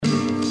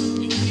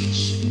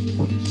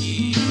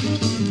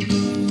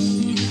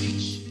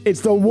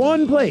It's the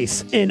one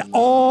place in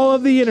all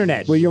of the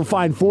internet where you'll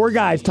find four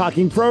guys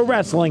talking pro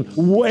wrestling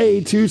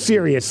way too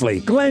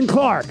seriously. Glenn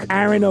Clark,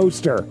 Aaron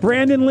Oster,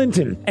 Brandon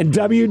Linton, and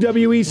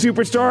WWE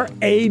superstar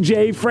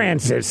AJ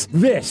Francis.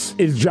 This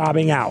is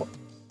Jobbing Out.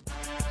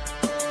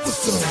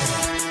 What's up?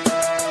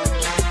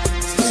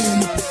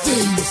 Stand up and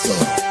say what's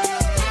up.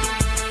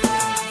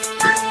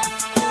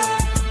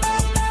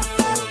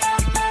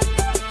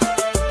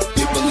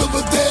 People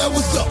over there,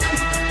 what's up?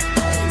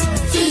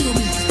 Feel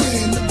me,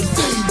 stand up and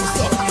say what's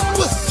up.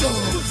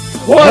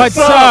 What's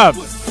up?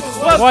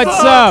 What's up?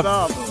 What's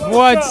up?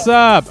 What's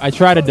up? I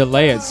try to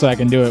delay it so I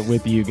can do it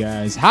with you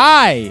guys.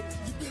 Hi!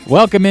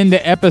 Welcome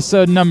into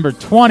episode number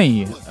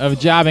 20 of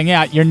Jobbing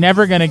Out. You're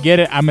never going to get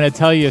it. I'm going to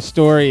tell you a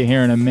story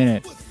here in a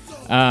minute.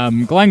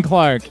 Glenn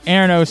Clark,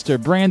 Aaron Oster,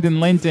 Brandon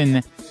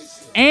Linton,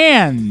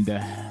 and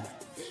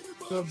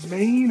the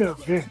main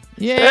event.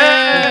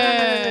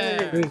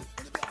 Yeah!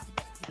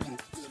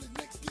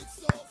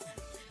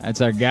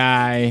 That's our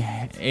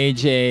guy,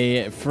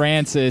 AJ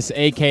Francis,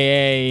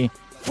 a.k.a.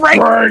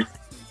 Frank. Right.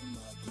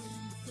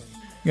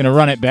 Gonna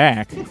run it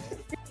back.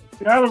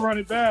 Gotta run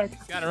it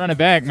back. Gotta run it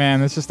back,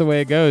 man. That's just the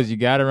way it goes. You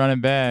gotta run it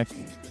back.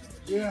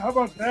 Yeah, how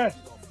about that?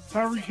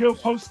 Tyreek Hill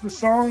posted the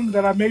song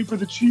that I made for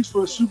the Chiefs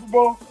for the Super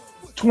Bowl.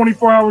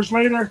 24 hours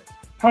later,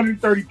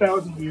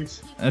 130,000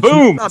 views.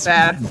 Boom! Not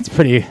bad.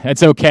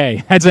 That's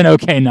okay. That's an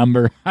okay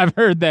number. I've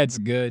heard that's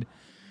good.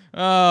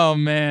 Oh,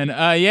 man.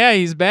 Yeah,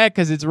 he's back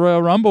because it's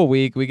Royal Rumble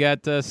week. We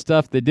got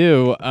stuff to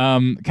do.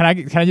 Can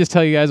I just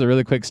tell you guys a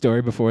really quick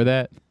story before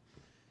that?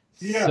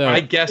 Yeah, So- I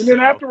guess and then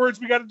so.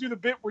 afterwards, we got to do the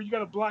bit where you got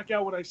to block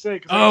out what I say.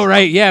 'cause Oh,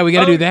 right. Yeah, we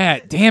got to do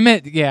that. Damn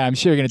it. Yeah, I'm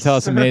sure you're going to tell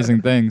us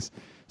amazing things.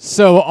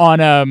 So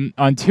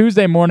on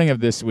Tuesday morning of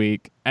this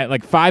week at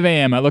like 5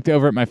 a.m., I looked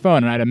over at my phone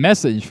and I had a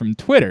message from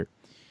Twitter.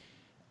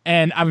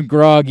 And I'm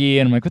groggy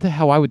and I'm like, what the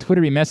hell? Why would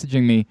Twitter be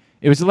messaging me?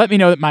 It was to let me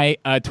know that my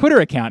Twitter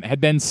account had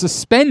been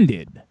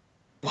suspended.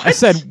 What? I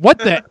said, what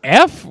the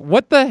F?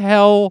 What the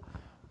hell?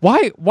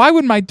 Why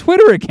would my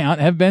Twitter account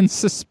have been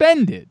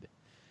suspended?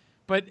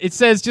 But it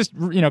says just,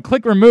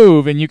 click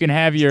remove and you can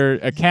have your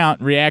account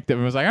reactive.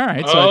 And I was like, all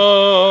right.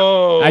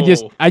 So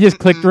I just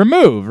clicked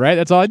remove, right?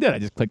 That's all I did. I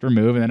just clicked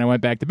remove and then I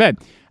went back to bed.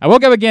 I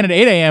woke up again at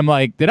 8 a.m.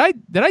 like, did I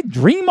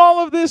dream all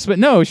of this? But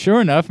no,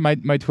 sure enough, my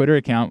Twitter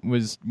account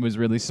was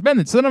really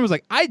suspended. So then I was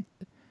like, I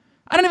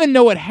don't even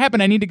know what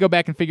happened. I need to go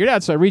back and figure it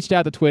out. So I reached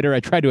out to Twitter. I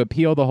tried to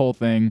appeal the whole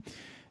thing.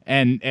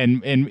 And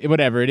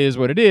whatever, it is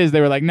what it is.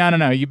 They were like,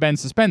 no, you've been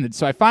suspended.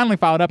 So I finally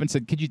followed up and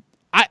said, could you,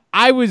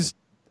 I was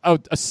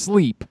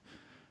asleep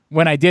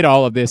when I did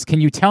all of this.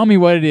 Can you tell me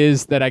what it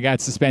is that I got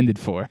suspended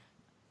for?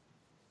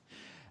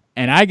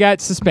 And I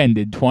got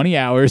suspended 20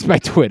 hours by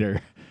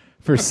Twitter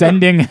for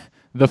sending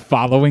the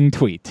following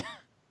tweet.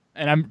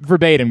 And I'm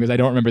verbatim because I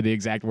don't remember the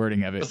exact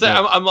wording of it. So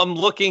I'm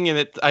looking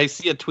and I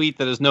see a tweet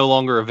that is no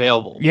longer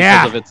available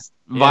Yeah. because of its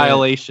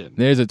violation.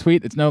 There's a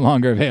tweet that's no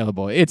longer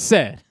available. It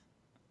said,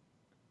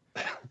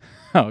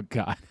 oh,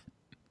 God.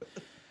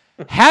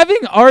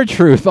 Having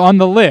R-Truth on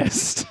the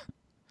list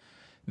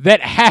that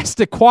has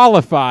to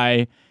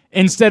qualify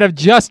instead of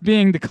just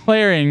being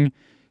declaring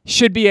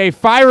should be a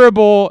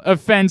fireable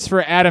offense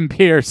for Adam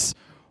Pearce,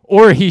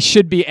 or he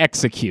should be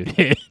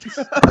executed.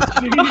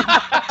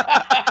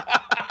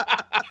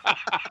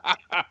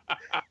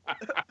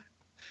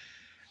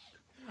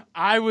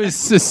 I was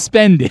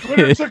suspended.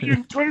 Twitter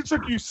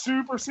took you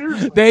super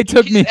seriously. They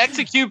took You me. can't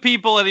execute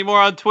people anymore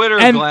on Twitter,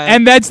 And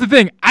Glenn. that's the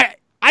thing.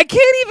 I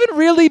can't even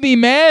really be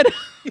mad.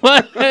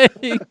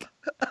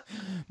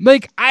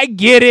 like I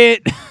get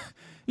it.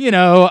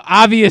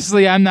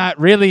 Obviously I'm not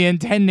really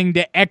intending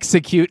to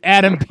execute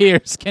Adam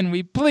Pearce. Can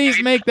we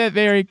please make that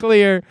very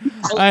clear?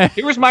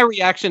 Here was my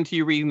reaction to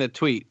you reading the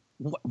tweet.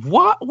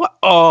 What?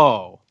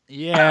 Oh.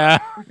 Yeah.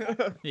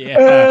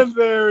 Yeah. And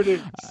there it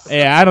is.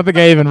 Yeah, I don't think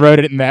I even wrote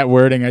it in that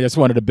wording. I just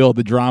wanted to build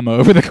the drama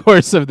over the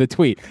course of the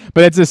tweet.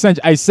 But it's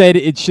essentially, I said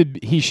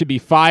he should be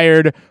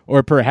fired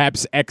or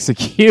perhaps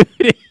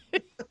executed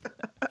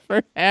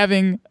for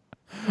having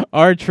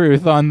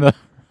R-Truth on the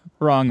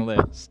wrong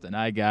list. And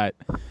I got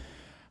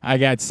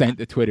sent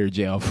to Twitter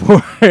jail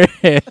for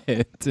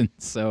it. And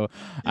so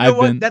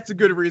That's a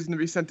good reason to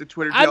be sent to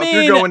Twitter jail if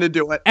you're going to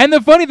do it. And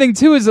the funny thing,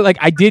 too, is that,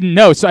 I didn't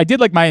know. So I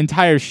did, my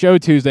entire show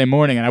Tuesday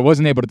morning, and I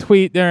wasn't able to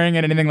tweet during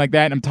it, anything like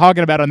that. And I'm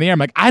talking about it on the air. I'm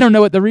like, I don't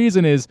know what the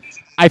reason is.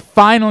 I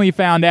finally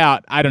found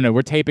out. I don't know.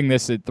 We're taping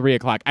this at 3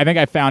 o'clock. I think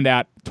I found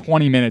out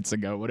 20 minutes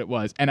ago what it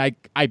was. And I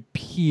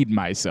peed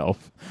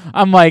myself.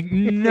 I'm like,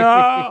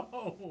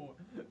 no.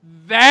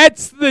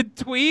 That's the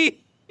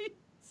tweet?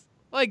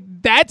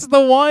 That's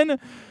the one?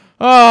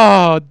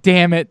 Oh,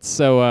 damn it.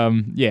 So,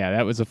 yeah,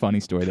 that was a funny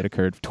story that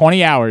occurred.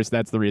 20 hours,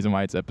 that's the reason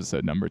why it's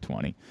episode number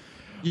 20.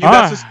 You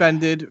got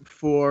suspended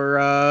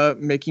for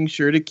making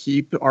sure to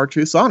keep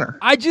R-Truth's honor.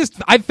 I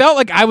felt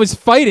like I was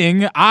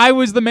fighting. I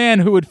was the man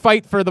who would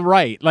fight for the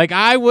right.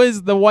 I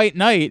was the white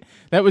knight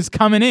that was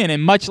coming in.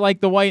 And much like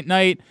the white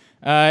knight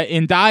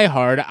in Die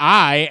Hard,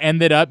 I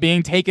ended up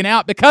being taken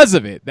out because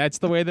of it. That's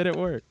the way that it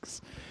works.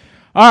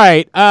 All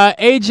right,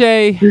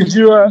 AJ. Did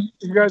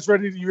you guys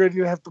ready? You ready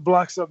to have to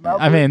block something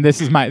out? I mean, this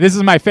is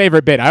my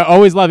favorite bit. I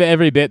always love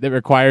every bit that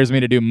requires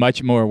me to do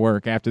much more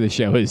work after the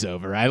show is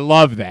over. I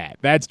love that.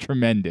 That's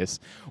tremendous.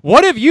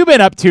 What have you been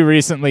up to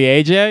recently,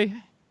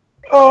 AJ?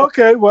 Oh,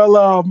 okay.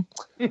 Well,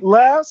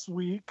 last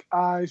week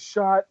I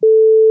shot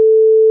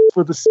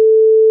for the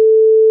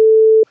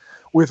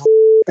with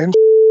and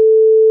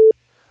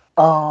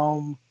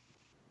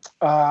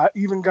I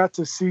even got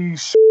to see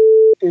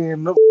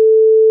in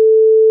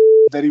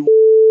that he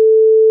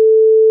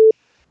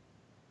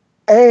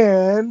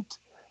and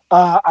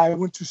I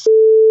went to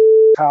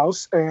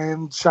house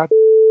and shot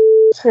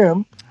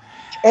him.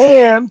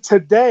 And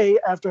today,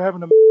 after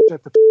having a match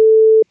at the,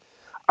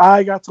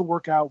 I got to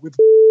work out with.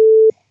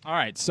 All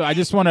right, so I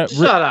just want to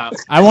Shut up.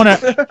 I want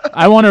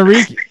to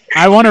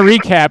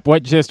recap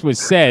what just was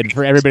said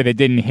for everybody that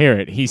didn't hear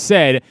it. He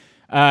said,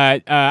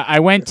 I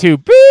went to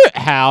Boo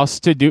house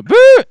to do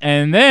Boo,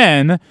 and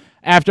then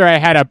after I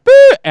had a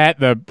Boo at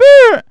the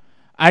Boo,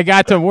 I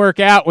got to work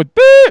out with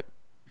Boo.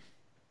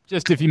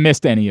 Just if you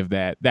missed any of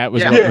that, that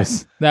was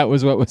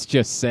what was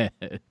just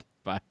said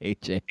by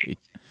AJ.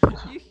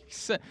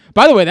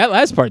 By the way, that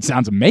last part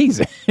sounds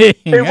amazing.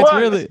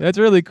 That's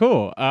really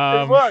cool.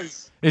 It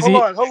was.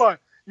 Hold on.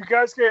 You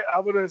guys can't.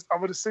 I'm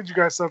gonna send you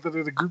guys something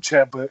in the group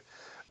chat, but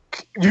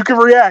you can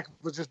react,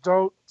 but just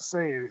don't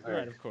say anything. All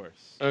right, of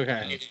course.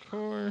 Okay. Of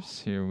course.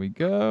 Here we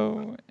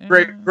go.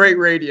 Great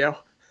radio.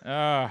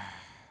 I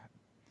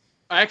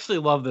actually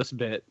love this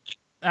bit.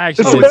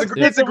 Actually,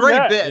 It's a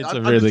great bit. It's a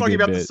I'm really just talking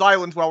good about the bit.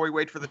 silence while we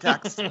wait for the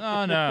text.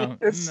 Oh no!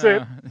 It's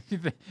no.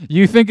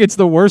 You think it's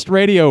the worst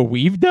radio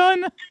we've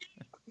done?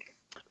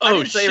 I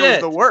didn't say it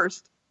was the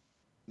worst.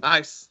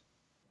 Nice.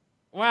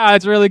 Wow,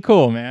 that's really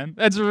cool, man.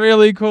 That's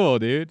really cool,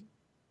 dude.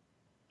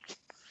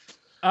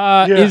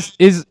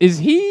 Is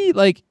he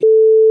like?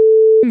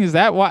 Is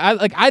that why?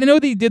 I know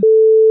that he did.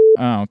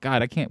 Oh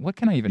God, I can't. What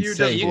can I even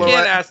say? You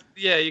can't ask.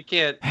 Yeah, you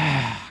can't.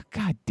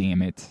 God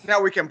damn it!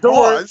 Now we can Don't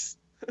worry. pause.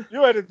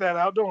 You edit that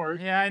out. Don't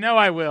worry. Yeah, I know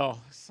I will.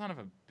 Son of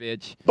a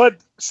bitch.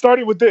 But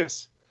starting with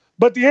this.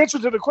 But the answer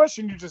to the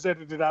question you just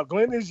edited out,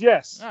 Glenn, is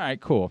yes. All right,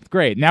 cool,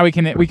 great. Now we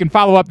can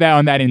follow up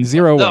on that in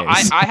zero No,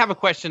 ways. I have a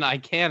question I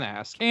can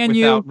ask Can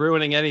without you?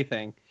 ruining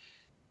anything.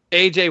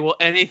 AJ, will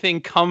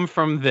anything come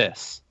from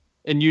this?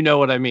 And you know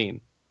what I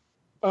mean.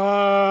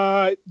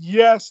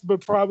 Yes, but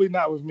probably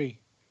not with me.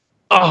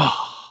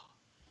 Oh,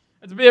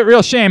 That's a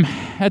real shame.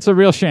 That's a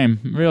real shame.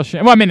 Real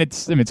shame. Well, I mean,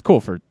 it's cool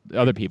for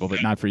other people,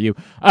 but not for you.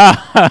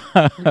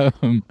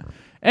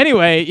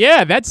 Anyway,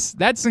 yeah,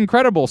 that's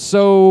incredible.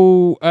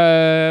 So,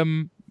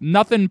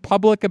 nothing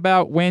public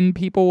about when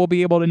people will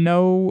be able to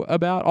know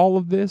about all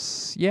of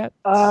this yet?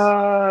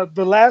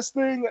 The last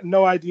thing,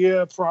 no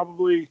idea.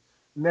 Probably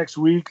next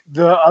week.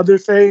 The other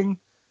thing,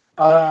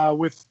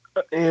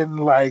 in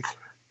like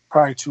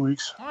probably 2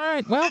 weeks. All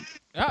right. Well,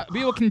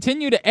 we will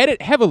continue to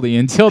edit heavily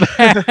until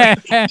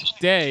that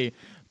day.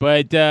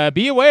 But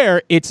be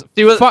aware, it's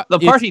see, the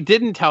part he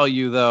didn't tell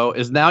you though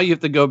is now you have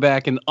to go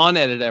back and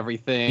unedit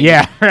everything.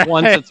 Yeah, right.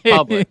 Once it's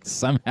public,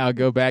 somehow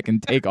go back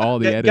and take all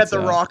the edits. Get the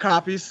out. raw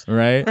copies.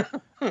 Right.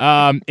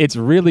 It's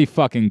really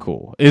fucking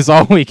cool. Is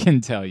all we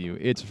can tell you.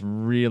 It's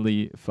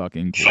really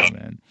fucking cool,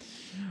 man.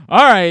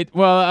 All right.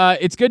 Well,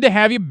 it's good to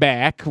have you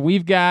back.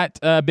 We've got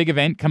a big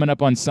event coming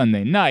up on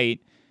Sunday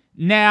night.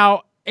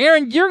 Now,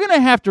 Aaron, you're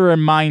gonna have to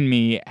remind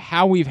me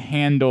how we've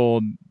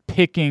handled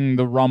picking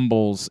the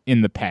Rumbles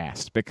in the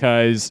past,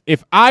 because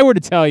if I were to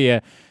tell you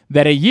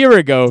that a year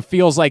ago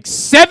feels like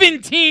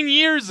 17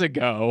 years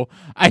ago,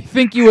 I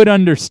think you would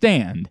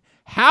understand.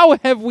 How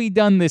have we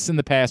done this in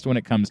the past when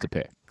it comes to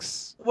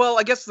picks? Well,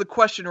 I guess the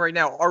question right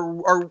now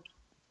are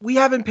we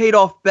haven't paid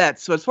off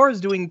bets. So as far as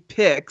doing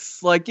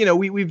picks, like, you know,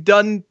 we've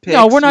done picks.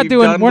 No, come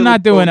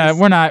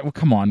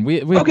on.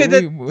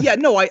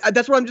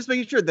 That's what I'm just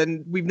making sure.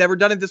 Then we've never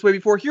done it this way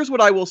before. Here's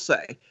what I will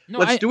say.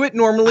 Let's do it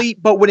normally,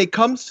 but when it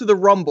comes to the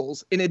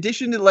Rumbles, in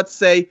addition to, let's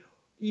say,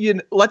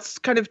 let's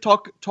kind of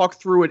talk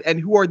through it and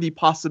who are the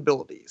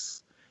possibilities.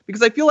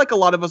 Because I feel like a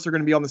lot of us are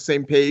going to be on the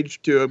same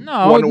page to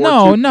one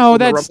or two.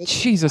 That's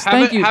Jesus.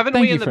 Thank you. Haven't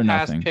Thank we you in the for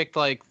past nothing. picked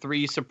like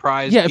 3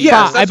 surprise? Yeah,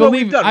 yes, I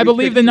believe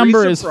picked the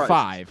number 3 is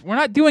surprises. 5. We're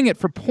not doing it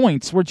for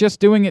points. We're just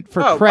doing it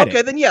for credit.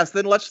 Okay, then yes.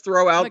 Then let's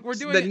throw out. Like we're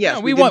doing then it, yes,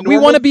 no, we want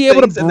to be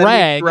able to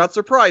brag. Throw out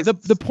surprises.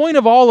 The point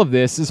of all of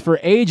this is for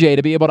AJ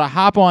to be able to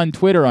hop on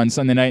Twitter on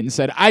Sunday night and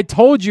said, "I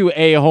told you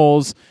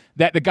a-holes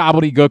that the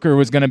gobbledygooker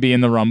was going to be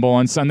in the Rumble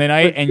on Sunday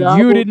night, and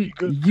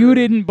you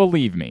didn't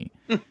believe me."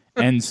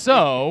 And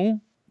so,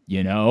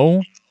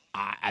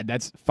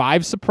 that's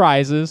 5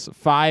 surprises,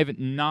 5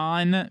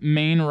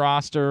 non-main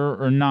roster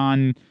or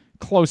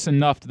non-close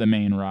enough to the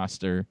main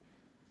roster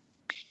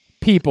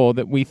people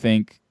that we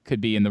think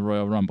could be in the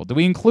Royal Rumble. Do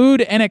we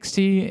include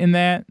NXT in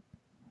that?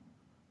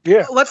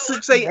 Yeah. Let's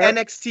say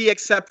NXT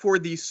except for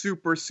the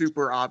super,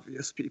 super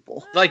obvious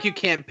people. Like you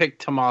can't pick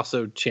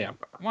Tommaso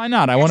Ciampa. Why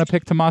not? I want to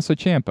pick Tommaso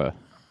Ciampa.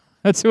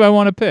 That's who I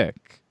want to pick.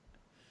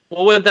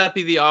 Well, wouldn't that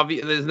be the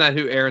obvious? Isn't that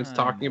who Aaron's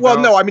talking about? Well,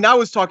 no, I mean, I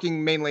was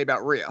talking mainly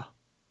about Rhea.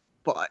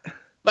 But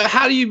But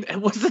how do you?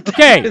 What's the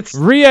Okay, difference?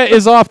 Rhea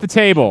is off the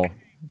table.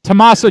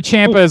 Tommaso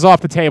Ciampa is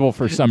off the table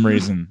for some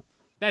reason.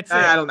 That's it.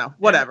 I don't know.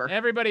 Whatever.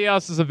 Everybody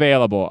else is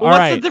available. Well, All what's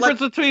right. the difference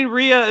between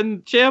Rhea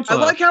and Ciampa? I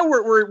like how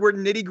we're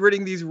nitty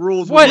gritting these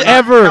rules.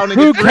 Whatever.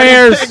 Who It's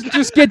cares?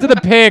 Just get to the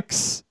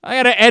picks. I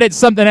gotta edit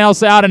something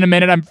else out in a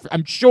minute.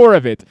 I'm sure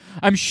of it.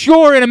 I'm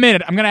sure in a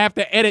minute I'm gonna have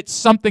to edit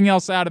something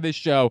else out of this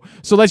show.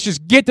 So let's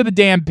just get to the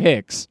damn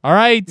picks. All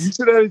right. You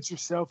should edit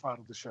yourself out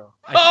of the show.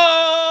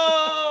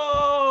 Oh!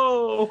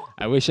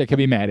 I wish I could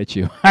be mad at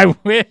you. I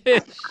wish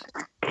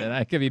that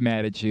I could be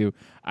mad at you.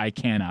 I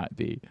cannot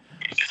be.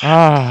 All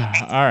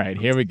right,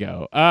 here we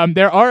go.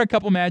 There are a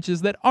couple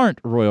matches that aren't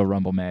Royal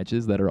Rumble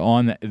matches that are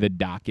on the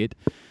docket.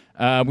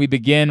 We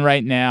begin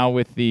right now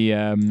with the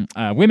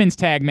women's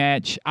tag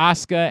match,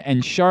 Asuka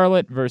and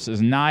Charlotte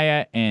versus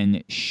Nia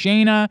and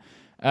Shayna.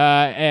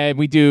 And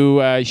we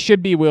do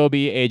should be, will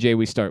be. AJ,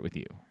 we start with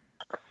you.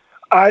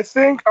 I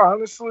think,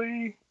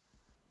 honestly,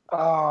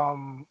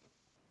 I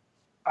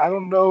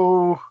don't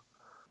know.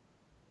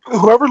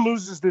 Whoever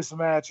loses this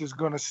match is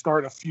going to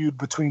start a feud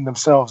between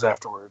themselves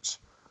afterwards.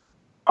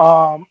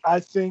 I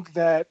think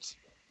that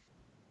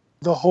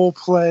the whole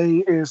play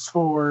is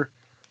for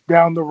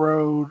down the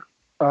road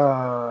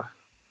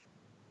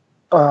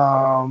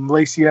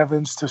Lacey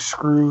Evans to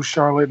screw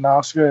Charlotte and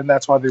Asuka, and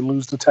that's why they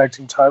lose the tag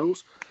team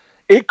titles.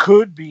 It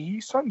could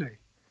be Sunday.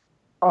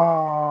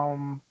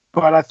 But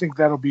I think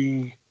that'll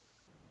be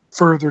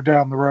further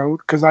down the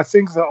road because I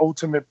think the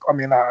ultimate,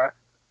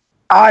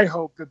 I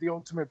hope that the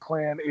ultimate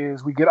plan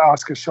is we get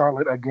Asuka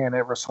Charlotte again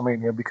at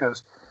WrestleMania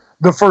because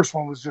the first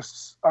one was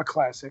just a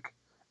classic.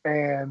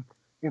 And,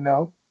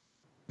 got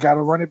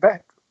to run it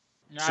back.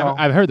 So,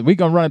 I've heard that we're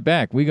going to run it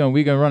back. We're going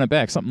to run it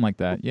back. Something like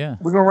that. Yeah.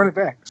 We're going to run it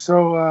back.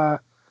 So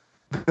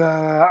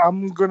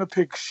I'm going to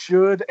pick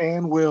should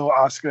and will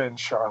Asuka and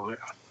Charlotte.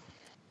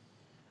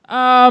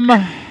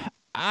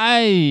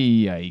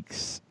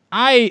 Yikes.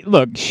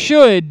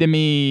 Should to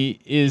me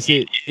is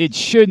it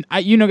should,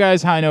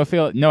 guys, how I know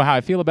how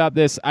I feel about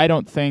this. I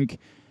don't think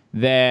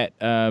that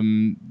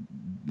the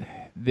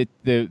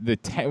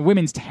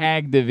women's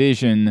tag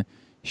division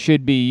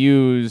should be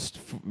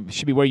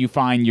where you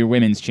find your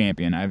women's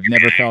champion. I've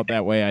never felt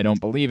that way. I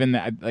don't believe in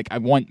that. I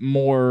want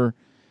more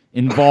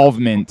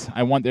involvement.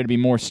 I want there to be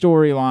more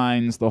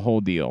storylines, the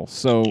whole deal.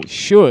 So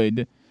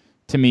should,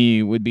 to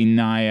me, would be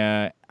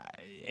Nia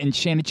and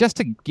Shayna just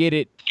to get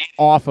it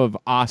off of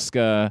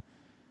Asuka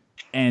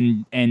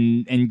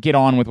and get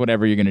on with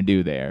whatever you're going to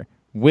do there.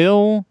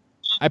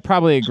 I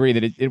probably agree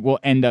that it will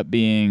end up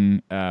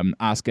being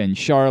Asuka and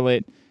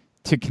Charlotte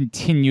to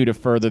continue to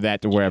further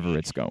that to wherever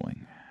it's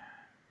going.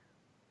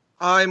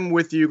 I'm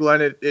with you,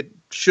 Glenn. It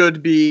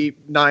should be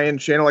Nia and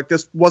Shayna.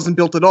 This wasn't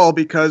built at all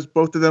because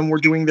both of them were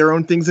doing their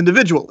own things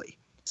individually.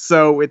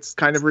 So it's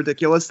kind of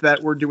ridiculous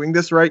that we're doing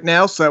this right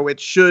now. So it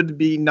should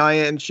be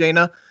Nia and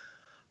Shayna.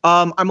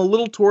 I'm a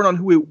little torn on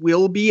who it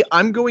will be.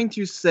 I'm going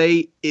to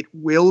say it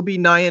will be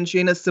Nia and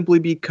Shayna simply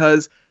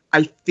because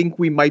I think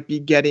we might be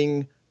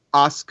getting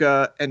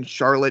Asuka and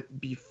Charlotte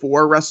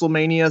before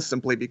WrestleMania,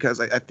 simply because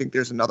I think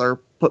there's another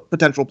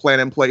potential plan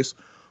in place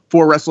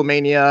for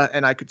WrestleMania,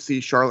 and I could see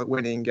Charlotte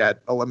winning at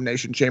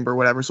Elimination Chamber or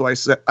whatever. So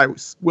I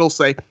will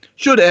say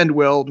should and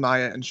will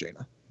Nia and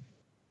Shayna.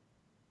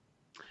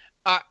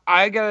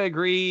 I gotta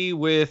agree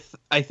with.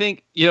 I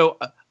think I'm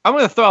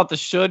gonna throw out the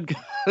should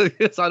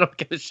because I don't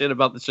give a shit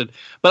about the should,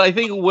 but I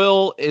think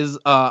will is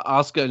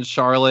Asuka and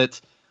Charlotte.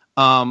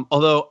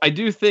 Although I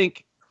do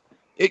think.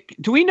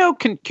 Do we know?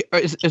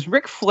 Is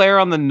Ric Flair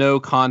on the no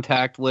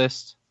contact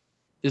list?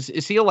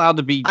 Is he allowed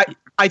to be?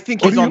 I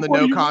think he's on the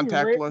no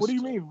contact list. What do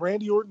you mean?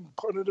 Randy Orton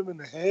punted him in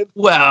the head?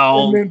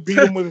 Well, and then beat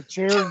him with a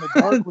chair in the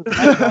dark. With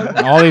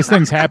all these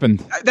things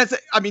happened.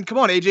 Come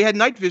on, AJ had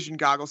night vision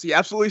goggles. He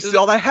absolutely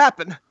saw that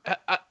happen.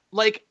 I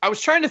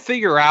was trying to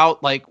figure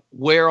out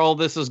where all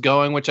this is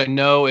going, which I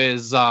know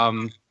is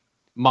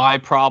my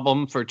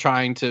problem for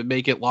trying to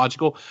make it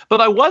logical.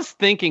 But I was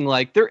thinking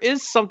there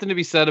is something to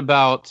be said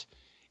about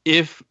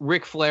if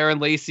Ric Flair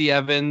and Lacey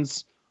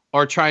Evans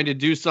are trying to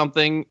do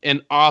something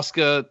and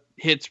Asuka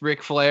hits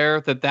Ric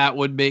Flair, that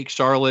would make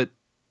Charlotte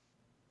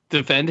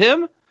defend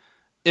him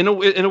in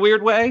a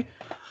weird way.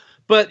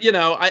 But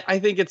I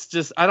think it's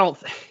just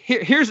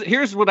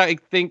here's what I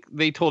think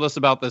they told us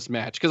about this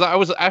match, because I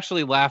was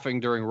actually laughing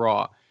during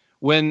Raw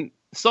when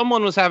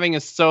someone was having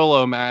a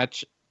solo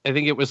match. I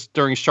think it was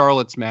during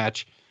Charlotte's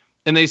match,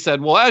 and they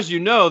said, "Well, as you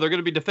know, they're going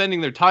to be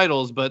defending their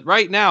titles, but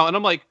right now," and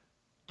I'm like,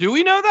 "Do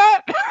we know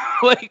that?"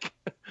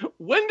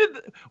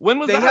 When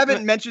was they that?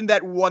 Haven't mentioned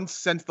that once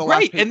since the last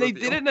right, and they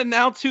didn't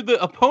announce who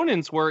the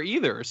opponents were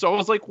either. So I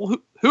was like, "Well,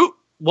 who?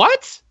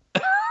 What?"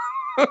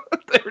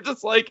 They were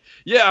just like,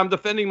 "Yeah, I'm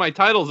defending my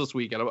titles this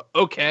weekend." I'm like,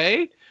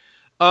 okay,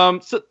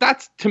 so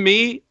that's to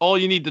me all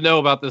you need to know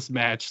about this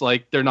match.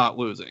 They're not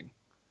losing.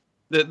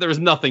 There's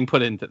nothing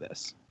put into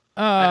this.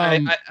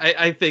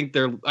 I think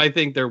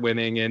they're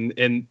winning,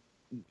 and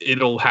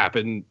it'll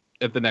happen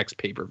at the next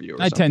pay-per-view.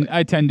 I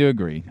tend to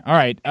agree. All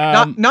right.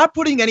 Not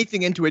putting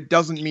anything into it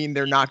doesn't mean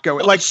they're not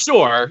going. Like,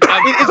 sure,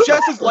 it's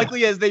just as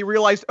likely as they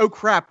realized, oh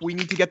crap, we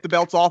need to get the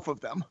belts off of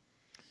them.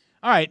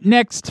 All right,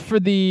 next for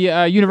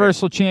the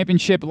Universal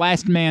Championship,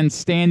 last man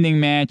standing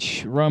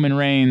match, Roman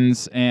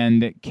Reigns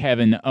and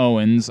Kevin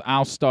Owens.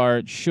 I'll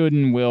start. Should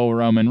and will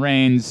Roman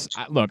Reigns.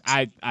 Look,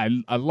 I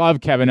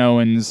love Kevin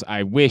Owens.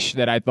 I wish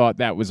that I thought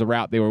that was a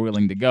route they were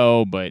willing to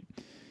go, but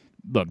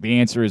look, the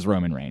answer is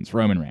Roman Reigns.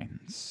 Roman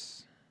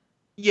Reigns.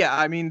 Yeah,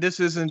 I mean, this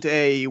isn't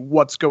a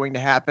what's going to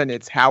happen.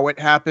 It's how it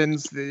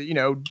happens. We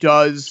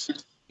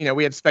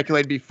had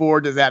speculated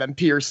before, does Adam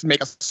Pearce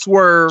make a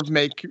swerve,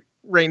 make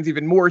Reigns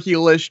even more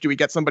heelish? Do we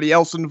get somebody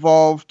else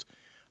involved?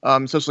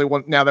 Especially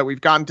now that we've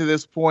gotten to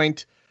this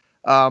point.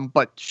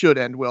 But should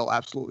and will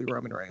absolutely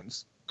Roman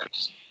Reigns.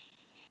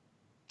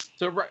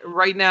 So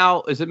right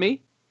now, is it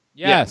me?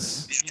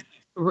 Yes.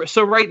 Yeah.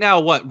 So right now,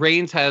 what?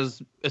 Reigns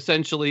has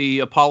essentially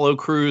Apollo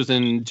Crews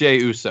and Jey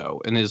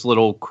Uso in his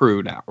little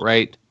crew now,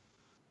 right?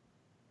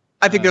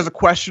 I think there's a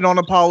question on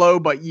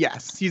Apollo, but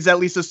yes, he's at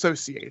least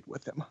associated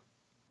with him.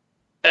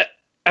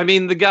 I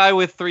mean, the guy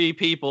with 3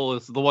 people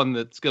is the one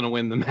that's going to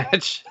win the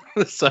match.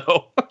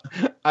 So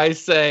I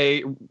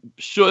say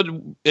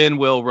should and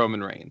will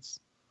Roman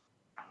Reigns.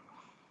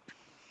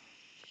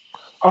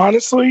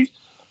 Honestly,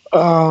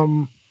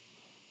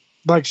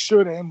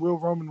 should and will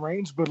Roman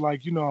Reigns, but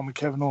I'm a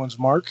Kevin Owens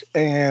mark,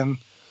 and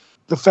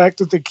the fact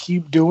that they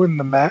keep doing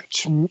the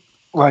match,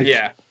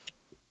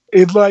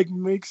 it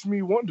makes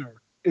me wonder.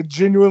 It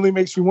genuinely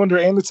makes me wonder,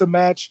 and it's a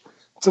match.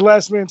 It's a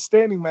last man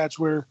standing match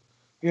where,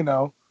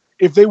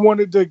 if they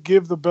wanted to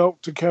give the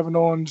belt to Kevin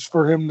Owens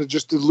for him to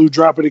just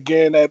drop it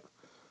again at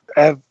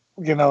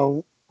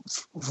Elimination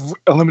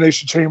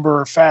Chamber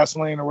or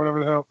Fastlane or whatever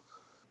the hell,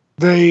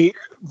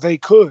 they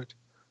could.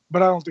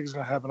 But I don't think it's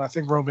going to happen. I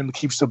think Roman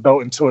keeps the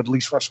belt until at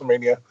least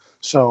WrestleMania.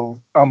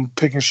 So I'm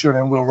picking should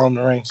and will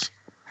Roman Reigns.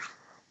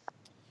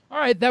 All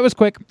right, that was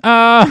quick.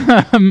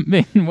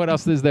 What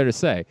else is there to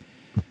say?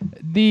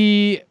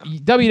 The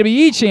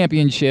WWE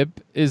Championship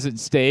is at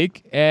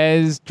stake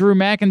as Drew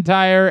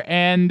McIntyre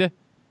and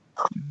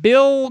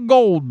Bill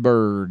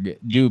Goldberg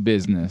do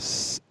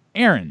business.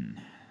 Aaron.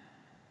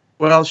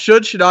 Well,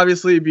 should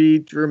obviously be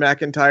Drew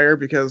McIntyre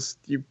because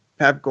you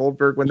have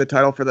Goldberg win the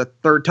title for the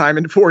 3rd time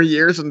in 4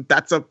 years, and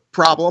that's a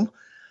problem.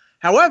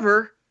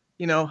 However,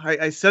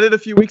 I said it a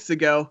few weeks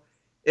ago.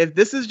 If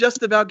this is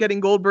just about getting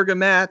Goldberg a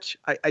match,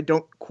 I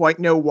don't quite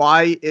know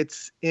why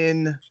it's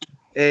in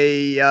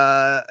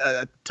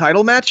a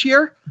title match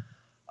here.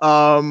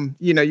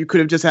 You could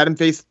have just had him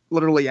face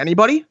literally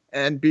anybody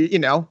and be,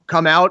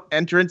 come out,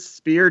 entrance,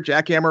 spear,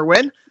 jackhammer,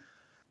 win.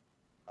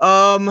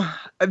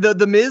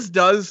 The Miz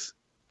does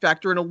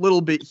factor in a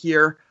little bit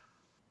here.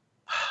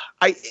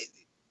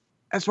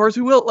 As far as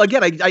who will,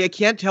 again, I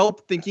can't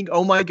help thinking,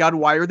 oh my God,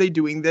 why are they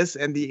doing this?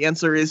 And the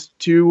answer is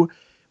to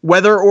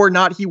whether or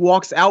not he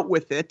walks out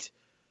with it.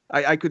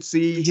 I could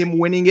see him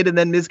winning it and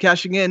then Miz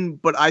cashing in,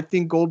 but I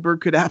think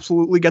Goldberg could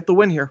absolutely get the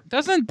win here.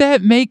 Doesn't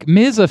that make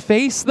Miz a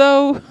face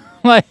though?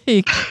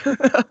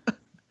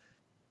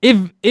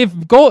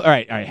 If Gold, all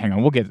right, hang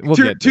on, we'll get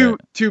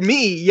to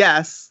me,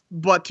 yes,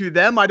 but to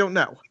them, I don't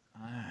know.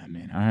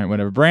 Man, all right,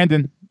 whatever.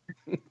 Brandon.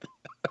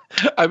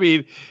 I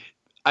mean,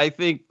 I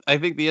think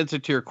the answer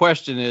to your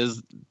question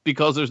is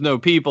because there's no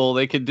people,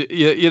 they could do,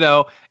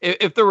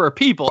 if there were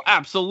people,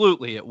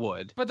 absolutely it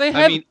would. But they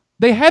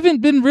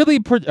haven't been really.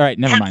 All right,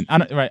 never mind.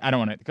 I don't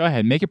want to. Go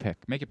ahead, make your pick.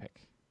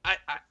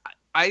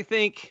 I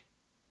think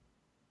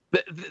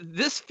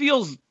this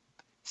feels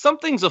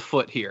something's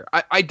afoot here.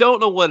 I don't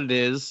know what it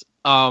is.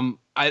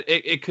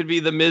 It could be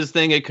the Miz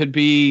thing. It could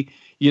be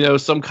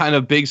some kind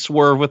of big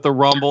swerve with the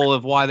Rumble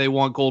of why they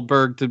want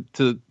Goldberg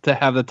to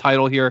have the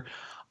title here.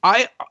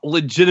 I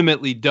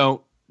legitimately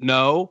don't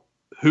know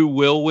who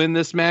will win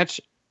this match.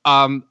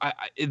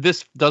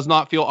 This does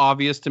not feel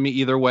obvious to me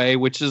either way,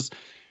 which is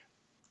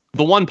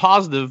the one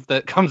positive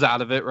that comes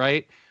out of it,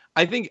 right?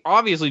 I think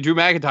obviously Drew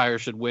McIntyre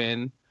should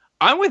win.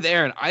 I'm with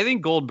Aaron. I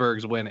think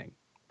Goldberg's winning.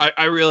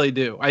 I really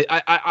do.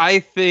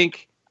 I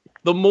think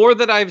the more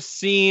that I've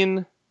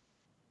seen,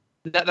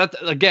 that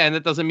again,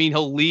 that doesn't mean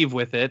he'll leave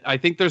with it. I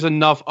think there's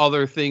enough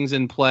other things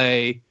in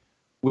play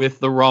with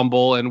the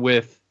Rumble and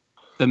with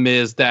the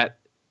Miz that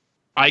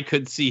I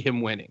could see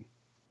him winning.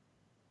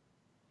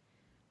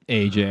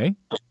 AJ?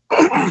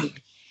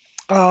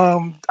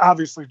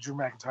 Obviously Drew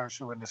McIntyre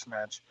should win this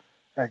match.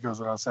 That goes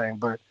without saying,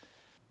 but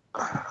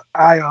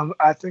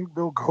I think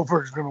Bill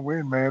Goldberg's going to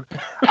win, man.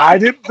 I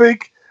didn't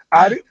think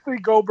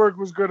Goldberg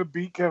was going to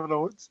beat Kevin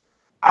Owens.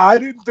 I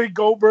didn't think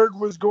Goldberg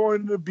was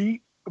going to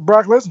beat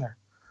Brock Lesnar.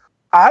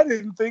 I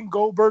didn't think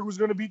Goldberg was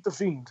going to beat The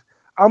Fiend.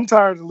 I'm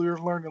tired of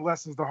learning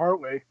lessons the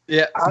hard way.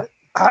 Yeah.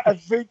 I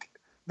think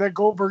that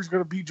Goldberg's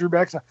going to beat Drew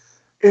McIntyre.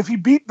 If he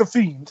beat The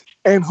Fiend,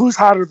 and who's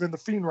hotter than The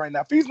Fiend right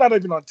now? Fiend's not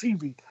even on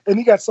TV, and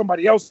he got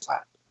somebody else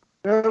hot.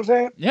 You know what I'm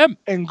saying? Yep.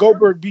 And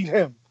Goldberg beat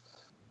him.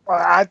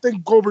 I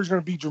think Goldberg's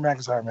going to beat Drew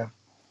McIntyre, man.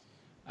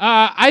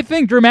 I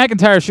think Drew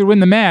McIntyre should win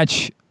the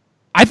match.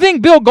 I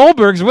think Bill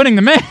Goldberg's winning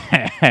the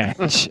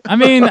match. I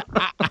mean,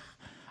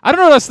 I don't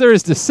know what else there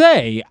is to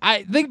say.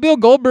 I think Bill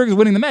Goldberg's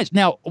winning the match.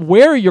 Now,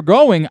 where you're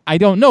going, I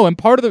don't know. And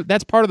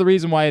that's part of the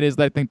reason why it is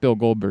that I think Bill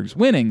Goldberg's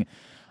winning.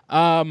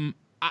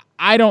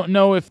 I don't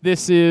know if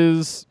this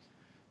is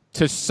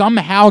to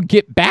somehow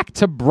get back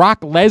to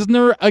Brock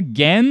Lesnar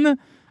again.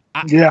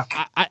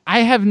 I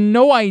have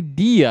no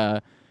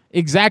idea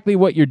exactly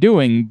what you're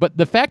doing, but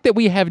the fact that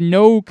we have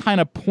no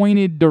kind of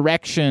pointed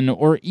direction,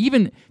 or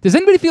even, does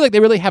anybody feel like they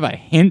really have a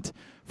hint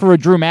for a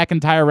Drew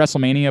McIntyre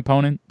WrestleMania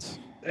opponent?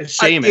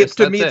 Sheamus,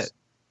 that's it.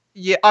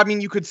 Yeah, I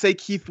mean, you could say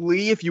Keith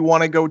Lee if you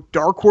want to go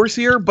dark horse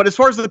here, but as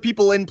far as the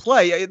people in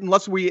play,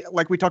 unless we,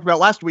 like we talked about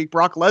last week,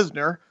 Brock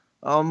Lesnar,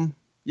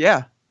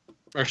 yeah.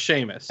 Or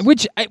Sheamus.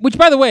 Which,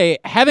 by the way,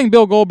 having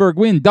Bill Goldberg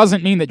win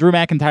doesn't mean that Drew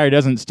McIntyre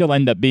doesn't still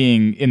end up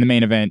being in the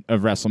main event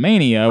of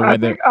WrestleMania.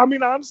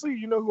 Honestly,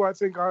 you know who I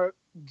think are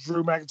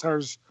Drew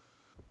McIntyre's.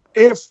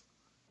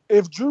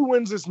 If Drew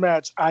wins this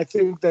match, I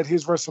think that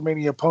his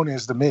WrestleMania opponent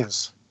is The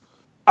Miz.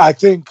 I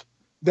think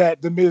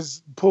that The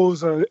Miz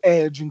pulls an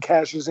edge and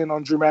cashes in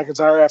on Drew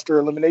McIntyre after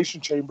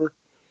Elimination Chamber.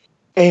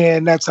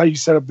 And that's how you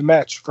set up the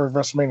match for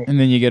WrestleMania. And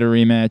then you get a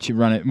rematch. You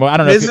run it. Well, I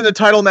don't know. Isn't a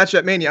title match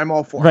at Mania? I'm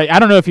all for it. Right. I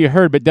don't know if you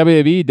heard, but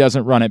WWE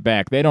doesn't run it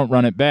back. They don't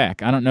run it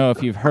back. I don't know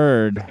if you've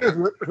heard.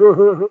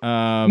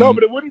 No,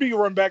 but it wouldn't be a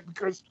run back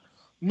because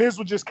Miz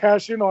would just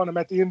cash in on him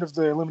at the end of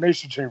the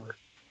Elimination Chamber.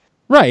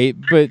 Right,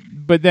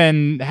 but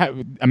then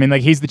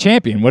he's the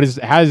champion.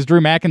 How does Drew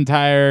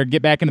McIntyre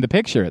get back into the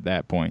picture at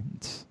that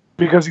point?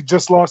 Because he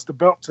just lost the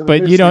belt to the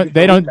But Miz,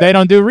 they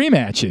don't do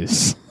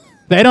rematches.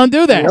 They don't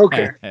do that.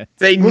 Okay.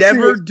 They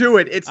never do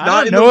it. It's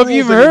not in the I rules don't know if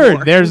you've anymore.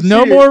 heard. There's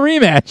no more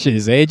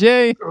rematches,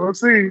 AJ.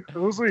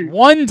 We'll see.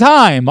 One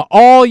time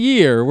all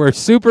year where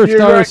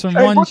superstars from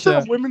one what's show.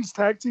 What's the women's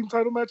tag team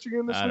title match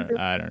again this weekend?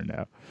 I don't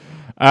know.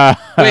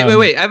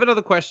 Wait. I have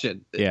another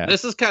question. Yeah.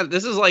 This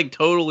is like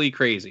totally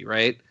crazy,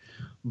 right?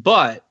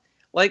 But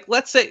like,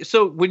 let's say,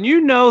 so when you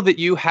know that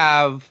you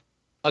have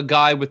a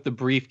guy with the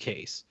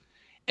briefcase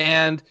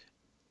and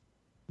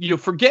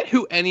forget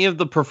who any of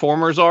the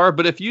performers are,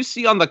 but if you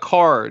see on the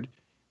card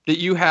that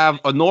you have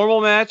a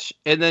normal match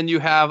and then you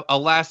have a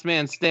last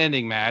man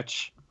standing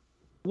match,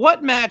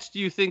 what match do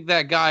you think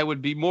that guy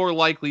would be more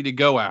likely to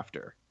go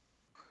after?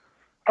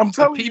 I'm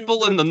telling the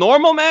people in the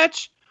normal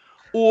match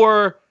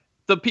or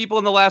the people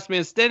in the last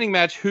man standing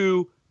match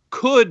who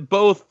could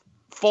both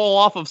fall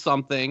off of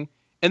something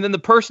and then the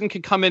person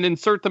can come in,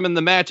 insert them in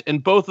the match,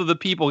 and both of the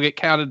people get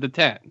counted to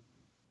 10.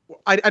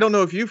 I don't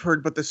know if you've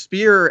heard, but the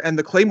spear and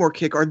the Claymore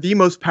kick are the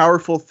most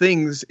powerful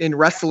things in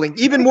wrestling,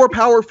 even more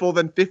powerful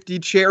than 50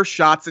 chair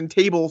shots and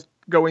tables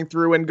going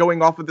through and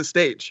going off of the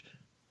stage.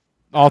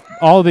 All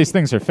of these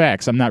things are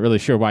facts. I'm not really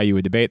sure why you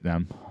would debate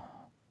them.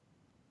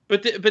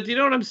 But you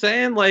know what I'm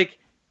saying? Like,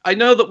 I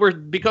know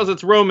that because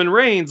it's Roman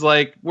Reigns,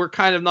 like, we're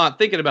kind of not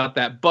thinking about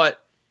that.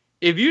 But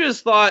if you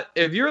just thought,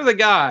 if you're the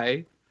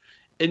guy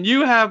and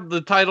you have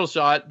the title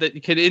shot that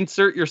you can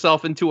insert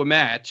yourself into a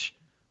match,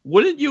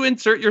 wouldn't you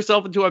insert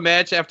yourself into a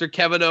match after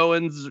Kevin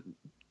Owens,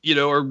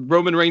 or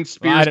Roman Reigns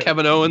spears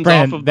Kevin Owens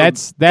off of the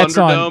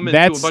Thunderdome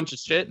into a bunch of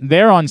shit?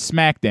 They're on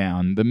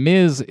SmackDown. The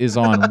Miz is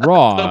on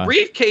Raw. The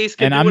briefcase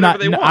can and do whatever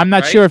they want, I'm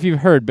not right? sure if you've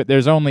heard, but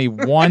there's only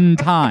one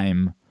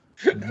time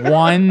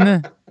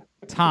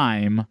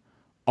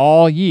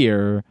all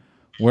year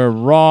where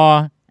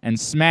Raw and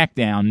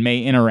SmackDown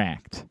may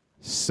interact.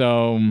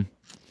 So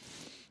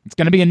it's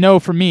going to be a no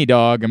for me,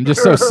 dog. I'm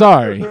just so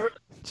sorry.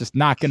 It's just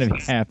not going to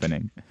be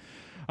happening.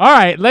 All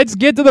right, let's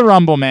get to the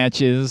Rumble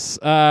matches.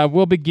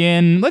 We'll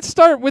begin. Let's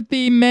start with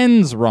the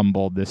men's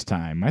Rumble this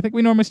time. I think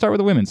we normally start with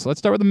the women's, so let's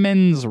start with the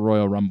men's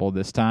Royal Rumble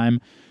this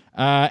time.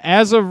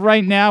 As of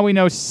right now, we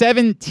know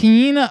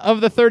 17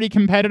 of the 30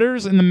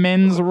 competitors in the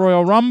men's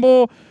Royal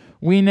Rumble.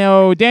 We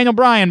know Daniel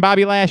Bryan,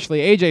 Bobby Lashley,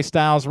 AJ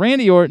Styles,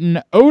 Randy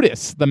Orton,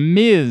 Otis, The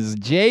Miz,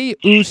 Jey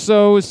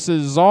Uso,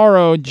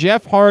 Cesaro,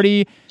 Jeff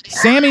Hardy,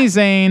 Sami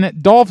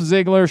Zayn, Dolph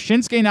Ziggler,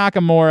 Shinsuke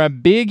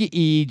Nakamura, Big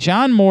E,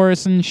 John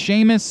Morrison,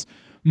 Sheamus,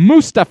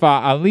 Mustafa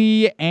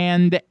Ali,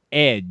 and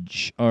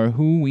Edge are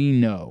who we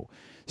know.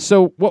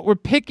 So what we're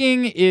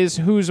picking is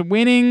who's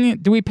winning.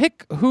 Do we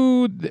pick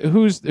who's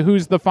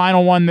the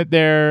final one that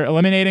they're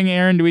eliminating,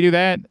 Aaron? Do we do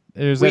that?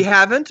 We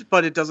haven't,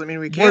 but it doesn't mean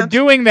we can't. We're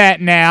doing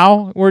that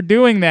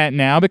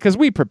now. Because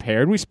we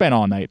prepared. We spent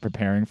all night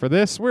preparing for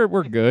this.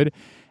 We're good.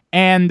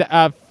 And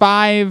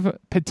 5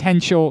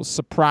 potential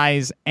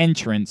surprise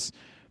entrants.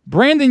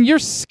 Brandon, you're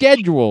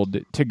scheduled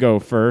to go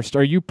first.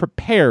 Are you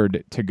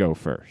prepared to go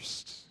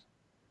first?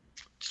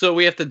 So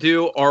we have to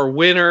do our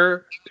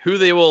winner, who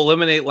they will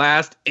eliminate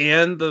last,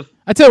 and the...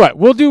 I tell you what,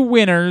 we'll do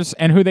winners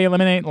and who they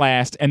eliminate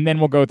last, and then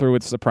we'll go through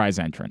with surprise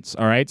entrants.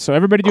 All right? So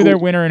everybody do their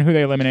winner and who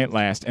they eliminate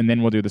last, and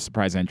then we'll do the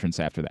surprise entrants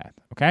after that.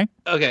 Okay?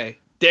 Okay.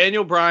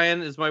 Daniel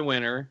Bryan is my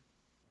winner,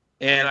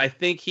 and I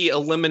think he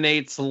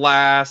eliminates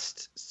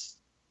last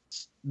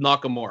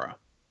Nakamura.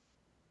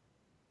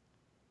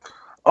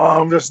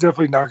 That's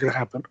definitely not going to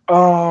happen.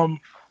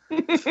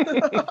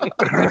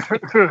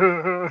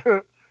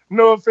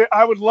 No,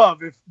 I would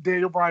love if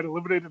Daniel Bryan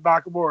eliminated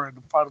Nakamura in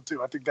the final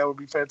 2. I think that would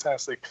be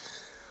fantastic.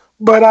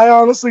 But I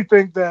honestly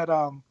think that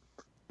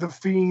The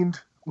Fiend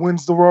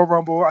wins the Royal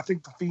Rumble. I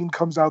think The Fiend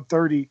comes out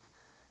 30,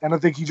 and I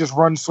think he just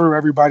runs through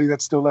everybody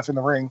that's still left in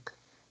the ring.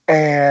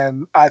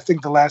 And I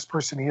think the last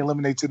person he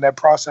eliminates in that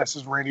process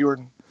is Randy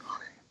Orton.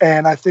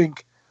 And I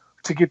think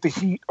to get the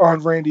heat on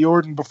Randy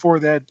Orton before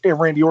that, and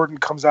Randy Orton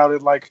comes out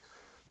at like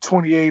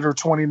 28 or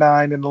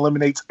 29 and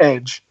eliminates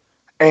Edge,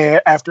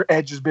 and after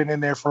Edge has been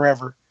in there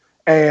forever.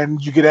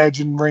 And you get Edge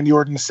and Randy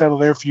Orton to settle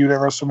their feud at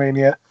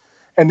WrestleMania.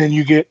 And then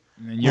you get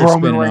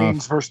Roman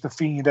Reigns versus The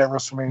Fiend at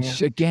WrestleMania.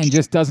 Which, again,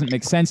 just doesn't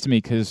make sense to me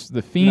because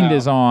The Fiend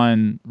is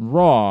on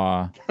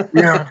Raw,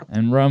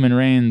 and Roman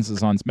Reigns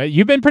is on.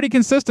 You've been pretty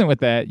consistent with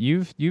that.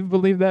 You've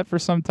believed that for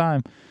some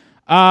time.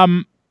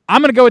 I'm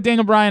going to go with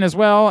Daniel Bryan as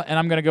well, and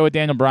I'm going to go with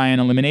Daniel Bryan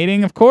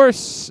eliminating, of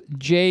course,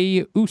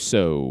 Jey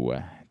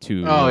Uso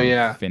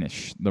to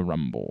finish the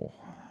Rumble.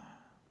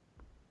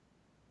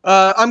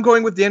 I'm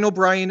going with Daniel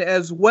Bryan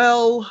as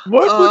well.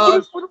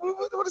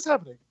 What is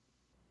happening?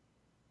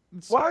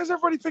 Why is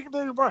everybody picking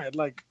Daniel Bryan?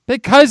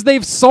 Because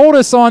they've sold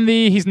us on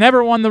he's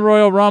never won the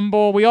Royal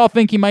Rumble. We all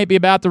think he might be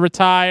about to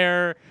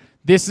retire.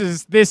 This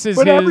is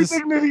But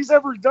everything that he's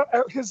ever done,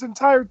 his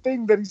entire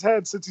thing that he's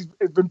had since he's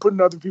been putting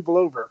other people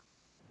over.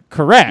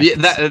 Correct. Yeah,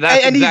 that's and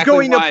exactly he's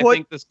going why to put, I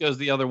think this goes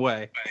the other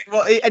way.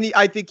 Well, and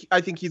I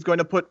think he's going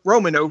to put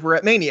Roman over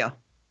at Mania.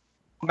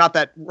 Not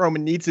that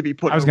Roman needs to be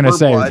put over. I was going to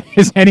say,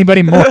 is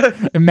anybody more?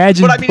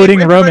 Imagine putting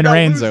Roman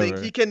Reigns over.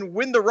 He can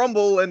win the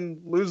Rumble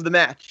and lose the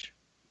match.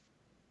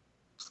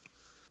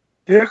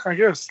 Yeah, I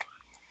guess.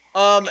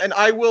 And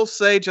I will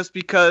say, just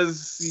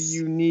because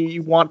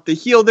you want the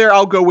heel there,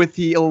 I'll go with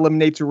he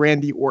eliminates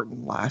Randy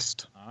Orton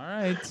last. All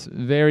right,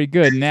 very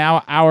good.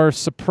 Now our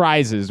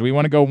surprises. We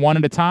want to go one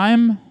at a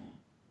time.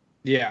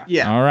 Yeah.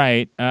 All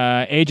right,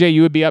 AJ,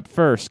 you would be up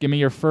first. Give me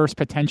your first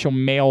potential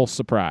male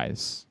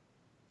surprise.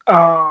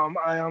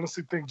 I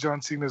honestly think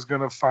John Cena is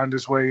going to find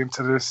his way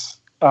into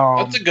this.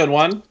 That's a good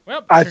one.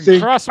 Well,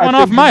 cross one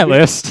off my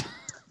list.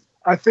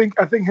 I think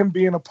him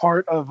being a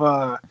part of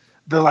the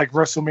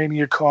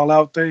WrestleMania call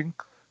out thing,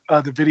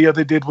 the video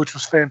they did, which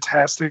was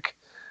fantastic.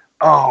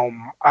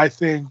 I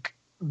think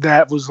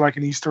that was like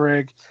an Easter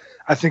egg.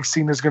 I think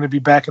Cena's going to be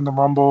back in the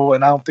Rumble,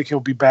 and I don't think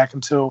he'll be back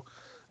until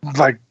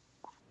like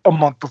a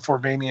month before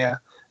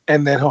Mania,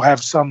 and then he'll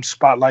have some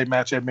spotlight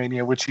match at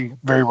Mania, which he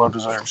very well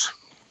deserves.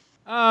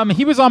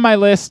 He was on my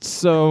list,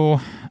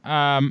 so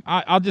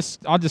I'll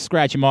just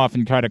scratch him off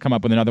and try to come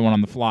up with another one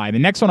on the fly. The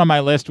next one on my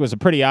list was a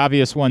pretty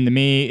obvious one to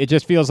me. It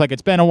just feels like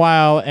it's been a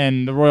while,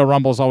 and the Royal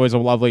Rumble is always a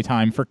lovely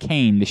time for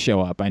Kane to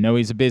show up. I know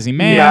he's a busy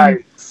man.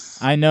 Yikes.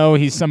 I know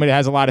he's somebody that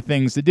has a lot of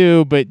things to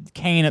do, but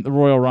Kane at the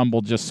Royal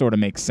Rumble just sort of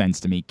makes sense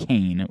to me.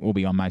 Kane will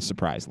be on my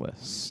surprise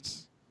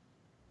list.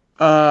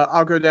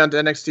 I'll go down to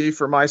NXT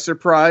for my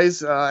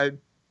surprise. I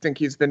think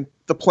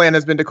the plan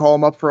has been to call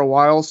him up for a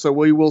while, so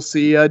we will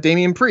see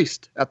Damian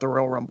Priest at the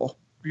Royal Rumble.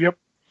 Yep,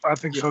 I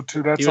think so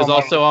too. He was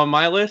also on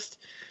my list,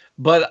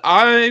 but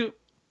I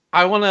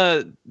want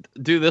to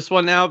do this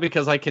one now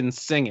because I can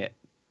sing it.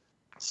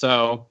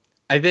 So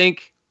I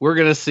think we're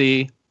gonna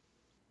see.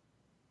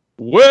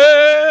 Well,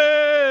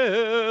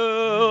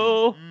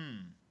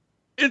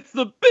 it's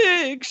the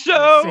big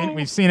show.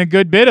 We've seen a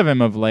good bit of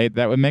him of late.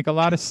 That would make a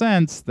lot of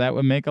sense.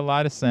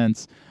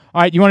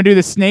 All right, you want to do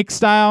the snake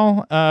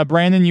style?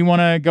 Brandon, you want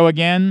to go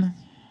again?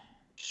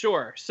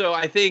 Sure. So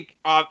I think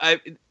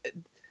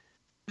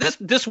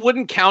this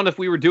wouldn't count if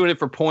we were doing it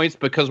for points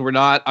because we're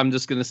not. I'm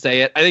just going to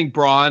say it. I think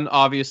Braun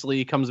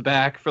obviously comes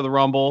back for the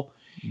Rumble.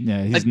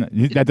 Yeah,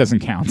 that doesn't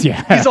count.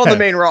 Yeah, he's on the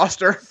main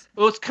roster.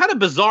 Well, it's kind of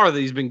bizarre that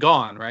he's been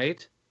gone,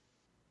 right?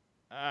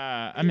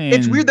 I mean,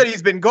 it's weird that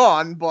he's been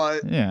gone,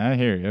 but yeah, I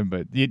hear you,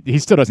 but he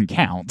still doesn't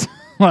count.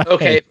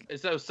 Okay,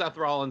 so Seth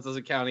Rollins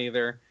doesn't count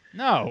either.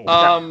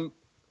 No.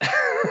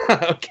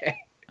 Okay.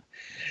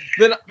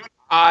 Then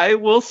I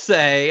will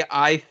say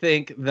I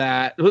think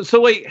that. So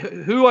wait,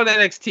 who on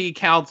NXT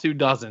counts? Who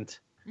doesn't?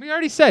 We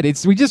already said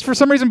we just for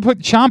some reason put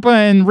Ciampa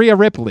and Rhea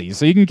Ripley,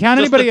 so you can count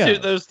just anybody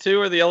else. Those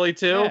two are the only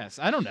two. Yes,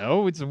 I don't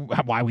know. It's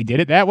why we did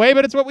it that way,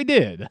 but it's what we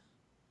did.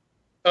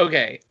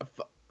 Okay,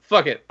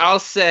 fuck it. I'll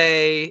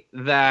say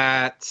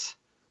that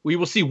we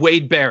will see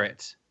Wade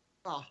Barrett.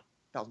 Oh,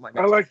 that was my.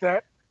 I like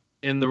that.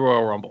 In the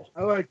Royal Rumble.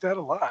 I like that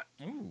a lot.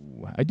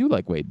 Ooh, I do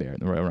like Wade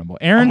Barrett in the Royal Rumble.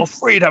 Aaron? I'm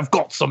afraid I've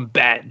got some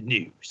bad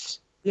news.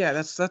 Yeah,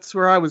 that's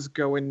where I was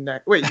going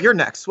next. Wait, you're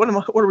next. What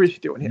are we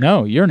doing here?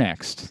 No, you're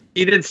next.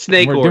 He did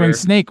snake order. We're doing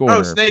snake order.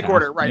 Oh, snake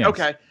order. Right. Yes.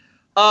 Okay.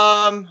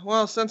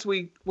 Well, since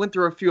we went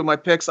through a few of my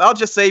picks, I'll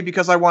just say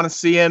because I want to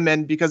see him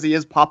and because he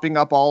is popping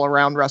up all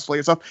around wrestling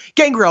and stuff,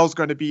 Gangrel's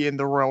going to be in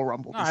the Royal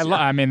Rumble.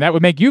 I mean, that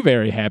would make you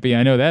very happy.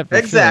 I know that for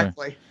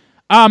exactly. Sure.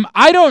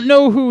 I don't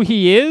know who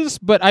he is,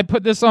 but I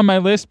put this on my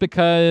list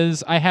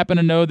because I happen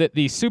to know that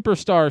the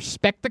Superstar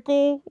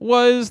Spectacle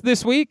was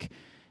this week.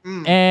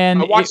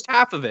 And I watched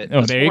half of it.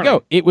 Oh, there you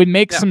go. It would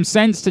make some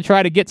sense to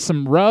try to get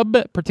some rub,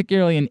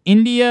 particularly in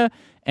India.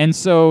 And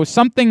so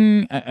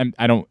something,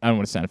 I don't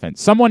want to sound offensive.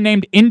 Someone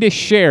named Indus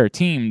Sher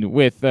teamed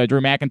with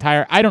Drew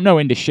McIntyre. I don't know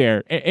Indus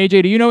Sher.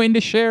 AJ, do you know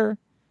Indus Sher?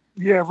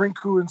 Yeah,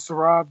 Rinku and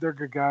Sarab, they're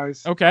good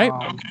guys. Okay,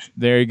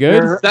 very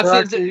good.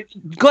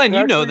 Glenn,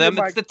 you know them.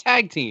 It's the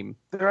tag team.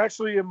 They're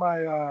actually in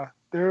my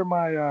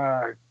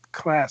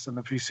class in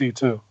the PC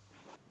too.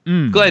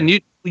 Glenn,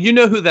 you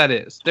know who that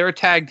is. They're a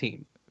tag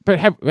team. But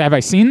have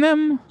I seen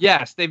them?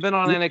 Yes, they've been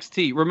on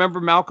NXT.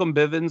 Remember Malcolm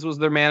Bivens was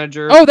their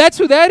manager? Oh, that's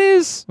who that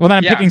is? Well, then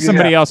I'm picking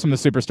somebody else from the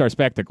Superstar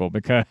Spectacle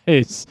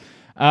because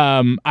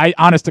I,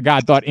 honest to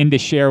God, thought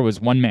Indus Sher was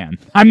one man.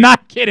 I'm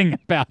not kidding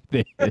about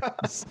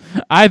this.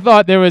 I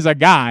thought there was a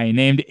guy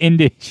named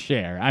Indus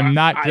Sher. I'm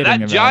not kidding about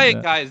that. That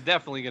giant guy is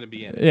definitely going to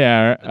be in it.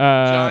 Yeah.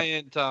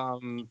 Giant,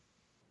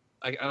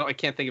 I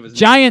can't think of his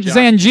Giant name.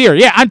 Zangier.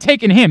 Yeah, I'm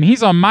taking him.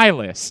 He's on my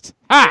list.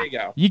 There you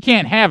go. You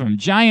can't have him.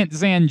 Giant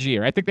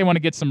Zangier. I think they want to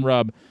get some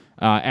rub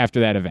after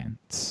that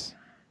event.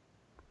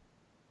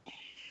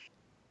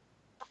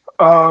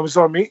 It's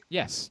on me?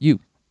 Yes, you.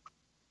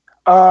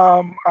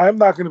 I'm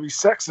not going to be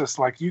sexist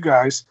like you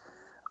guys.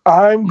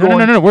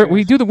 No.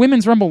 We do the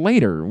women's rumble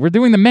later. We're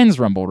doing the men's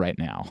rumble right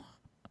now.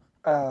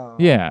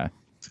 Yeah.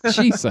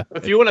 Jesus.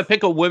 If you want to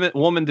pick a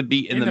woman to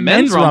be in the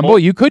men's rumble,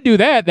 you could do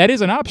that. That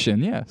is an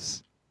option.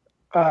 Yes.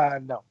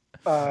 No.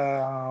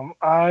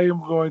 I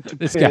am going to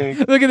pick. Guy.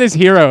 Look at this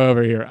hero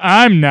over here.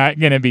 I'm not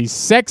going to be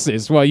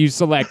sexist while you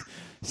select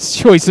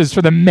choices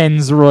for the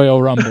men's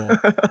Royal Rumble.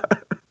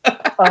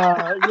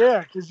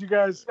 Yeah, because you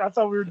guys, I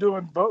thought we were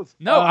doing both.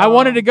 No, I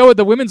wanted to go with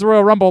the women's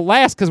Royal Rumble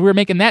last because we were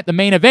making that the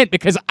main event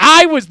because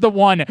I was the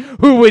one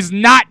who was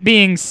not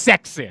being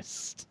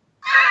sexist.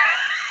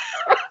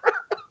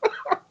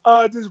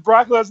 Does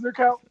Brock Lesnar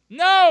count?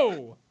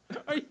 No.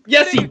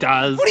 Yes, he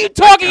does. What are you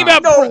talking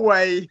about? No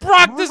way.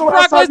 Does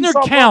Brock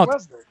Lesnar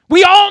count?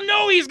 We all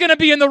know he's going to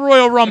be in the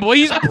Royal Rumble.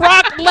 He's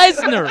Brock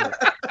Lesnar.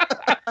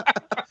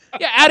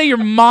 Yeah, out of your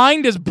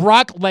mind, does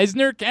Brock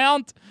Lesnar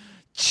count?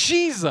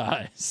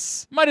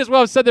 Jesus. Might as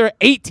well have said there are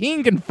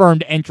 18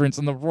 confirmed entrants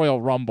in the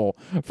Royal Rumble,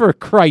 for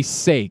Christ's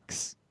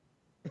sakes.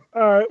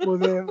 All right, well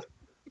then,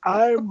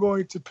 I am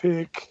going to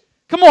pick...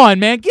 Come on,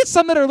 man. Get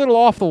some that are a little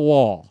off the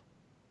wall.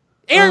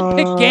 Aaron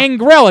picked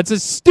Gangrel. It's a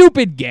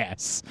stupid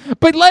guess.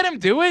 But let him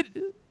do it.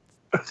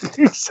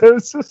 He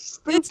says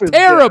it's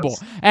terrible.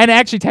 Guess. And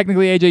actually,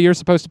 technically, AJ, you're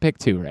supposed to pick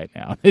 2 right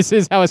now. This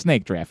is how a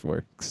snake draft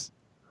works.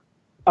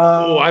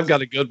 I've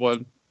got a good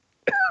one.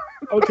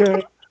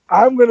 Okay.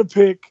 I'm going to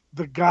pick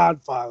The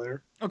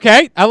Godfather.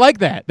 Okay. I like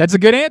that. That's a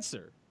good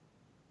answer.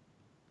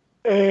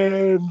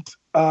 And,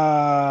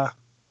 I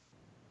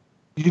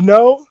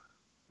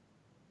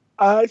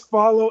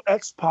follow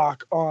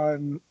X-Pac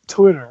on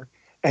Twitter.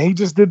 And he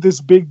just did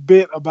this big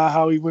bit about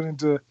how he went in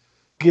to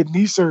get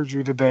knee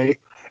surgery today.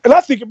 And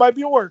I think it might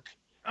be a work.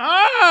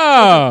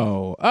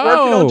 Oh.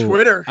 Working on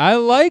Twitter. I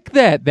like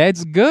that.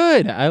 That's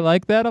good. I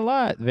like that a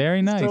lot.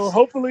 Very nice. So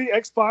hopefully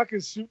X-Pac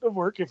is shooting a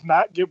work. If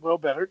not, get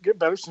better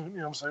soon. You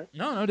know what I'm saying?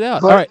 No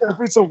doubt. But all right. If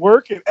it's a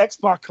work and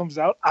X-Pac comes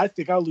out, I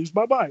think I'll lose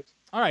my mind.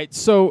 All right.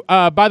 So,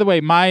 by the way,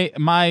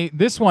 my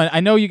this one, I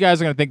know you guys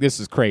are going to think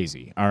this is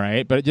crazy. All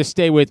right. But just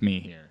stay with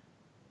me here.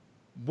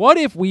 What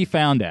if we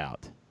found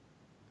out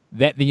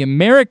that the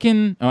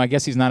American... Oh, I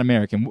guess he's not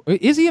American.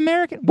 Is he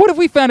American? What if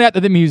we found out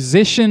that the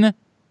musician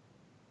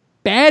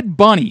Bad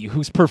Bunny,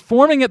 who's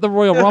performing at the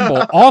Royal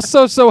Rumble,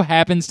 also so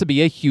happens to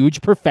be a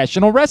huge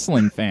professional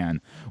wrestling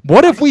fan?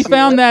 What if we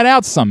found that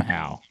out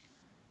somehow?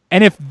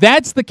 And if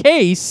that's the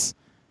case,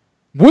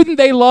 wouldn't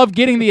they love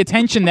getting the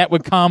attention that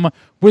would come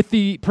with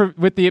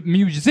the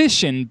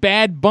musician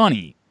Bad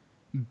Bunny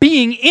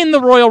being in the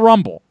Royal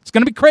Rumble? It's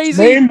going to be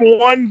crazy. Name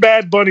one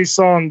Bad Bunny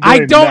song.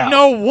 I don't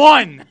know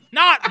one.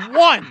 Not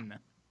one.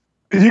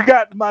 You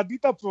got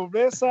Maldita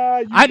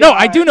Pobreza.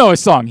 I do know a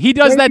song. He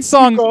does that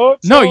song.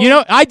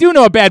 No, I do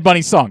know a Bad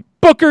Bunny song.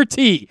 Booker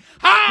T.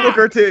 Ha!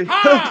 Booker T.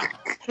 Ha!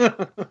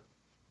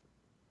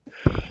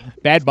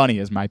 Bad Bunny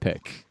is my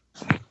pick.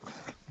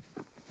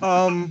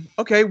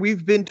 Okay,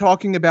 we've been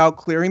talking about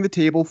clearing the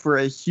table for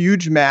a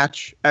huge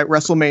match at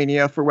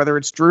WrestleMania for whether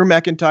it's Drew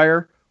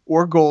McIntyre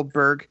or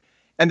Goldberg.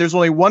 And there's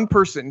only one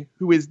person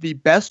who is the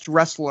best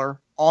wrestler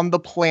on the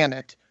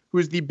planet, who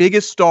is the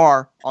biggest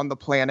star on the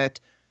planet.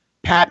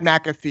 Pat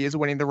McAfee is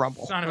winning the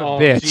Rumble. Son of a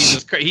bitch.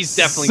 Jesus Christ. He's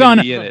definitely going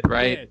to be in it,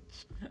 right?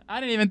 Bitch. I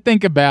didn't even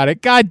think about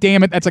it. God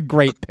damn it. That's a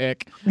great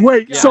pick.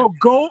 Wait, yeah. So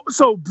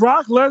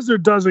Brock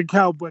Lesnar doesn't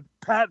count, but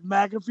Pat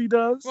McAfee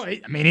does? Well,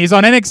 he's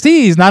on NXT.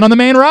 He's not on the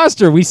main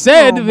roster. We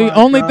said the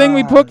only thing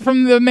we took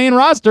from the main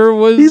roster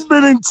was... He's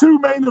been in 2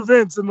 main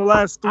events in the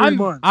last 3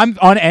 months. I'm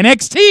on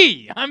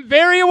NXT. I'm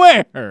very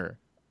aware.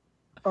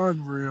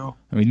 Unreal.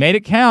 We made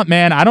it count,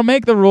 man. I don't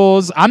make the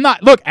rules. I'm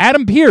not... Look,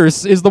 Adam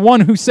Pearce is the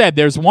one who said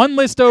there's one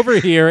list over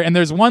here and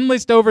there's one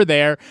list over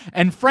there.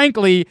 And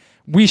frankly,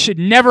 we should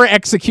never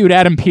execute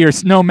Adam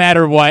Pearce no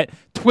matter what.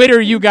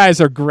 Twitter, you guys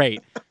are great.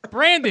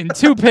 Brandon,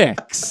 2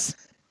 picks.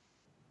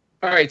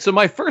 All right, so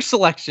my first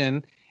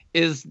selection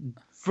is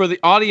for the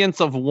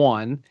audience of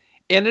 1,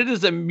 and it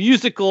is a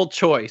musical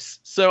choice.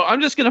 So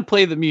I'm just going to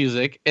play the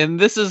music, and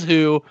this is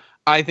who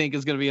I think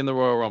is going to be in the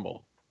Royal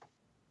Rumble.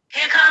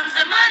 Here comes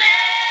the money.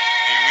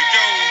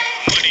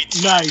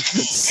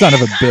 Nice. Son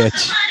of a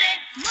bitch.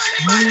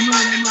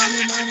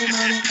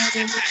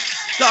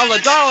 Dollar,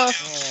 dollar.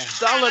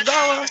 Dollar,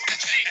 dollar.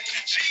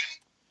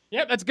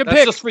 Yep, that's a good That's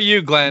pick. just for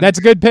you, Glenn. That's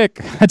a good pick.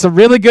 That's a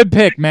really good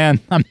pick, man.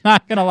 I'm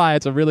not going to lie.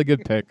 It's a really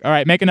good pick. All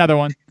right, make another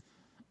one.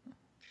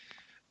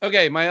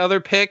 Okay, my other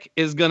pick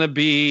is going to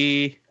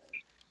be...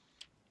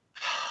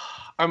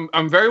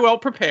 I'm very well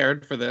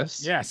prepared for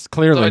this. Yes,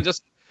 clearly. So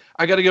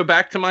I got to go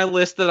back to my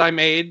list that I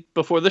made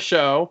before the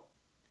show.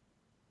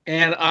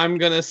 And I'm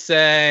going to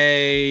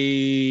say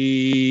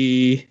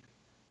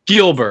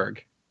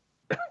Gilbert.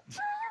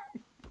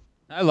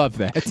 I love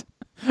that.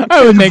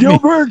 I would make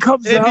Gilbert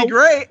comes It'd out. be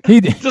great. He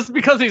Just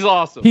because he's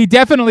awesome. he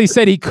definitely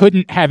said he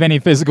couldn't have any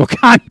physical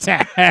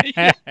contact.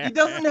 He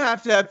doesn't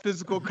have to have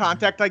physical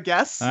contact, I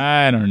guess.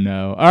 I don't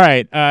know. All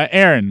right,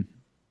 Aaron.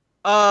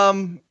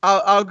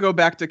 I'll go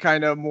back to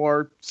kind of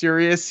more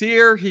serious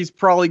here. He's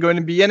probably going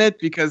to be in it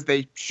because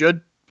they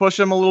should push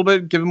him a little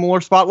bit, give him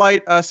more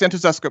spotlight.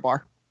 Santos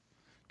Escobar.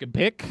 Good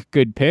pick.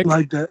 Good pick.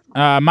 Like that.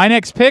 My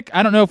next pick,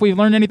 I don't know if we've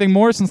learned anything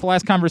more since the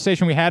last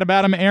conversation we had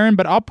about him, Aaron,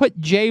 but I'll put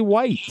Jay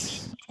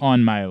White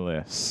on my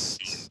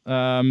list.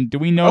 Do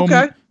we know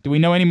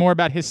any more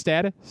about his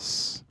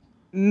status?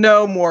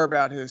 No more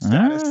about his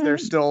status. Alright. They're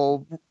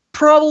still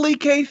probably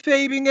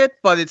kayfabing it,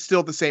 but it's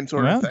still the same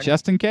sort of thing.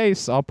 Just in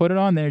case, I'll put it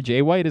on there.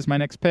 Jay White is my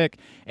next pick.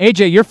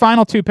 AJ, your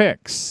final two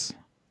picks.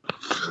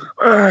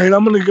 All right,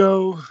 I'm gonna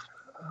go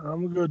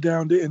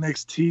down to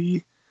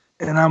NXT,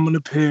 and I'm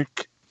gonna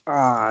pick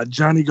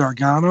Johnny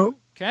Gargano,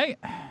 Okay.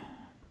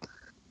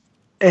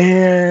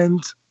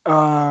 and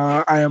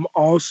I am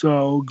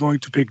also going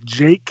to pick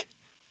Jake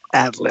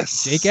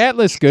Atlas. Jake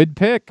Atlas, good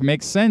pick.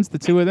 Makes sense, the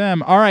two of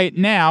them. All right,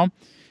 now,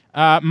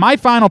 my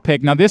final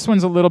pick. Now, this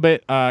one's a little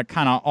bit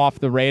kind of off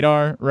the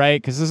radar,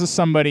 right? Because this is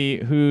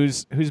somebody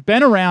who's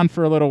been around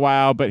for a little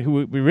while, but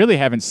who we really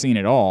haven't seen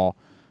at all.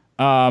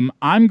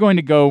 I'm going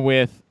to go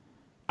with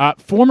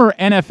former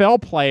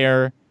NFL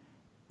player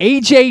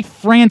AJ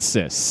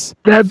Francis.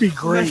 That'd be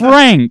great.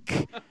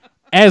 Frank.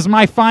 As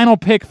my final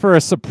pick for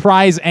a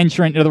surprise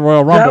entrant to the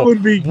Royal Rumble. That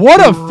would be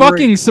what a great.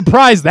 fucking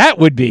surprise that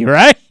would be,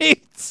 right?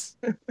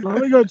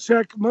 Let me go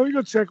check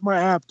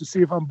my app to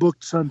see if I'm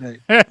booked Sunday.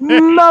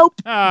 Nope.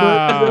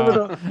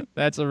 Oh,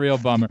 that's a real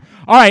bummer.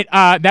 All right,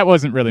 that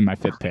wasn't really my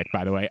fifth pick,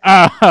 by the way.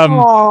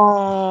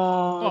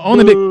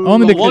 Only big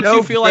Won't No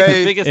you feel like the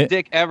faith. biggest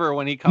dick ever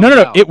when he comes No.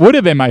 out? It would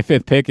have been my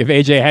fifth pick if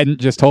AJ hadn't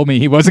just told me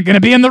he wasn't going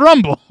to be in the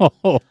Rumble.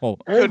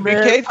 Hey, Could be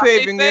man,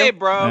 kayfabing Hey, you.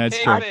 bro. That's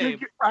Hey, true.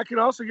 babe. I could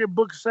also get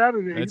booked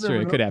Saturday. That's You true.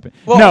 never It know. could happen.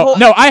 Well,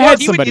 No, I had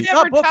he would somebody. never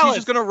Not booked. tell He's us.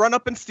 just going to run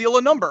up and steal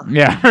a number.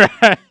 Yeah,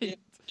 right.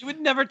 You would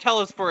never tell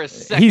us for a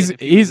second. He's if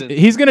he was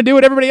in- going to do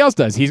what everybody else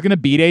does. He's going to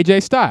beat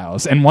AJ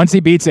Styles, and once he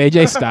beats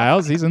AJ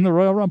Styles, he's in the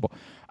Royal Rumble.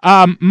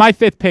 My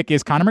fifth pick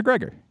is Conor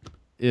McGregor.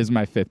 Is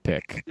my fifth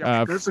pick.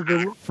 That's a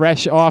good one.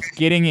 Fresh off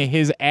getting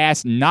his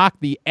ass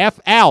knocked the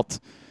F out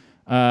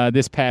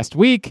this past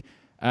week.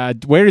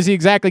 Where does he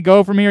exactly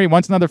go from here? He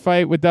wants another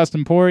fight with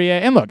Dustin Poirier.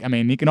 And look, I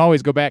mean, he can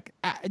always go back.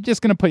 I'm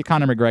just going to put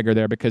Conor McGregor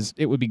there because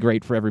it would be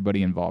great for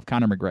everybody involved.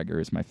 Conor McGregor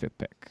is my fifth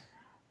pick.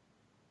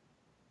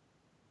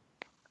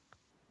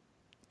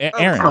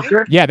 Aaron. Okay.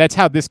 Yeah, that's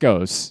how this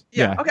goes.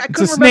 Yeah. Okay. I It's a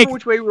couldn't remember snake.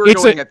 which way we were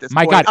It's going a- at this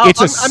my point. God, it's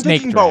a I'm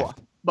snake taking draft.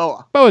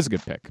 Boa. Boa's a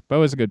good pick.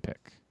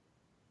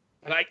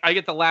 And I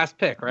get the last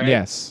pick, right?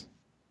 Yes.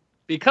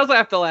 Because I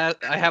have the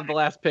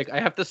last pick. I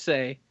have to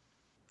say,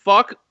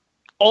 fuck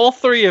all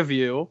three of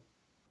you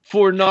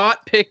for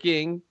not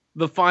picking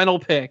the final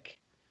pick.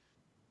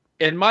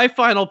 And my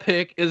final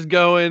pick is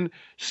going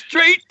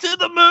straight to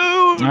the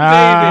moon, baby.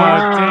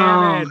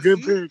 Ah, damn it.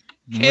 Good pick.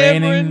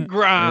 Cameron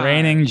Grimes.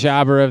 Reigning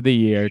jobber of the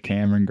year,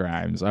 Cameron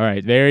Grimes. All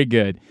right, very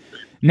good.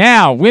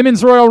 Now,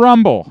 Women's Royal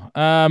Rumble.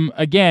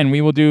 Again,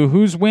 we will do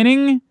who's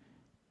winning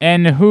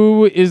and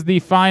who is the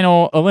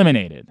final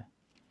eliminated.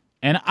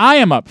 And I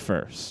am up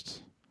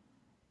first.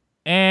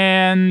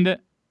 And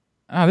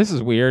this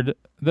is weird.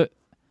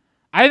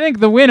 I think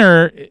the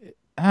winner.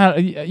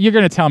 You're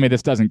going to tell me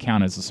this doesn't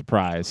count as a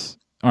surprise,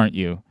 aren't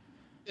you?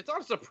 It's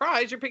not a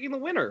surprise. You're picking the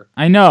winner.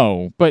 I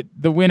know, but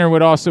the winner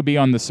would also be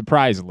on the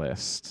surprise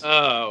list.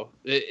 Oh,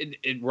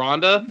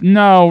 Ronda?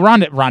 No,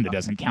 Ronda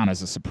doesn't count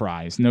as a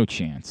surprise. No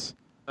chance.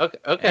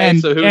 Okay.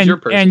 So who's your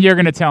person? And you're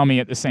going to tell me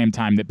at the same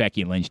time that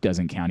Becky Lynch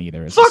doesn't count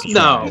either as a Fuck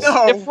no. surprise.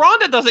 No. If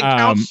Ronda doesn't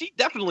count, she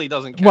definitely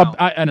doesn't count. Well,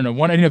 I don't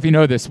know. I don't know if you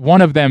know this.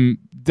 One of them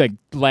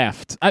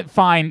left.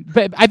 Fine.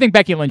 But I think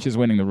Becky Lynch is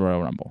winning the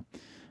Royal Rumble.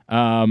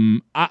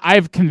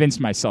 I've convinced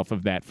myself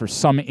of that for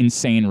some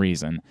insane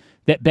reason,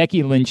 that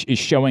Becky Lynch is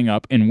showing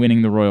up and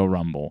winning the Royal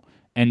Rumble.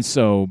 And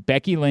so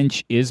Becky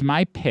Lynch is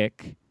my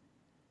pick,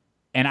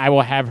 and I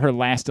will have her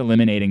last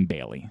eliminating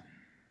Bayley.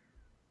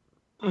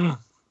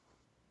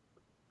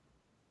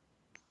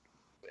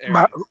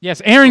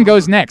 Yes, Aaron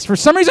goes next. For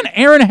some reason,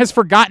 Aaron has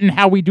forgotten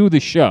how we do the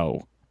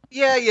show.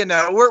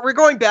 Yeah, we're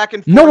going back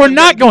and forth. No, we're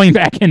not going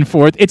back and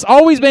forth. It's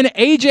always been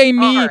AJ,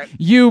 me, All right.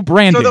 you,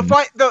 Brandon. So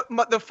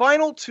the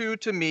final two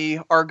to me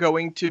are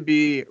going to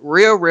be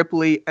Rhea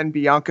Ripley and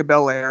Bianca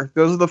Belair.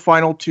 Those are the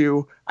final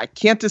two. I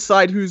can't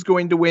decide who's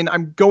going to win.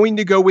 I'm going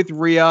to go with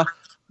Rhea,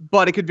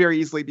 but it could very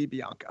easily be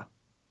Bianca.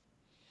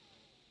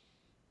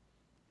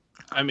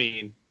 I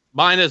mean,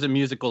 Mine is a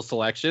musical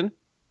selection.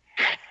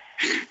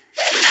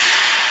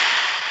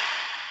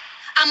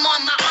 I'm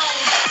on my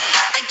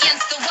own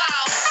against the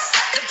wall.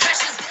 The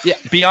pressure's Yeah,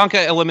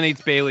 Bianca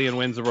eliminates Bailey and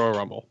wins the Royal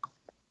Rumble.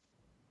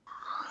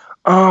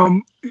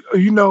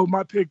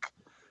 My pick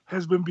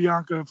has been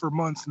Bianca for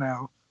months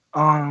now.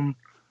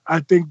 I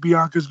think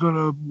Bianca's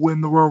gonna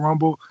win the Royal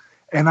Rumble,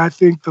 and I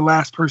think the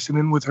last person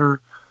in with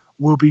her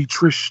will be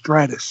Trish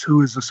Stratus,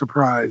 who is a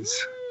surprise.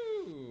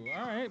 Ooh,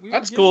 all right.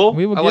 That's cool.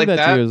 We will I give like that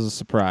that. to you as a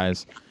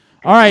surprise.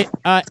 All right,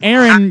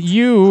 Aaron,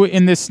 you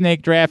in this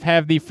snake draft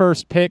have the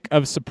first pick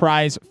of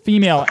surprise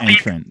female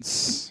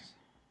entrants.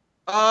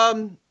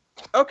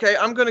 Okay,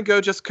 I'm gonna go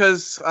just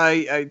because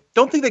I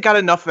don't think they got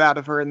enough out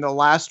of her in the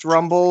last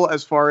Rumble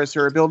as far as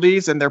her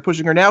abilities, and they're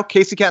pushing her now.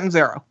 Casey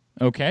Catanzaro.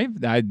 Okay,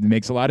 that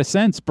makes a lot of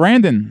sense.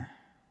 Brandon.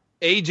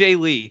 AJ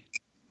Lee.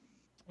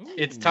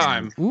 It's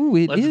time. Ooh,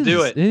 Let's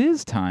do it. It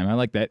is time. I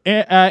like that.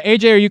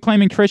 AJ, are you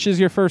claiming Trish is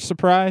your first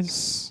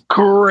surprise?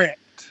 Correct.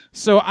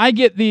 So I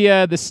get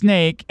the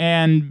snake,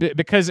 and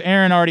because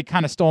Aaron already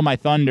kind of stole my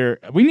thunder,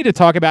 we need to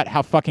talk about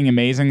how fucking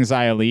amazing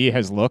Xia Li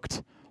has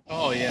looked.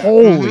 Oh, yeah.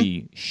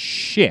 Holy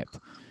shit.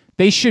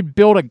 They should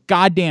build a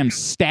goddamn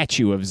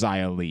statue of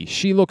Xia Li.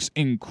 She looks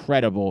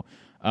incredible.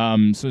 So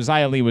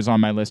Xia Li was on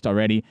my list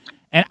already.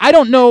 And I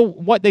don't know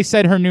what they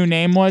said her new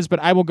name was, but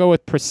I will go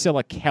with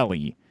Priscilla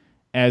Kelly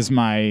as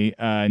my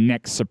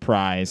next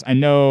surprise. I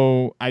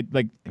know,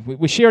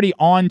 was she already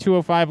on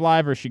 205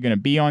 Live, or is she going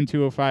to be on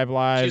 205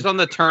 Live? She's on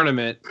the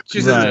tournament.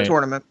 She's in the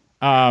tournament.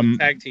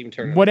 Tag team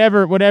tournament.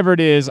 Whatever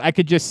it is, I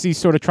could just see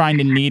sort of trying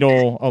to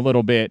needle a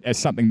little bit as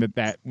something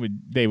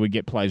they would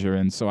get pleasure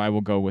in. So I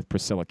will go with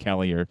Priscilla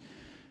Kelly, or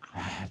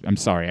I'm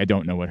sorry, I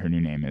don't know what her new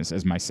name is,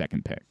 as my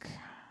second pick.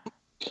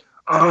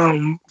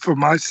 For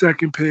my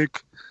second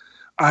pick,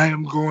 I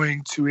am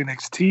going to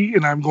NXT,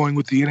 and I'm going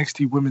with the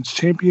NXT Women's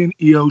Champion,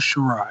 Io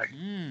Shirai.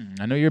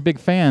 I know you're a big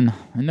fan.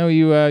 I know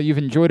you've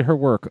enjoyed her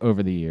work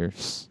over the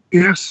years.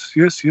 Yes.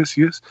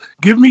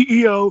 Give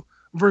me Io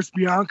versus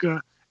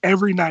Bianca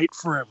every night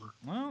forever.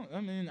 Well,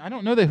 I mean, I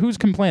don't know who's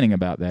complaining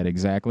about that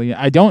exactly.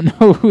 I don't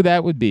know who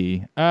that would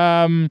be.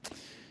 On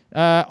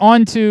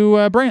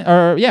to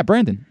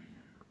Brandon.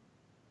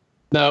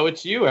 No,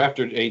 it's you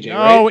after AJ,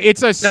 No, right?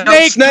 it's a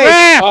snake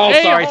draft. Oh,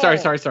 Hey-ho.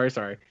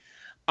 sorry.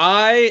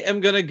 I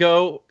am going to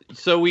go.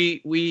 So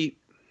which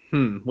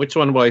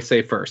one will I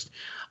say first?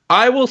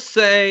 I will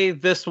say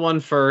this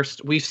one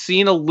first. We've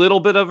seen a little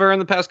bit of her in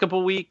the past couple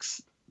of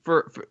weeks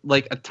for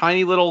like a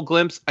tiny little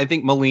glimpse. I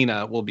think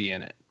Melina will be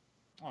in it.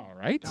 All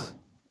right.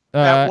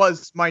 That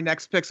was my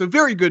next pick. So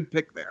very good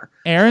pick there.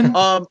 Aaron?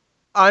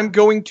 I'm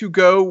going to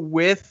go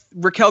with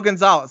Raquel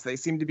Gonzalez. They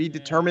seem to be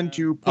determined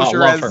to push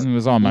her as It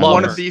was on my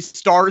one list. of these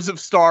stars of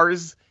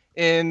stars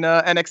in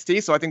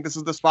NXT. So I think this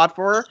is the spot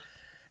for her.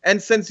 And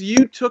since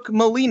you took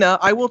Melina,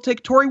 I will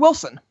take Tori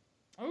Wilson.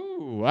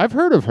 Oh, I've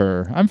heard of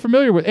her. I'm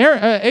familiar with Aaron.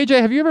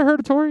 AJ, have you ever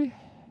heard of Tori?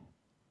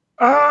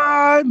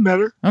 I met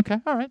her. Okay.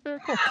 All right. Very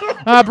cool.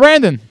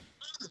 Brandon.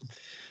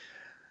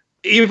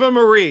 Eva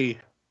Marie.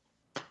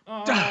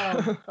 Oh,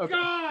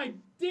 God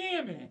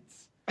damn it.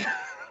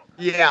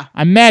 Yeah.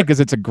 I'm mad because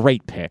it's a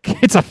great pick.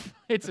 It's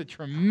a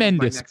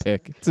tremendous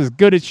pick. It's as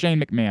good as Shane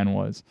McMahon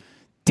was.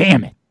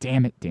 Damn it.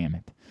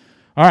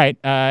 All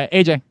right.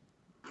 AJ.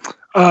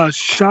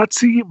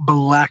 Shotzi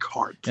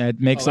Blackheart. That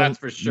makes that's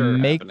for sure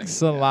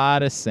makes a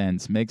lot of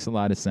sense.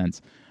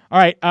 All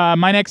right,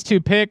 my next two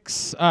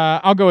picks,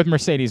 I'll go with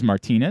Mercedes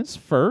Martinez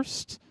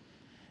first,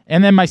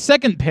 and then my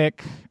second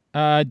pick.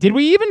 Did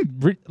we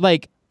even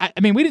I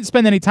mean, we didn't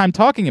spend any time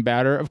talking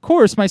about her. Of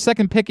course, my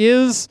second pick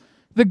is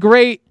the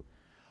great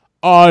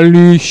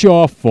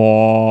Alicia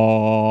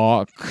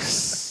Fox.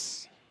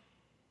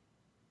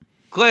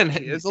 Glenn,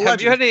 have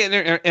you had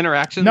any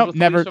interactions? No, with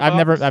never. Alicia I've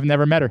Fox?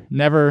 never met her.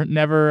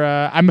 Never.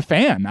 I'm a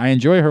fan. I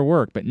enjoy her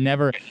work, but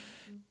never.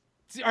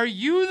 Are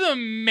you the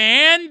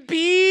man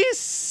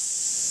beast?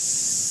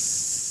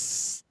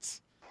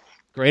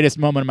 Greatest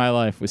moment of my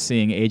life was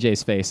seeing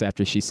AJ's face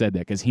after she said that,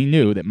 because he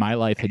knew that my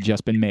life had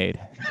just been made.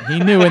 He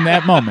knew in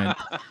that moment.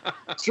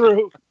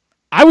 True.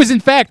 I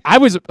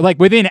was like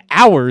within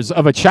hours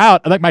of a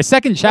child, like my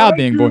second child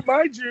being born.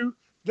 Mind you,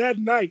 that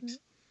night,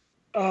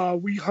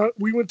 we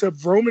went to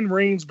Roman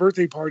Reigns'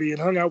 birthday party and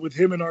hung out with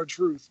him and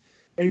R-Truth.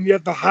 And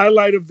yet the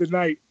highlight of the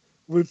night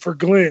for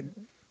Glenn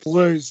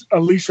was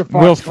Alicia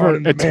Fox.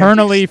 Will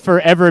eternally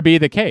forever be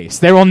the case.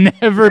 There will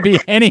never be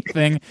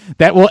anything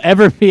that will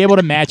ever be able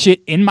to match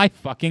it in my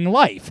fucking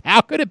life.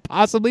 How could it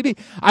possibly be?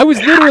 I was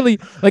literally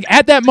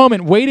at that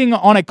moment waiting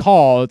on a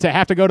call to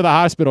have to go to the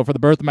hospital for the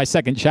birth of my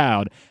second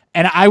child.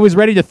 And I was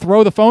ready to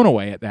throw the phone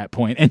away at that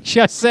point and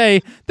just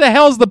say, the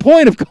hell's the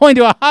point of going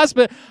to a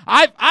hospital?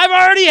 I've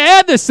already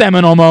had the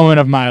seminal moment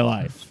of my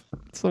life.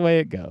 That's the way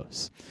it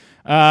goes.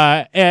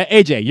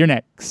 AJ, you're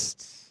next.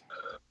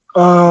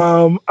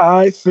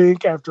 I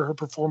think after her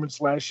performance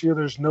last year,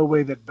 there's no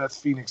way that Beth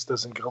Phoenix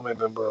doesn't come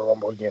in and Royal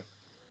Rumble again.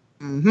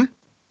 Mm-hmm.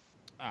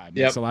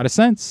 Makes a lot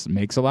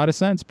of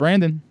sense.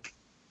 Brandon.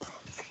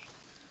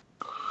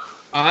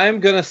 I'm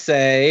going to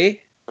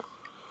say...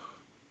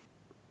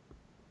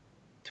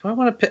 Do I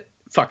want to pick...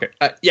 Fuck it.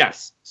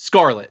 Yes,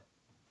 Scarlett.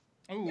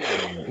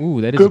 Ooh,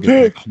 that is Good a good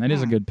pick. pick. That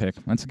is a good pick.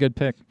 That's a good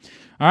pick.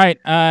 All right,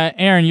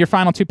 Aaron, your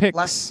final 2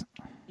 picks.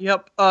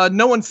 Yep.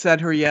 No one said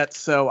her yet,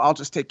 so I'll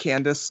just take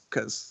Candace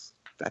because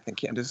I think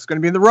Candace is going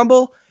to be in the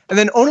Rumble. And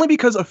then only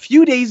because a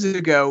few days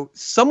ago,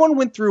 someone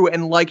went through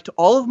and liked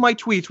all of my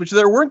tweets, which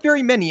there weren't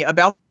very many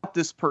about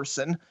this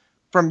person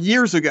from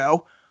years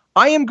ago.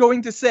 I am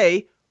going to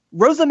say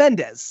Rosa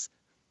Mendez.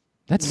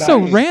 That's so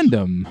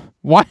random.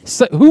 Why?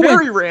 So, who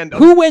Very went, random.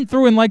 Who went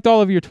through and liked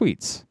all of your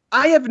tweets?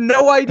 I have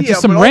no idea.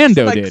 Just some but all of a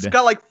rando sudden, I did.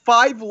 got like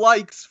 5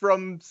 likes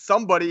from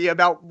somebody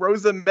about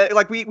Rosa.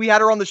 Like we had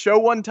her on the show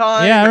one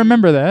time. Yeah, I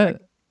remember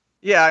that.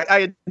 Yeah,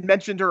 I had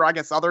mentioned her, I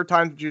guess, other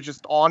times she was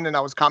just on and I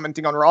was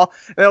commenting on Raw.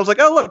 And I was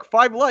like, oh, look,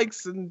 5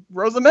 likes and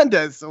Rosa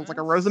Mendez. So I was like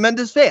a Rosa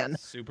Mendez fan.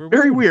 Super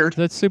Very weird.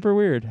 That's super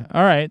weird.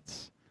 All right.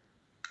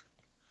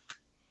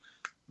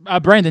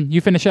 Brandon,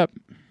 you finish up.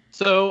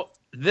 So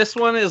this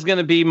one is going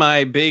to be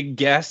my big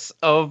guess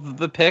of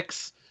the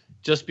picks,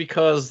 just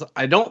because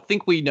I don't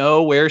think we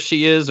know where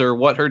she is or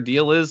what her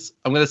deal is.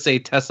 I'm going to say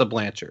Tessa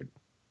Blanchard.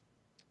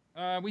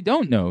 We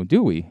don't know,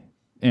 do we,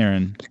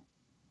 Aaron?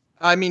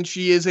 I mean,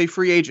 she is a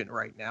free agent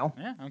right now.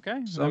 Yeah,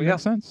 okay. So, That yeah.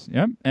 makes sense.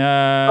 Yep.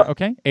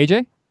 Okay,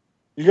 AJ?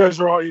 You guys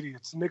are all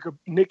idiots.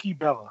 Nikki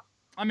Bella.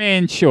 I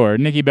mean, sure,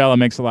 Nikki Bella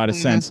makes a lot of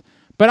sense.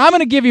 But I'm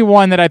going to give you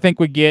one that I think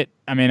would get,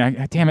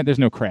 damn it, there's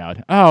no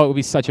crowd. Oh, it would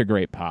be such a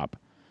great pop.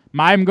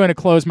 I'm going to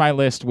close my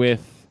list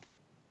with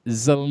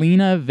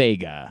Zelina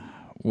Vega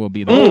will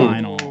be the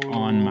final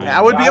on my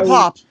That would be a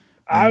pop.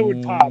 I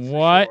would pop. for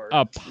What sure.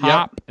 a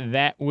pop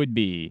that would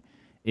be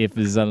if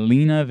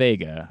Zelina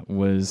Vega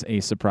was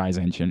a surprise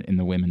entrant in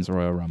the Women's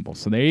Royal Rumble.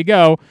 So there you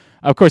go.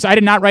 Of course, I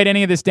did not write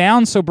any of this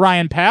down, so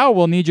Brian Powell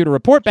will need you to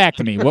report back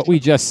to me what we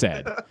just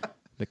said,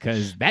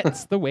 because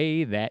that's the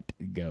way that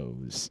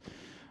goes.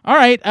 All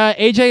right,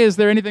 AJ, is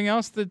there anything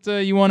else that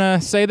you want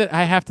to say that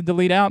I have to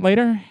delete out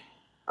later?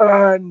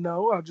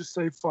 No, I'll just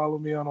say follow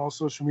me on all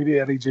social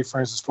media at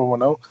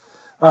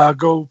AJFrancis410.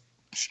 Go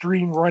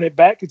stream Run It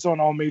Back. It's on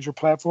all major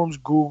platforms: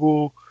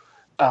 Google,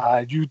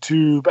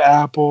 YouTube,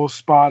 Apple,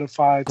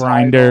 Spotify,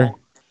 Grindr.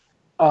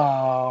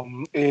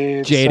 Tidal.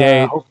 It's,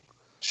 J-Day.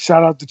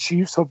 Shout out the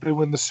Chiefs. Hope they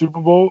win the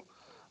Super Bowl.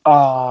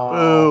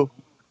 Boo.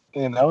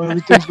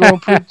 Everything's going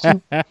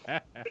pretty.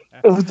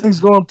 Everything's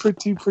going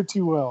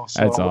pretty well.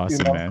 So, That's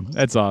awesome, man.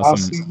 That's I'll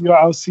awesome.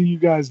 I'll see you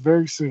guys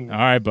very soon. All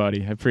right,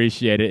 buddy. I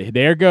appreciate it.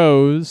 There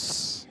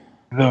goes.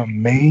 The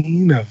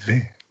main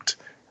event.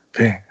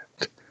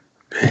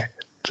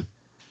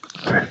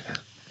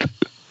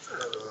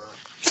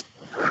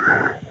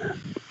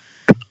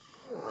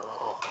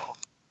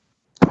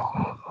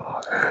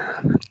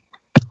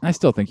 I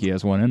still think he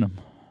has one in him.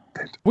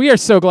 We are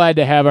so glad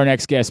to have our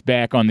next guest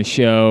back on the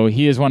show.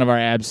 He is one of our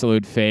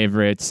absolute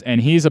favorites,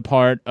 and he's a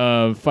part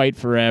of Fight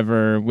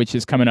Forever, which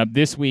is coming up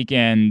this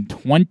weekend,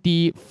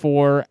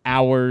 24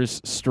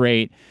 hours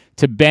straight,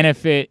 to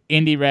benefit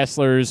indie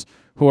wrestlers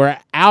who are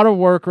out of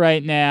work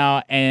right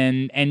now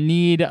and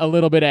need a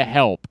little bit of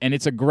help. And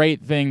it's a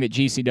great thing that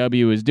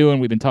GCW is doing.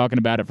 We've been talking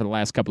about it for the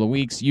last couple of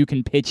weeks. You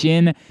can pitch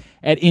in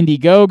at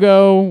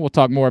Indiegogo. We'll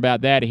talk more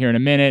about that here in a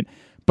minute.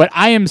 But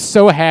I am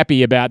so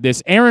happy about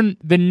this. Aaron,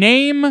 the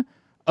name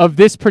of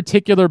this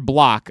particular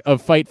block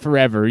of Fight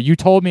Forever, you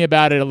told me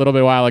about it a little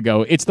bit while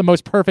ago. It's the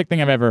most perfect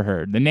thing I've ever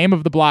heard. The name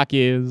of the block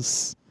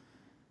is...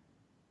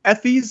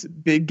 Effie's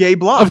Big Gay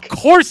Block. Of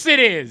course it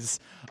is.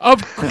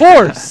 Of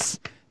course.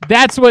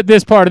 That's what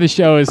this part of the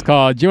show is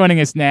called. Joining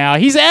us now,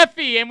 he's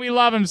Effie, and we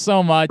love him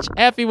so much.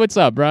 Effie, what's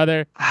up,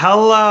 brother?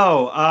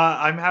 Hello.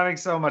 I'm having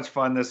so much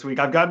fun this week.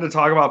 I've gotten to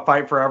talk about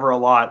Fight Forever a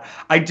lot.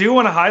 I do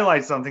want to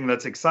highlight something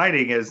that's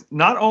exciting is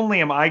not only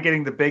am I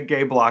getting the Big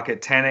Gay Block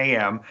at 10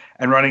 a.m.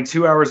 and running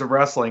 2 hours of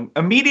wrestling,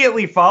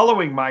 immediately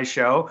following my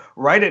show,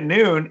 right at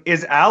noon,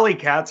 is Alley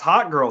Cat's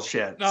Hot Girl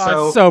Shit.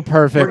 Oh, it's so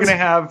perfect. We're going to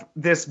have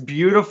this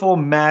beautiful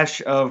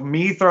mesh of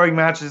me throwing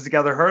matches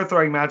together, her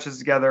throwing matches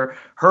together,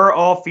 her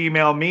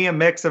all-female, me a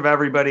mix of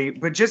everybody,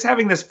 but just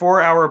having this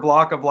 4-hour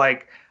block of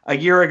like a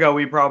year ago,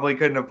 we probably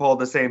couldn't have pulled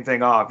the same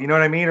thing off. You know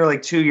what I mean? Or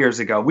like 2 years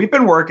ago. We've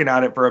been working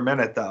on it for a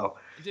minute though.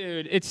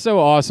 Dude, it's so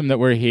awesome that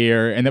we're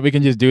here and that we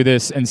can just do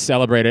this and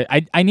celebrate it.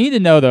 I need to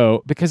know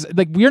though, because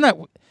like we're not,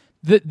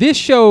 this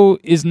show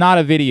is not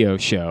a video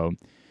show,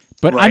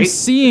 but I'm Right?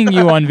 seeing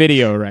you on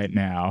video right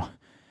now.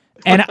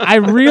 And I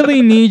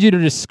really need you to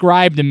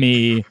describe to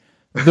me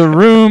the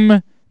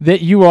room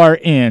that you are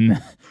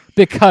in,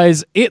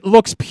 because it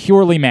looks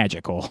purely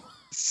magical.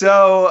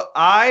 So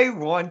I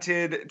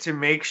wanted to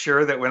make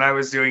sure that when I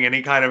was doing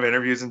any kind of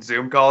interviews and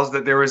Zoom calls,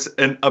 that there was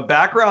a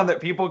background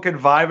that people could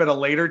vibe at a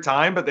later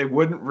time, but they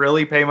wouldn't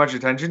really pay much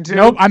attention to.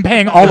 Nope, I'm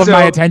paying all of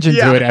my attention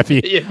to it,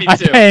 Effie. Yeah, me I'm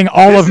too. paying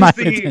all This of my is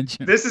the-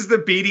 attention. This is the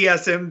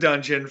BDSM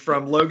dungeon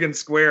from Logan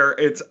Square.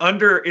 It's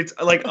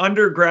like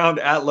underground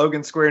at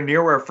Logan Square,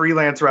 near where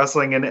Freelance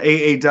Wrestling and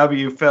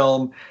AAW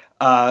film.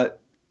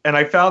 And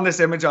I found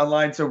this image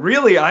online. So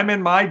really, I'm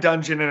in my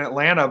dungeon in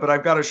Atlanta, but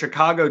I've got a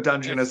Chicago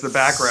dungeon as the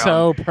background.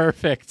 So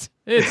perfect.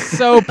 It's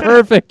so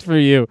perfect for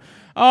you.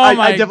 Oh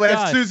my I definitely,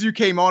 God. as soon as you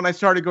came on, I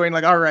started going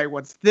like, all right,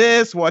 what's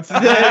this? What's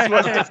this?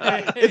 What's this?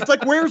 It's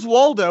like, where's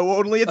Waldo?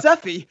 Only it's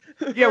Effie.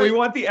 Yeah, we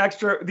want the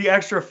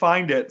extra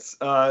find it's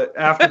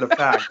after the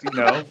fact, you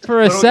know.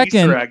 For a Little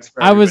second, Easter eggs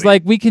for I was everybody.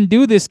 like, we can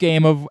do this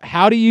game of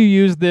how do you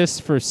use this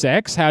for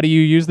sex? How do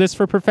you use this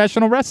for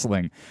professional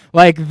wrestling?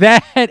 Like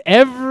that,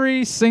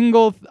 every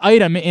single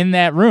item in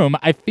that room,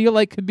 I feel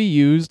like could be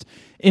used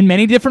in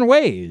many different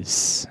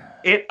ways.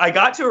 I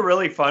got to a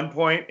really fun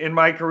point in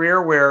my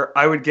career where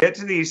I would get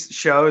to these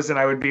shows and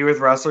I would be with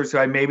wrestlers who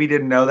I maybe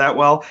didn't know that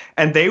well,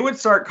 and they would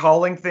start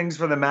calling things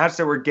for the match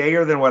that were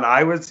gayer than what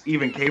I was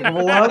even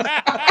capable of.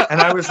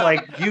 And I was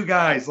like, you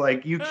guys,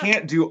 like, you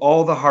can't do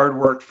all the hard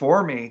work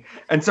for me.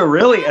 And so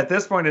really at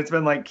this point, it's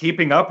been like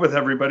keeping up with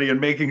everybody and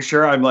making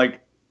sure I'm like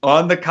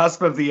on the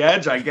cusp of the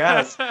edge, I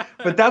guess.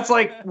 But that's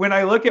like, when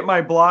I look at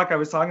my block, I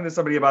was talking to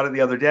somebody about it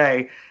the other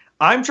day.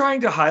 I'm trying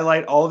to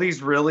highlight all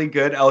these really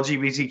good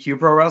LGBTQ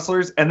pro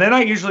wrestlers, and then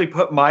I usually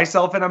put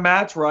myself in a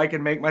match where I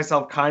can make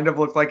myself kind of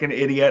look like an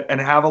idiot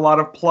and have a lot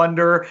of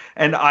plunder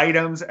and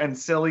items and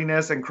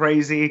silliness and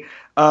crazy,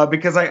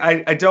 because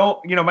I don't,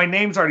 you know, my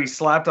name's already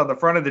slapped on the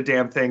front of the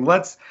damn thing.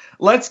 Let's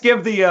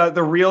give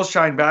the real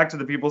shine back to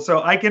the people.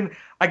 So I can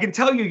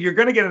tell you, you're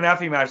going to get an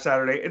Effie match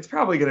Saturday. It's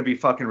probably going to be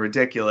fucking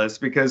ridiculous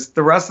because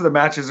the rest of the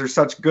matches are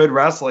such good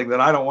wrestling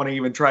that I don't want to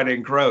even try to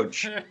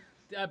encroach.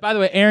 By the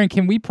way, Aaron,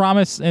 can we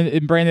promise,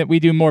 and Brandon, that we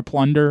do more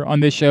plunder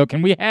on this show?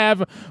 Can we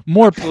have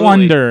more Absolutely.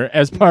 plunder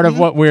as part of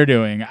what we're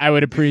doing? I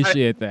would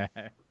appreciate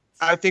that.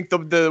 I think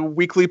the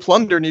weekly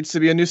plunder needs to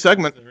be a new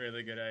segment. That's a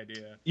really good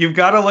idea. You've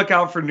got to look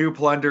out for new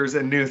plunders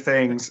and new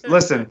things.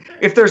 Listen,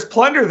 if there's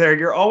plunder there,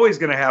 you're always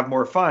going to have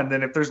more fun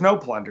than if there's no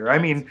plunder. I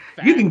mean,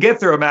 you can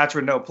get through a match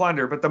with no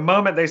plunder, but the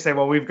moment they say,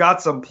 well, we've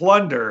got some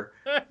plunder,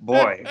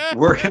 boy,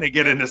 we're going to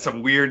get into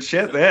some weird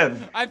shit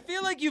then. I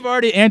feel like you've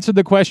already answered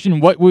the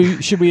question,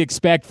 should we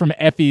expect from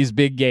Effie's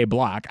big gay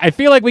block? I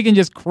feel like we can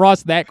just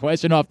cross that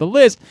question off the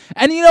list.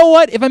 And you know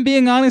what? If I'm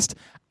being honest,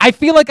 I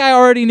feel like I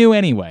already knew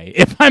anyway,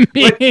 if I'm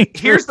being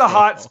Here's the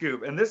hot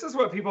scoop, and this is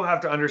what people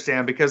have to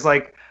understand, because,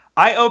 like,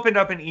 I opened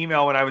up an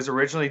email when I was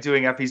originally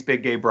doing Effie's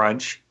Big Gay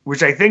Brunch,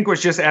 which I think was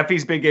just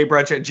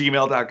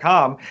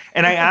effie'sbigGayBrunch@gmail.com,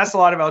 and I asked a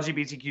lot of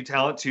LGBTQ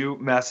talent to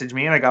message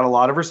me, and I got a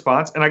lot of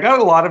response, and I got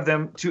a lot of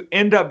them to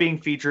end up being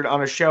featured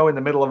on a show in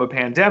the middle of a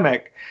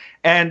pandemic.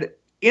 And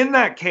in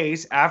that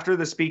case, after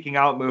the speaking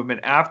out movement,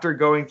 after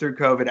going through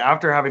COVID,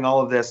 after having all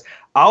of this,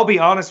 I'll be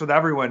honest with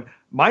everyone,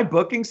 my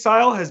booking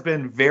style has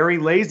been very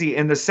lazy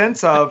in the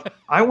sense of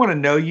I want to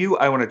know you,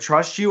 I want to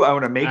trust you, I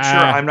want to make sure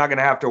I'm not going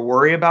to have to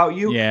worry about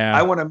you. Yeah.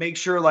 I want to make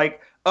sure, like,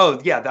 oh,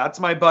 yeah,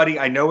 that's my buddy.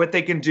 I know what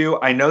they can do.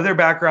 I know their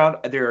background.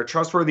 They're a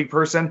trustworthy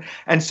person.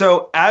 And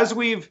so as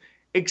we've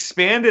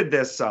expanded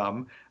this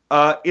some,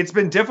 it's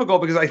been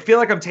difficult because I feel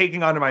like I'm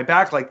taking onto my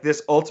back like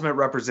this ultimate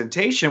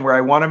representation where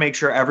I want to make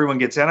sure everyone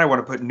gets in. I want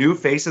to put new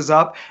faces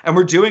up, and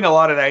we're doing a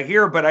lot of that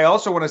here. But I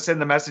also want to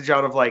send the message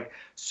out of like,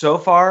 so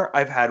far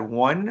I've had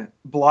one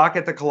block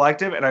at the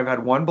Collective and I've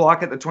had one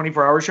block at the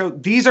 24-hour show.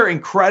 These are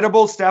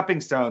incredible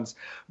stepping stones,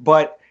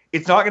 but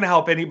it's not going to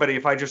help anybody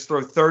if I just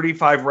throw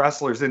 35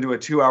 wrestlers into a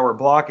 2-hour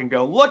block and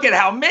go, look at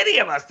how many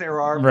of us there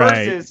are,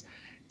 Right. versus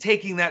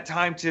taking that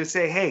time to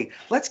say, hey,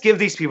 let's give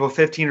these people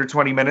 15 or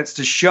 20 minutes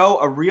to show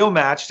a real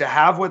match, to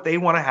have what they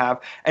want to have,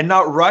 and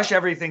not rush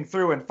everything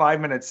through in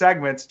 5-minute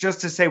segments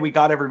just to say we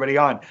got everybody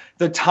on.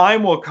 The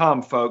time will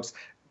come, folks.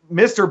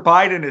 Mr.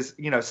 Biden is,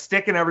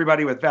 sticking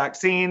everybody with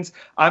vaccines.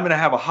 I'm going to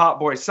have a hot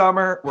boy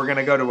summer. We're going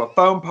to go to a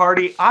foam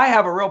party. I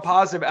have a real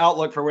positive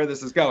outlook for where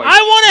this is going. I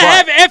want to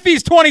have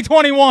Effie's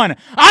 2021.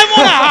 I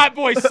want a hot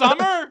boy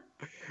summer.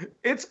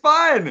 It's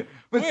fun.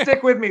 But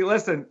stick with me.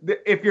 Listen,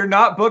 if you're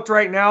not booked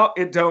right now,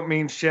 it don't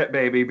mean shit,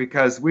 baby,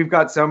 because we've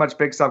got so much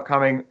big stuff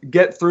coming.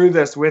 Get through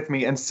this with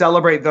me and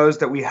celebrate those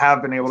that we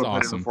have been able to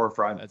put in the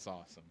forefront. That's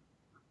awesome.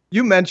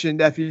 You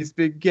mentioned Effie's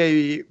Big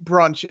Gay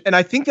Brunch, and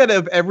I think that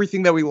of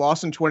everything that we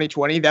lost in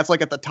 2020, that's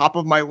like at the top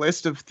of my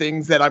list of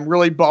things that I'm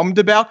really bummed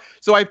about.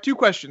 So I have two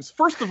questions.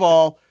 First of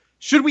all,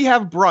 should we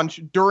have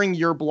brunch during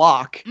your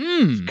block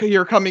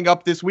here coming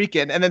up this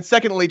weekend? And then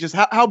secondly, just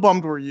how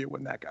bummed were you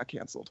when that got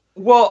canceled?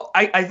 Well,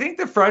 I think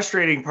the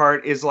frustrating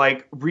part is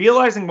like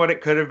realizing what it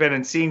could have been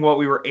and seeing what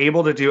we were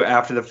able to do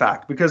after the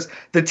fact. Because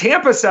the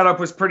Tampa setup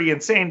was pretty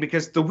insane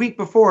because the week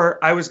before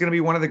I was going to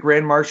be one of the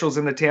grand marshals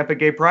in the Tampa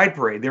Gay Pride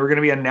Parade. They were going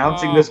to be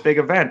announcing this big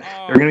event.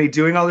 They were going to be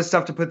doing all this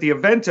stuff to put the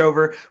event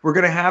over. We're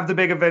going to have the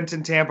big event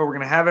in Tampa. We're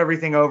going to have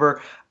everything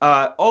over.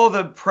 All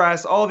the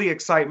press, all the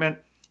excitement.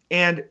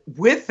 And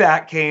with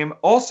that came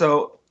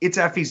also, it's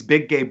Effie's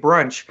Big Gay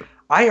Brunch.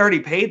 I already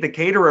paid the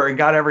caterer and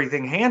got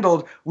everything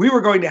handled. We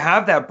were going to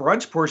have that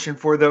brunch portion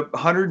for the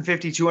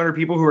 150, 200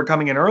 people who were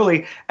coming in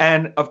early.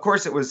 And of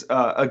course, it was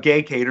a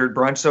gay catered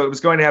brunch. So it was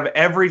going to have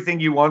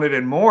everything you wanted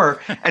and more.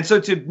 And so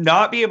to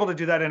not be able to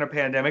do that in a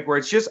pandemic where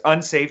it's just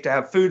unsafe to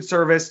have food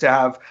service, to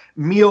have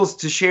meals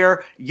to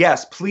share.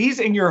 Yes,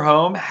 please in your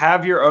home,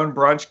 have your own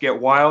brunch,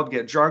 get wild,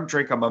 get drunk,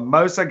 drink a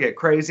mimosa, get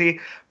crazy.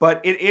 But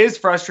it is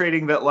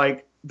frustrating that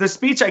like, the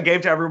speech I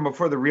gave to everyone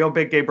before the real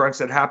big gay brunch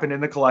that happened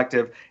in the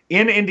Collective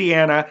in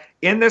Indiana,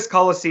 in this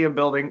Coliseum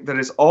building that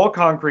is all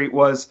concrete,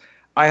 was,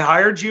 I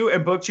hired you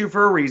and booked you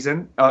for a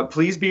reason.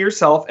 Please be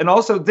yourself. And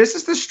also, this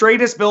is the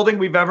straightest building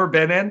we've ever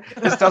been in.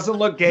 This doesn't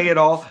look gay at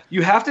all.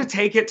 You have to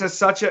take it to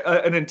such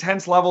an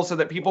intense level so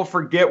that people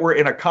forget we're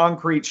in a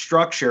concrete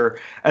structure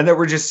and that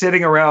we're just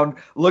sitting around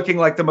looking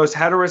like the most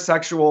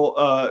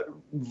heterosexual,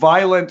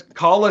 violent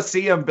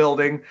Coliseum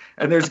building.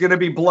 And there's going to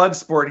be blood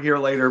sport here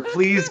later.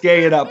 Please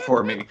gay it up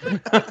for me.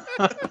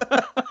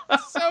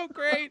 So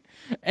great.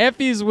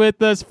 Effie's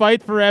with us.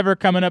 Fight Forever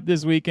coming up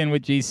this weekend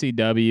with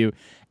GCW.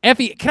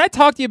 Effie, can I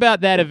talk to you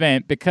about that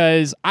event?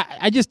 Because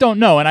I just don't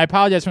know, and I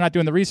apologize for not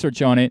doing the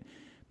research on it.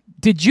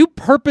 Did you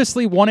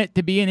purposely want it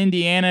to be in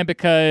Indiana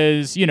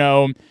because, you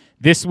know,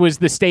 this was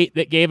the state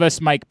that gave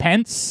us Mike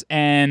Pence,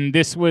 and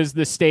this was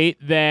the state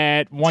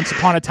that once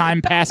upon a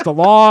time passed a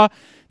law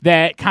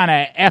that kind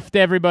of effed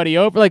everybody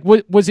over? Like,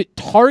 was it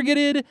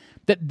targeted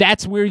that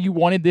that's where you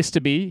wanted this to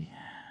be?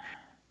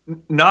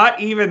 Not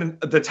even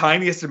the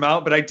tiniest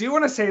amount, but I do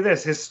want to say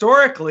this.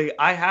 Historically,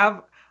 I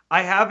have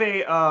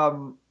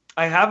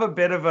a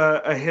bit of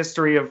a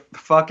history of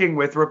fucking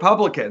with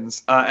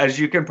Republicans, as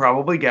you can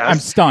probably guess. I'm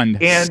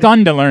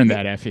stunned to learn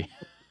that, Effie.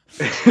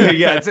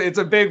 Yeah, it's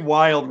a big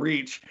wild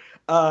reach.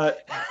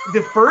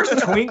 The first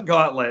Twink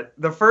gauntlet,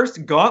 the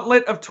first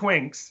gauntlet of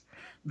Twinks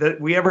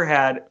that we ever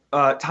had,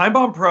 Time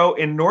Bomb Pro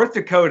in North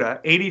Dakota,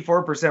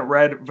 84%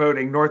 red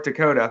voting, North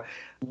Dakota,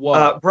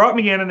 brought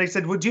me in and they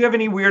said, "Would you have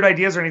any weird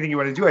ideas or anything you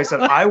want to do?" I said,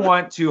 "I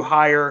want to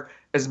hire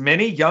as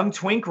many young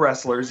Twink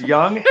wrestlers,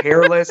 young,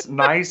 hairless,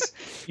 nice,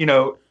 you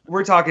know,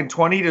 we're talking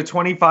 20 to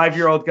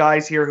 25-year-old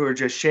guys here who are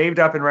just shaved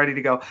up and ready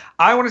to go.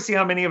 I want to see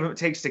how many of them it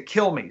takes to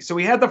kill me." So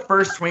we had the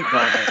first Twink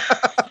gauntlet.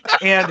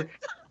 And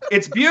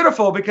it's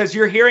beautiful because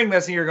you're hearing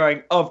this and you're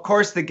going, of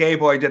course the gay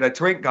boy did a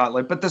Twink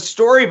gauntlet. But the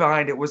story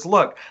behind it was,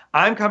 look,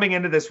 I'm coming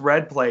into this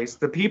red place.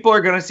 The people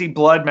are going to see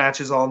blood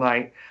matches all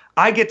night.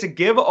 I get to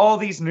give all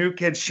these new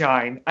kids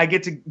shine. I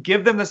get to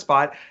give them the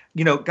spot.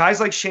 You know, guys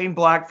like Shane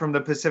Black from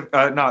the Pacific,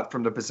 not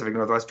from the Pacific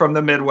Northwest, from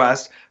the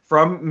Midwest,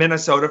 from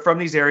Minnesota, from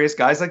these areas,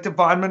 guys like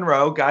Devon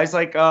Monroe, guys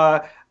like,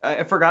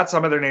 I forgot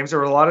some of their names. There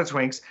were a lot of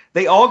Twinks.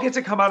 They all get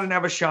to come out and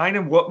have a shine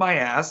and whoop my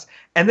ass.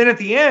 And then at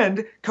the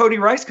end, Cody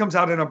Rice comes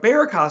out in a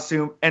bear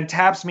costume and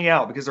taps me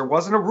out because there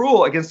wasn't a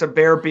rule against a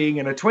bear being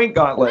in a Twink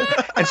gauntlet.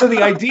 And so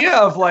the idea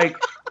of like,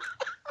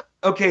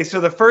 okay, so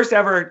the first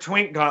ever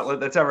Twink gauntlet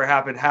that's ever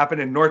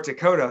happened in North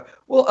Dakota.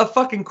 Well, of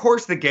fucking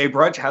course the gay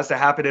brunch has to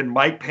happen in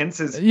Mike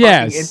Pence's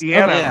fucking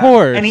Indiana. Of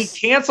course. And he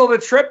canceled a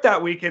trip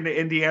that weekend to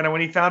Indiana when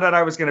he found out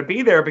I was going to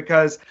be there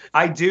because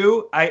I'm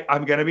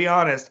going to be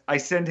honest, I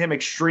send him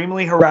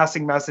extremely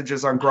harassing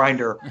messages on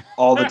Grindr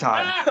all the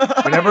time.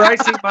 Whenever I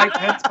see Mike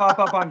Pence pop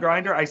up on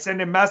Grindr, I send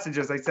him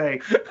messages. I say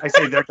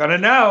they're going to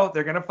know.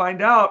 They're going to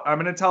find out. I'm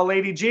going to tell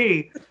Lady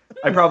G.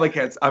 I probably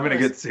can't. I'm going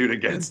to get sued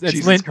again.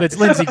 That's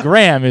Lindsey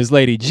Graham is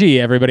Lady G.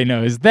 Everybody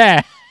knows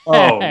that.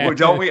 Oh, well,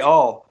 don't we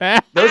all?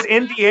 Those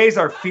NDAs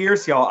are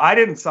fierce, y'all. I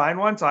didn't sign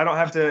one, so I don't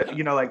have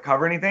to,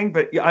 cover anything.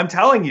 But I'm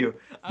telling you,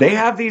 they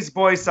have these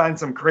boys sign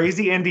some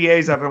crazy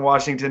NDAs up in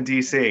Washington,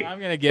 D.C.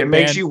 It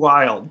makes you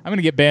wild. I'm going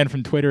to get banned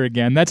from Twitter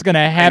again. That's going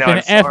to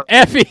happen.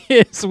 Effie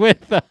is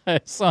with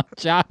us on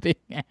Chopping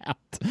Out.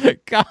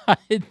 God,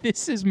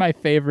 this is my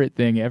favorite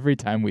thing every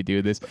time we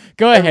do this.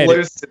 Go ahead.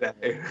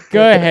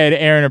 Go ahead,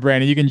 Aaron or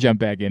Brandon. You can jump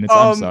back in.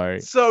 I'm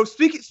sorry. So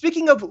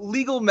speaking of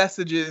legal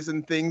messages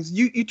and things,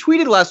 you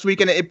tweeted last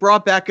week, and it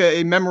brought back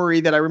a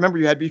memory that I remember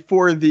you had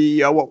before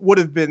the what would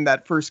have been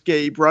that first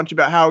gay brunch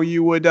about how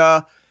you would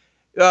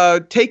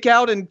take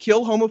out and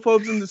kill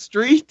homophobes in the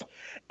street.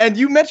 And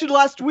you mentioned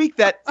last week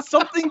that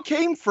something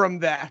came from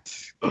that.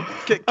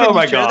 Can oh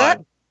my you share God.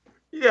 That?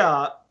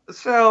 Yeah.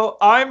 So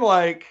I'm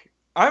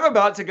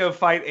about to go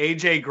fight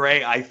AJ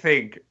Gray, I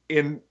think,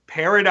 in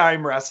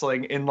Paradigm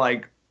Wrestling in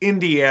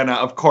Indiana,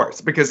 of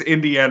course, because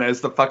Indiana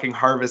is the fucking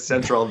Harvest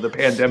Central of the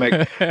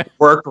pandemic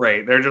work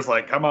rate. They're just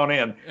like, come on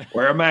in,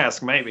 wear a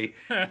mask, maybe.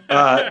 And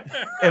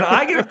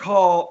I get a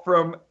call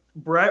from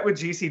Brett with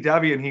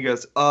GCW, and he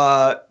goes,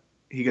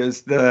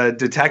 the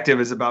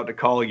detective is about to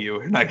call you.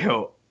 And I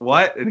go,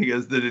 what? And he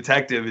goes, the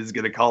detective is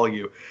going to call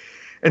you.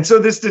 And so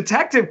this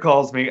detective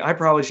calls me. I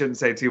probably shouldn't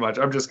say too much.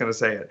 I'm just going to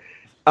say it.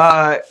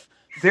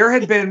 There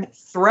had been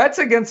threats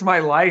against my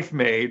life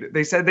made.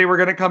 They said they were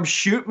going to come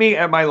shoot me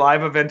at my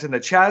live event in the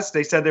chest.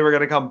 They said they were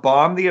going to come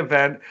bomb the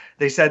event.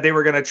 They said they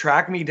were going to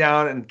track me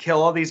down and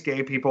kill all these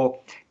gay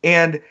people.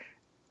 And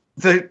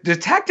the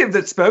detective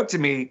that spoke to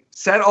me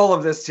said all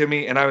of this to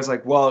me. And I was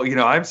like, well,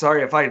 I'm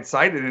sorry if I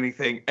incited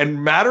anything.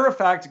 And matter of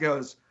fact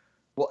goes,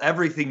 well,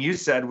 everything you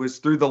said was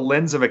through the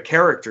lens of a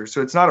character.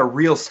 So it's not a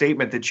real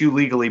statement that you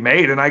legally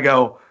made. And I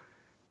go,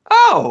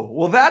 oh,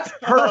 well, that's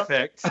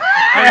perfect.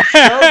 I'm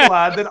so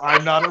glad that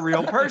I'm not a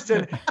real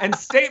person. And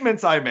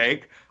statements I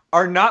make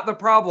are not the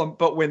problem,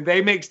 but when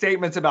they make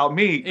statements about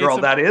me, girl,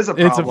 that is a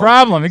problem. It's a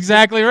problem.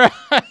 Exactly right.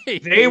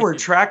 They were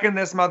tracking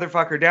this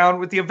motherfucker down.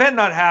 With the event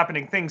not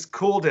happening, things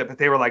cooled it, but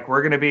they were like,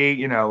 we're going to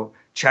be,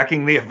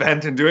 checking the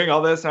event and doing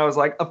all this. And I was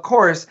like, of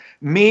course,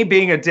 me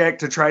being a dick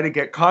to try to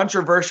get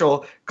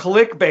controversial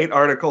clickbait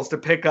articles to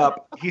pick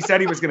up. He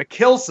said he was going to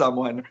kill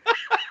someone.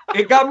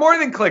 It got more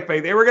than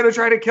clickbait. They were going to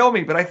try to kill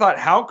me. But I thought,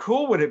 how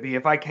cool would it be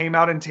if I came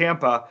out in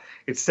Tampa?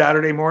 It's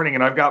Saturday morning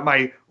and I've got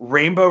my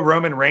rainbow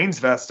Roman Reigns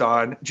vest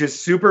on,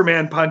 just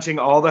Superman punching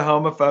all the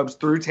homophobes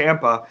through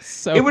Tampa.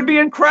 It would be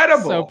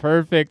incredible. So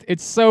perfect.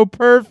 It's so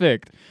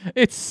perfect.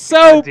 It's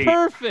so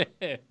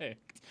perfect.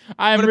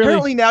 But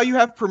apparently now you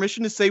have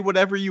permission to say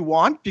whatever you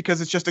want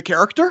because it's just a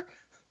character?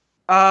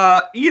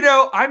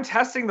 I'm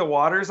testing the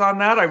waters on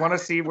that. I want to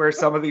see where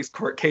some of these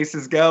court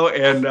cases go.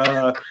 And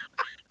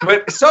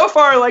but so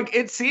far,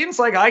 it seems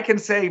like I can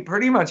say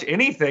pretty much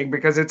anything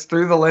because it's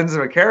through the lens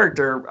of a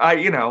character.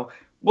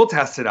 We'll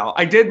test it out.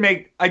 I did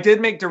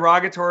make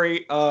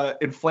derogatory,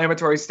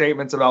 inflammatory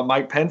statements about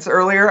Mike Pence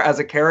earlier as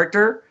a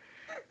character.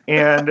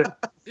 And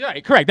yeah,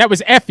 correct. That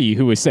was Effie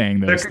who was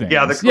saying those things.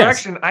 Yeah, the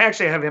correction. Yes. I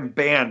actually have him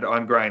banned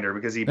on Grindr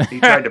because he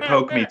tried to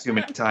poke me too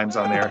many times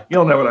on there.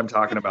 You'll know what I'm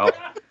talking about.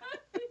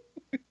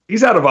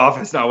 He's out of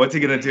office now. What's he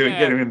gonna do?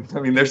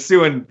 They're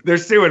suing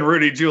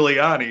Rudy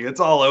Giuliani. It's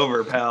all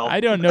over, pal. I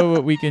don't know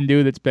what we can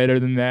do that's better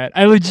than that.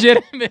 I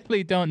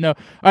legitimately don't know.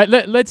 All right,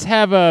 let's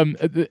have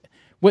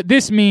what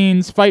this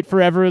means. Fight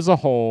Forever as a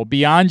whole,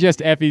 beyond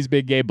just Effie's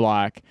Big Gay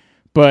Block.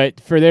 But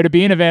for there to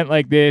be an event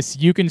like this,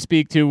 you can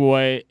speak to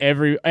what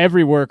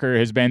every worker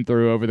has been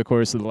through over the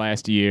course of the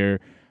last year.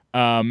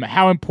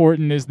 How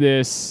important is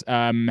this?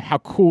 How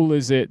cool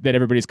is it that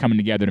everybody's coming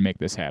together to make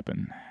this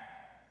happen?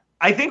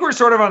 I think we're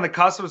sort of on the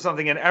cusp of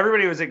something, and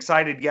everybody was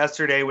excited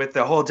yesterday with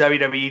the whole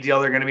WWE deal.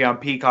 They're going to be on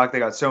Peacock. They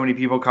got so many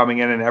people coming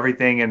in and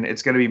everything, and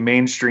it's going to be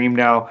mainstream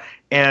now.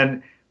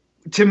 And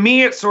to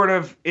me, it sort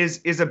of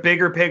is a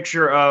bigger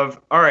picture of,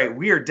 all right,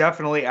 we are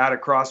definitely at a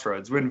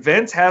crossroads. When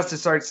Vince has to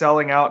start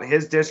selling out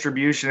his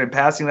distribution and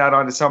passing that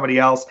on to somebody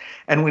else,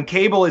 and when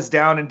cable is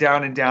down and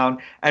down and down,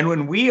 and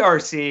when we are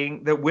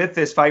seeing that with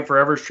this Fight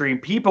Forever stream,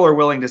 people are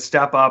willing to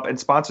step up and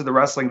sponsor the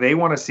wrestling they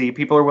want to see.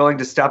 People are willing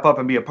to step up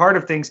and be a part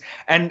of things.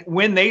 And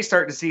when they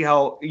start to see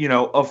how,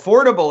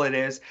 affordable it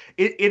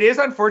is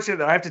unfortunate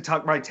that I have to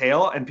tuck my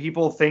tail and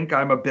people think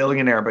I'm a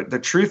billionaire. But the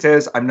truth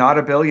is, I'm not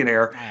a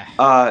billionaire.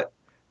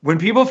 When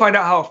people find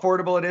out how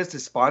affordable it is to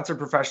sponsor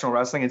professional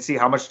wrestling and see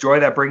how much joy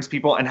that brings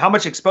people and how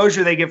much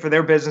exposure they get for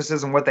their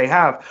businesses and what they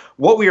have,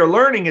 what we are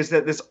learning is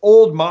that this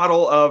old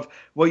model of,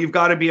 well, you've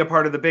got to be a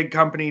part of the big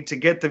company to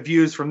get the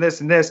views from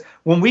this and this.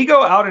 When we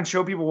go out and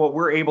show people what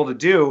we're able to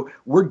do,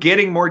 we're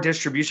getting more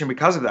distribution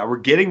because of that. We're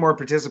getting more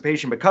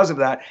participation because of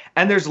that.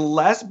 And there's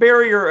less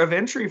barrier of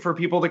entry for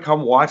people to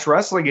come watch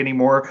wrestling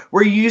anymore,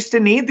 where you used to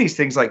need these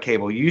things like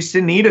cable. You used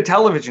to need a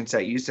television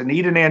set. You used to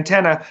need an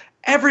antenna.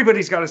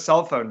 Everybody's got a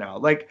cell phone now.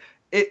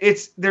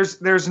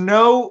 There's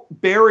no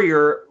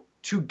barrier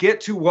to get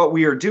to what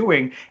we are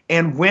doing.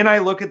 And when I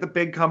look at the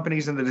big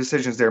companies and the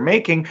decisions they're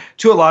making,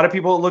 to a lot of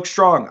people, it looks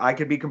strong. I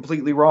could be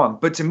completely wrong.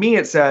 But to me,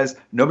 it says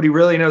nobody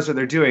really knows what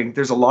they're doing.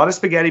 There's a lot of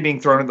spaghetti being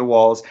thrown at the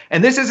walls.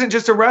 And this isn't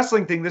just a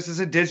wrestling thing. This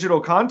is a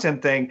digital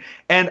content thing.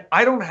 And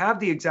I don't have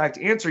the exact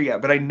answer yet,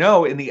 but I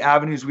know in the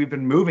avenues we've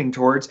been moving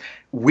towards,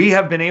 we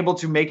have been able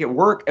to make it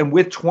work. And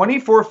with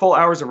 24 full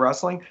hours of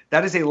wrestling,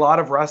 that is a lot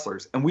of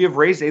wrestlers. And we have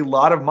raised a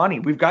lot of money.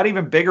 We've got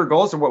even bigger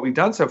goals than what we've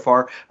done so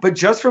far. But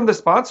just from the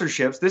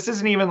sponsorships, this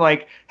isn't even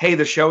like, hey,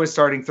 the show is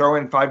starting, throw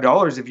in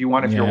 $5 if you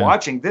want, if you're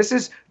watching. This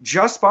is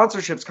just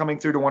sponsorships coming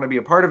through to want to be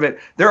a part of it.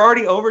 They're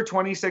already over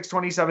 $26,000,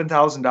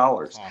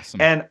 $27,000.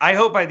 Awesome. And I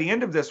hope by the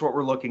end of this, what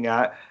we're looking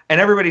at,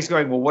 and everybody's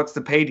going, well, what's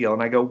the pay deal?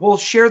 And I go, well,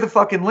 share the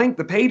fucking link.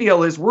 The pay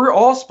deal is we're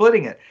all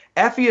splitting it.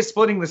 Effie is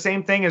splitting the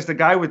same thing as the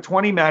guy with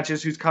 20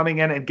 matches who's coming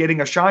in and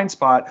getting a shine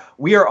spot.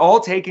 We are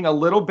all taking a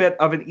little bit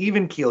of an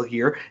even keel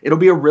here. It'll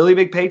be a really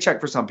big paycheck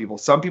for some people.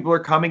 Some people are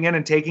coming in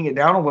and taking it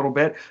down a little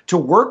bit to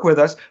work with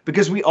us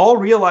because we all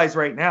realize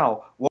right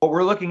now what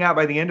we're looking at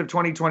by the end of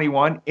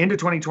 2021 into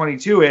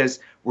 2022 is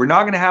we're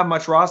not going to have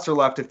much roster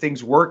left if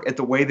things work at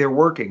the way they're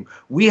working.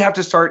 We have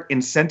to start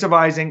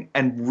incentivizing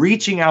and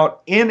reaching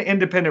out in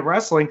independent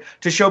wrestling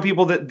to show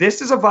people that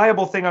this is a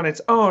viable thing on its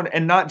own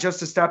and not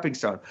just a stepping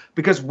stone.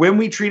 Because when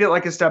we treat it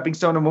like a stepping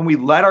stone and when we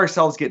let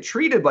ourselves get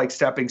treated like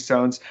stepping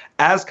stones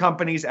as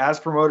companies, as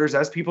promoters,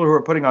 as people who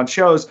are putting on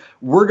shows,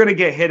 we're going to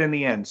get hit in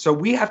the end. So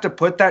we have to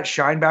put that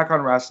shine back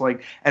on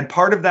wrestling. And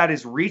part of that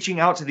is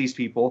reaching out to these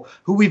people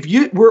who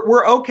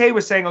we're okay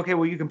with saying, okay,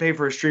 well, you can pay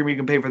for a stream, you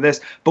can pay for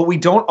this, but we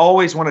don't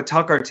always want to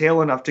tuck our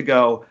tail enough to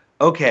go,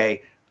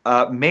 okay,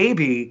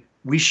 maybe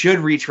we should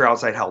reach for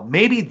outside help.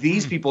 Maybe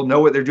these people know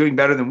what they're doing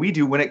better than we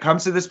do when it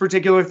comes to this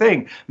particular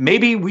thing.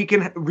 Maybe we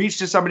can reach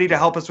to somebody to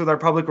help us with our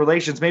public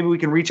relations. Maybe we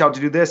can reach out to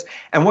do this.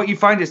 And what you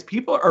find is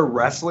people are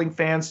wrestling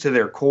fans to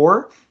their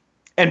core.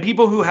 And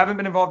people who haven't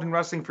been involved in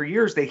wrestling for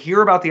years, they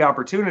hear about the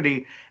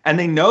opportunity and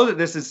they know that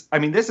this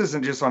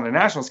isn't just on a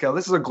national scale.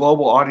 This is a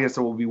global audience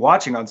that will be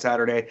watching on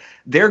Saturday.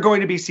 They're going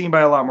to be seen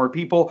by a lot more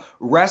people.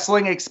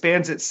 Wrestling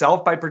expands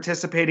itself by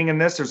participating in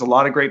this. There's a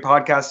lot of great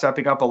podcasts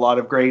stepping up, a lot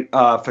of great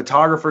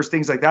photographers,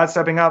 things like that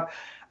stepping up.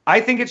 I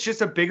think it's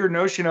just a bigger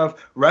notion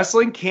of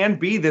wrestling can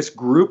be this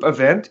group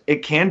event.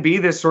 It can be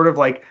this sort of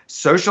like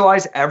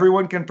socialized.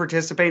 Everyone can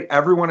participate.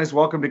 Everyone is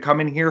welcome to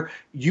come in here.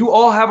 You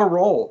all have a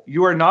role.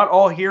 You are not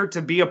all here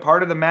to be a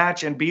part of the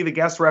match and be the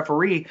guest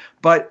referee.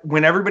 But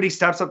when everybody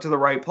steps up to the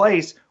right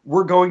place,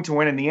 we're going to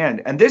win in the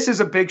end. And this is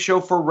a big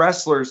show for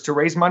wrestlers to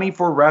raise money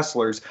for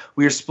wrestlers.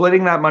 We are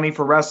splitting that money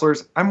for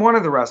wrestlers. I'm one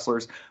of the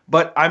wrestlers,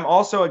 but I'm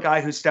also a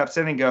guy who steps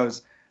in and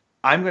goes,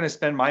 I'm going to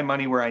spend my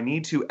money where I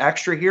need to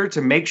extra here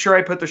to make sure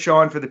I put the show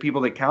on for the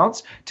people that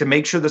counts, to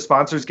make sure the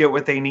sponsors get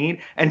what they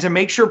need, and to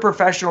make sure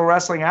professional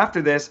wrestling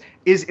after this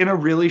is in a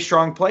really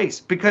strong place,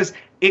 because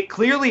it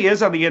clearly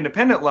is on the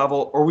independent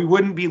level, or we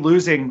wouldn't be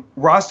losing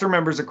roster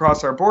members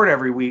across our board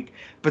every week.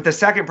 But the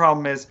second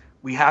problem is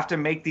we have to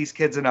make these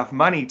kids enough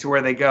money to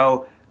where they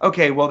go,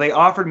 okay, well, they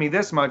offered me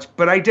this much,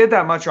 but I did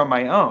that much on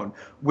my own.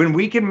 When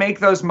we can make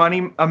those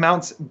money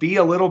amounts be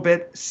a little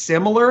bit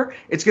similar,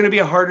 it's going to be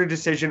a harder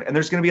decision, and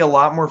there's going to be a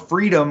lot more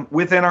freedom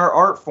within our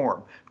art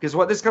form. Because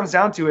what this comes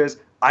down to is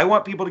I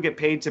want people to get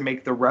paid to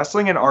make the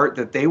wrestling and art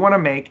that they want to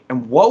make.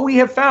 And what we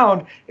have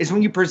found is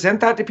when you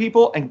present that to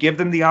people and give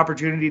them the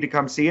opportunity to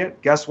come see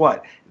it, guess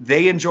what?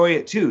 They enjoy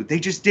it too.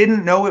 They just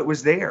didn't know it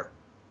was there.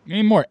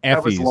 Any more effies?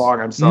 That was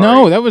long. I'm sorry.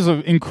 No, that was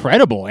an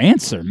incredible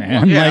answer,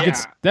 man. Yeah,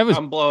 that was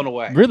I'm blown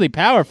away. Really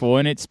powerful,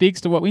 and it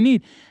speaks to what we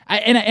need.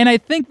 I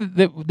think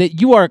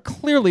that you are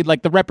clearly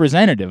like the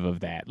representative of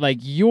that. Like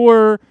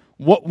you're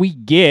what we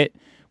get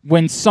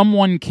when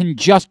someone can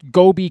just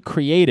go be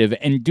creative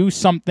and do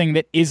something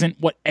that isn't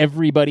what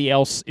everybody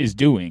else is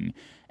doing.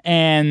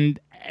 And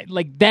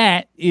like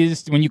that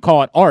is when you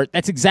call it art.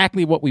 That's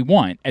exactly what we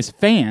want as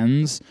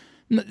fans.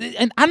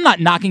 And I'm not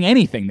knocking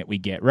anything that we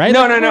get, right?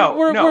 No.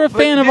 We're a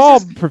fan of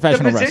all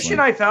professional wrestling. The position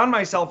I found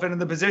myself in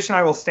and the position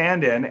I will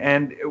stand in,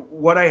 and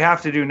what I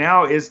have to do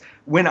now is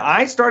when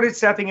I started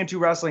stepping into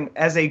wrestling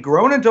as a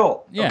grown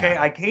adult, okay,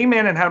 I came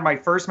in and had my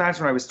first match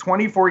when I was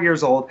 24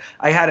 years old.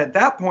 I had at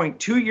that point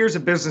 2 years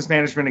of business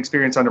management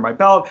experience under my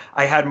belt.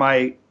 I had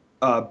my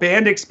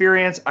band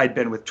experience. I'd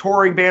been with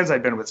touring bands.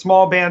 I'd been with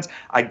small bands.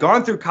 I'd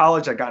gone through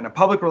college. I'd gotten a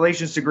public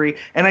relations degree,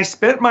 and I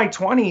spent my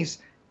 20s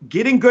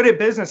getting good at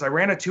business. I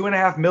ran a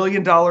 $2.5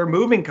 million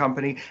moving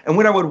company. And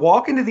when I would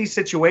walk into these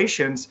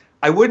situations,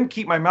 I wouldn't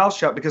keep my mouth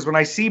shut, because when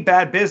I see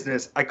bad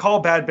business, I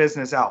call bad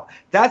business out.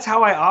 That's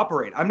how I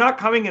operate. I'm not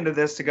coming into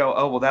this to go,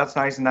 oh, well, that's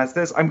nice and that's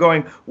this. I'm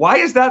going, why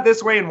is that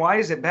this way and why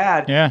is it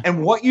bad? Yeah.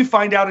 And what you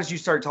find out as you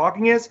start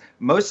talking is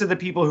most of the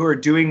people who are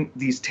doing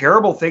these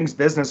terrible things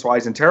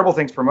business-wise and terrible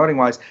things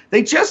promoting-wise,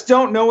 they just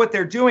don't know what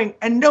they're doing,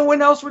 and no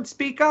one else would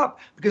speak up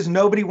because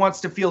nobody wants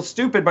to feel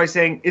stupid by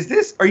saying,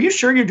 are you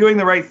sure you're doing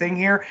the right thing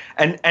here?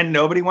 And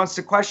nobody wants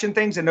to question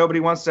things, and nobody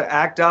wants to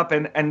act up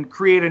and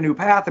create a new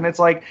path. And it's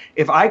like,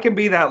 if I can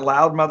be that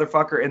loud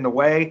motherfucker in the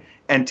way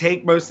and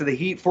take most of the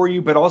heat for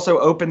you, but also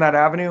open that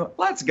avenue,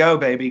 let's go,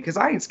 baby, because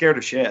I ain't scared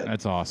of shit.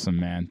 That's awesome,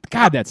 man.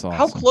 God, that's awesome.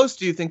 How close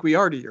do you think we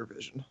are to your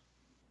vision?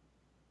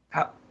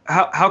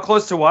 How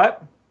close to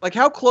what? Like,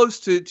 how close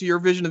to your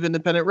vision of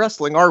independent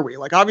wrestling are we?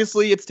 Like,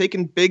 obviously, it's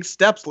taken big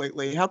steps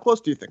lately. How close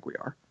do you think we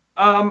are?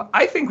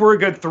 I think we're a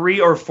good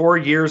 3 or 4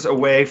 years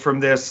away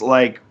from this,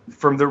 like,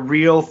 from the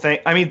real thing.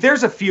 I mean,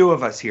 there's a few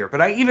of us here, but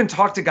I even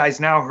talk to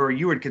guys now who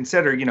you would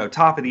consider,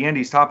 top of the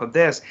indies, top of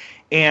this,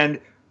 and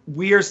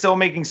we are still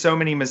making so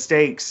many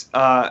mistakes.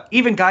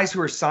 Even guys who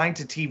are signed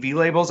to TV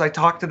labels, I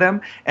talk to them,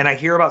 and I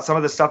hear about some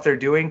of the stuff they're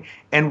doing,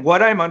 and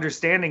what I'm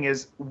understanding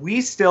is we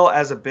still,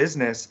 as a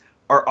business,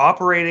 are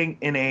operating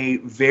in a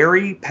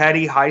very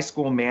petty high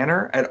school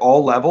manner at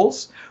all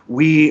levels.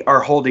 We are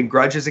holding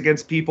grudges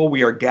against people.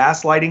 We are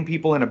gaslighting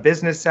people in a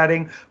business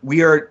setting.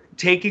 We are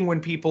taking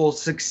when people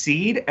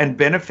succeed and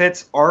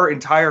benefits our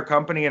entire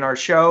company and our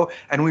show,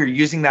 and we are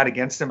using that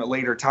against them at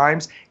later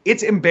times.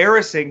 It's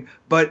embarrassing,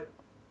 but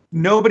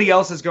nobody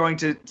else is going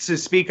to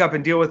speak up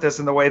and deal with this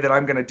in the way that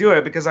I'm going to do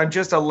it, because I'm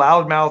just a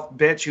loudmouth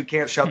bitch who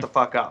can't shut the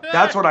fuck up.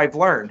 That's what I've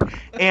learned.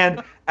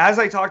 And as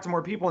I talk to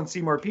more people and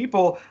see more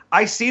people,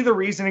 I see the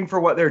reasoning for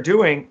what they're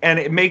doing, and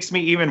it makes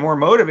me even more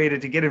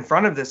motivated to get in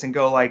front of this and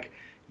go like,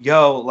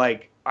 yo,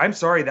 like, I'm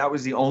sorry that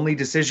was the only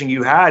decision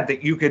you had,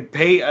 that you could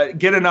pay,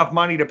 get enough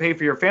money to pay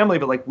for your family,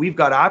 but like, we've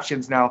got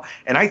options now.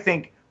 And I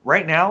think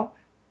right now,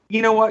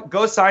 you know what?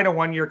 Go sign a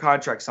 1-year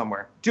contract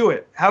somewhere. Do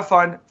it. Have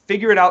fun.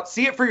 Figure it out.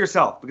 See it for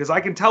yourself, because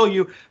I can tell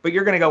you, but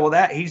you're going to go,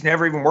 well, he's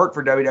never even worked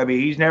for WWE.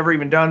 He's never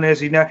even done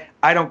this.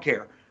 I don't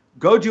care.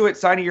 Go do it.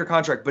 Sign a year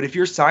contract. But if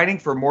you're signing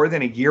for more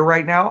than a year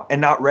right now and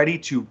not ready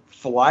to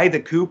fly the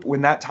coop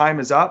when that time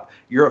is up,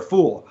 you're a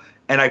fool.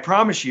 And I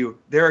promise you,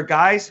 there are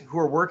guys who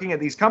are working at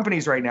these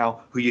companies right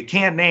now who you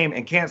can't name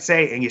and can't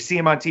say, and you see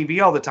them on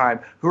TV all the time,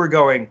 who are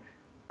going,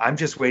 I'm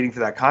just waiting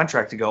for that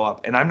contract to go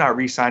up, and I'm not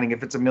re-signing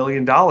if it's $1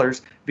 million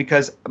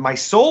because my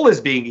soul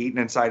is being eaten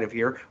inside of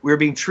here. We're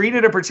being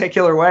treated a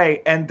particular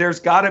way, and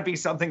there's got to be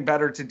something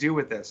better to do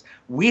with this.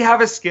 We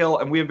have a skill,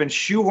 and we have been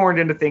shoehorned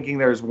into thinking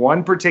there's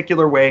one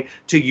particular way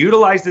to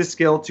utilize this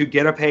skill to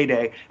get a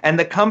payday, and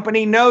the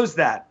company knows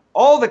that.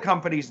 All the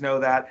companies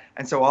know that,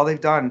 and so all they've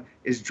done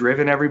is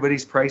driven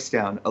everybody's price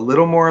down. A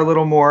little more, a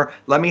little more.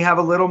 Let me have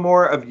a little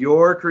more of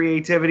your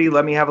creativity.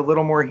 Let me have a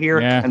little more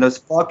here. Yeah. And those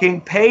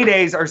fucking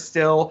paydays are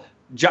still,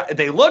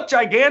 they look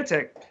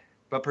gigantic,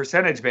 but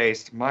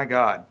percentage-based, my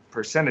God,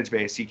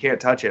 percentage-based, you can't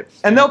touch it.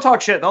 And they'll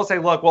talk shit. They'll say,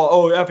 look,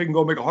 well, Effie can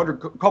go make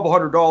couple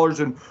 $100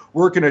 and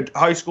work in a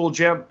high school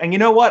gym. And you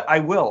know what? I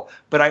will.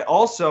 But I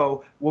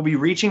also will be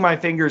reaching my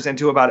fingers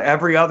into about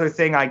every other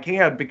thing I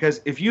can,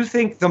 because if you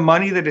think the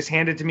money that is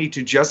handed to me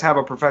to just have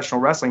a professional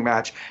wrestling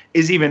match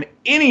is even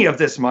any of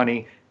this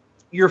money,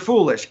 you're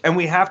foolish. And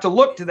we have to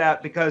look to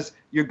that, because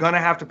you're going to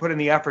have to put in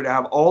the effort to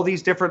have all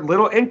these different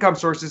little income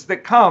sources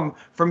that come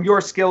from your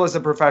skill as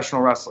a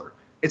professional wrestler.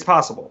 It's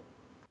possible.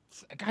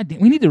 God,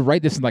 we need to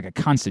write this in like a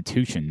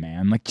constitution,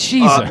 man. Like,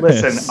 Jesus.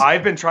 Listen,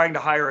 I've been trying to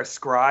hire a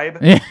scribe.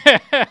 I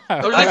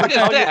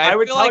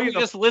would feel like you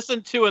just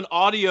listened to an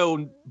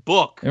audio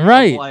book.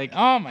 Right. Like,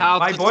 oh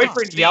my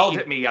boyfriend yelled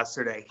at me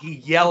yesterday. He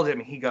yelled at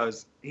me. He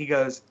goes,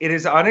 it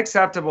is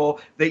unacceptable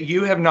that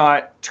you have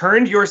not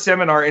turned your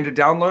seminar into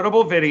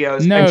downloadable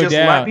videos and just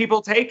let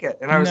people take it.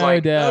 And I was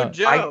no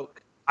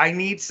joke. I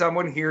need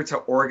someone here to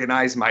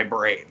organize my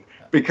brain,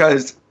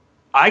 because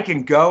I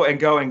can go and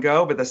go and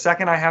go, but the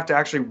second I have to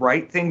actually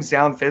write things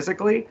down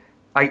physically,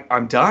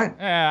 I'm done.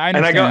 Yeah, I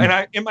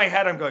understand. In my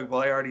head, I'm going,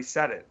 well, I already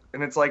said it.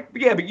 And it's like,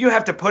 yeah, but you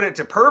have to put it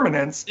to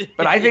permanence.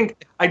 But I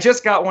think I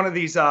just got one of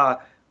these,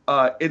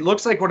 it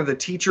looks like one of the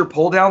teacher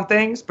pull down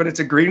things, but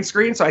it's a green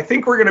screen. So I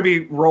think we're going to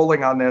be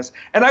rolling on this.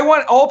 And I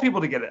want all people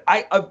to get it.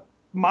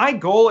 My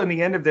goal in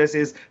the end of this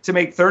is to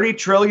make $30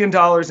 trillion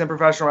in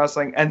professional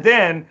wrestling, and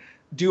then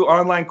do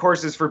online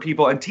courses for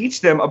people and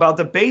teach them about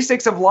the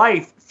basics of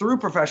life through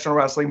professional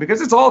wrestling, because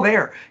it's all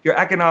there. Your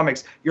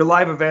economics, your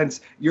live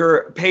events,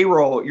 your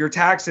payroll, your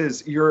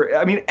taxes,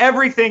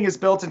 everything is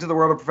built into the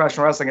world of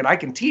professional wrestling, and I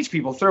can teach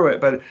people through it,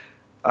 but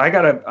I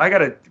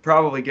gotta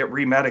probably get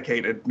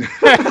remedicated.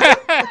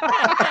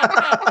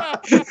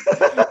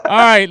 All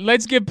right,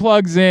 let's get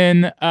plugs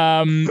in.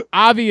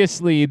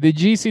 Obviously, the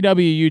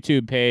GCW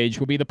YouTube page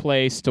will be the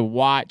place to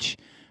watch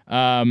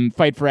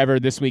Fight Forever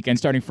this weekend,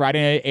 starting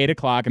Friday at 8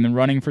 o'clock and then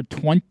running for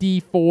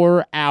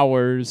 24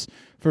 hours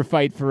for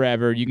Fight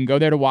Forever. You can go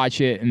there to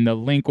watch it, and the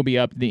link will be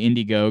up to the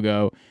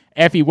Indiegogo.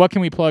 Effie, what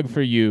can we plug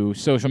for you?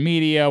 Social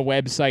media,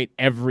 website,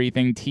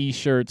 everything,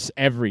 T-shirts,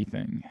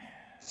 everything.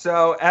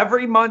 So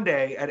every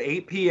Monday at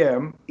 8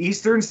 p.m.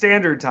 Eastern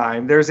Standard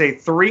Time, there's a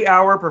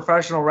 3-hour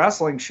professional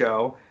wrestling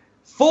show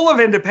full of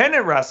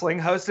independent wrestling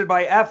hosted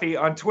by Effie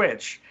on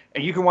Twitch.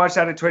 And you can watch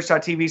that at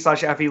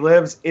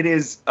twitch.tv/EffieLives. It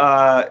is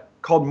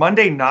called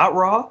Monday Not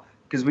Raw,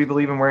 because we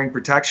believe in wearing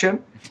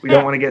protection. We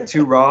don't want to get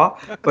too raw,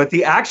 but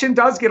the action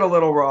does get a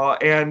little raw.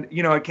 And,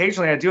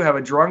 occasionally I do have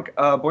a drunk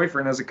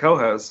boyfriend as a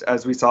co-host,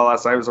 as we saw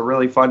last night. It was a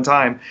really fun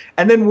time.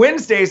 And then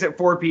Wednesdays at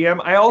 4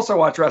 p.m., I also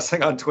watch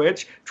wrestling on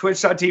Twitch,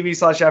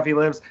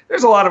 twitch.tv/EffieLives.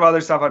 There's a lot of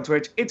other stuff on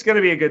Twitch. It's going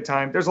to be a good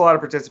time. There's a lot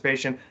of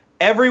participation.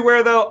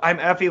 Everywhere, though, I'm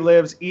Effie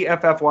Lives,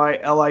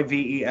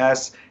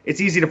 EFFYLIVES. It's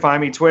easy to find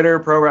me. Twitter,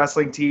 Pro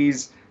Wrestling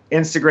Tees,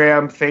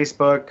 Instagram,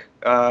 Facebook,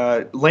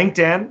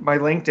 LinkedIn. My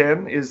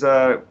LinkedIn is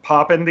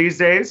popping these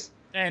days.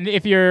 And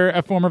if you're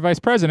a former vice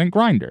president,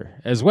 Grindr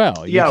as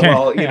well.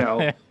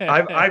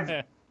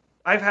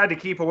 I've had to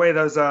keep away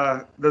those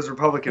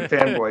Republican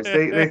fanboys.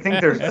 They think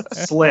they're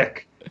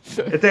slick.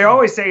 They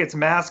always say it's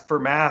mask for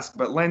mask,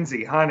 but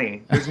Lindsay,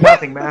 honey, there's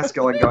nothing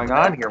masculine going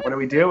on here. What are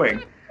we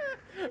doing?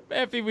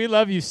 Effie, we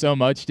love you so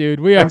much, dude.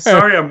 I'm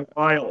sorry I'm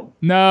wild.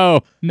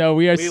 No,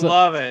 we are. We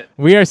love it.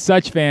 We are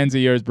such fans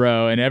of yours,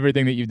 bro, and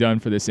everything that you've done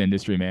for this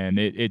industry, man.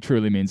 It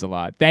truly means a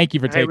lot. Thank you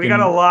for taking. We got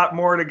a lot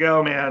more to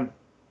go, man.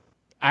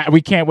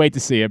 We can't wait to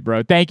see it,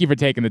 bro. Thank you for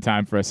taking the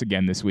time for us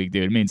again this week,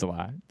 dude. It means a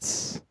lot.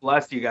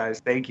 Bless you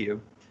guys. Thank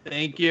you.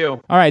 Thank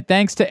you. All right,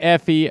 thanks to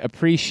Effie.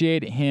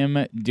 Appreciate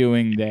him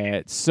doing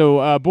that.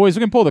 So, boys, we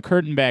can pull the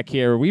curtain back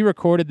here. We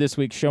recorded this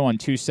week's show on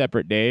 2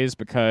 separate days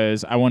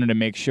because I wanted to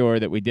make sure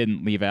that we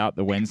didn't leave out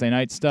the Wednesday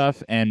night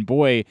stuff. And,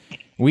 boy,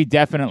 we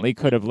definitely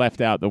could have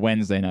left out the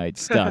Wednesday night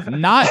stuff.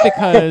 Not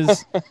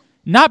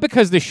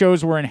because the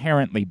shows were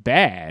inherently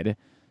bad,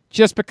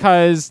 just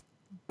because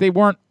they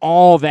weren't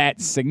all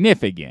that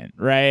significant,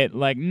 right?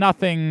 Like,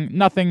 nothing.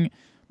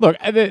 Look,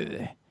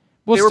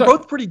 they were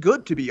both pretty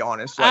good, to be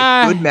honest.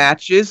 Good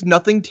matches,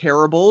 nothing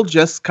terrible,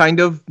 just kind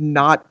of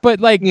not. But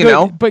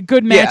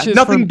good matches. Yeah,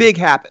 nothing big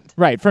happened.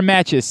 Right, for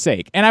matches'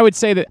 sake. And I would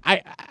say that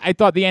I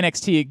thought the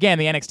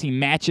NXT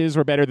matches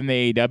were better than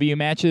the AEW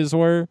matches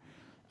were.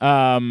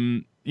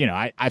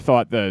 I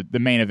thought the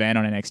main event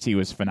on NXT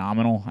was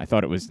phenomenal. I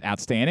thought it was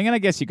outstanding, and I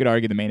guess you could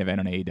argue the main event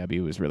on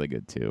AEW was really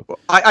good too. Well,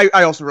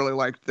 I also really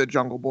liked the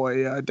Jungle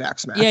Boy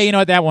Dax match. Yeah, you know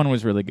what? That one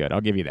was really good.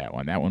 I'll give you that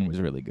one. That one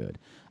was really good.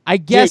 I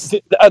guess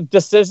a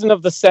decision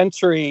of the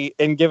century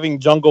in giving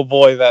Jungle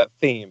Boy that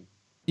theme.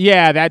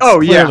 Yeah, that's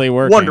clearly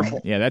working.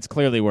 Wonderful. Yeah, that's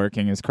clearly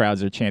working as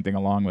crowds are chanting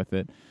along with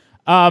it.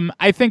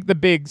 I think the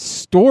big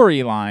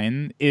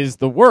storyline is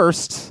the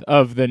worst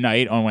of the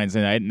night on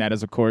Wednesday night, and that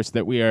is, of course,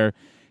 that we are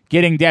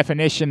getting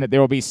definition that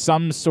there will be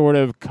some sort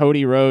of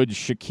Cody Rhodes,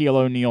 Shaquille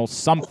O'Neal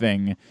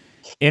something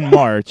in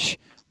March,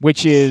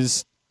 which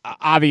is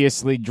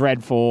obviously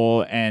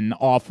dreadful and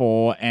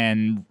awful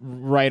and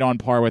right on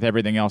par with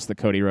everything else that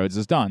Cody Rhodes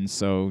has done.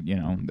 So,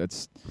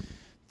 it's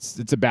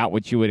about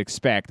what you would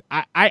expect.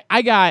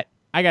 I got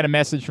a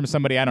message from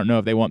somebody. I don't know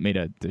if they want me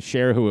to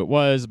share who it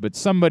was, but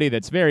somebody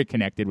that's very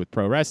connected with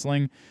pro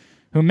wrestling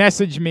who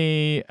messaged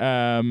me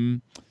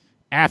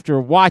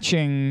after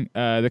watching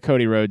the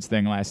Cody Rhodes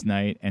thing last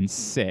night and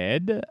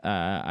said,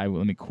 let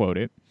me quote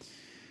it,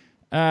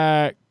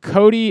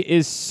 Cody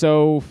is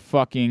so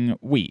fucking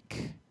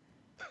weak.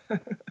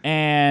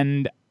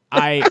 And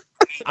I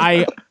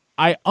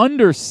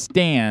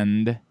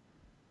understand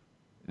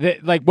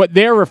that, like, what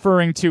they're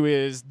referring to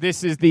is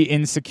this is the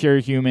insecure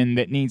human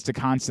that needs to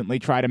constantly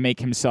try to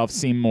make himself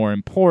seem more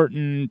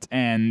important.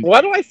 And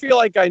why do I feel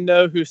like I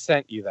know who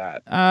sent you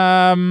that?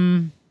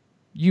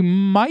 You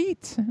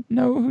might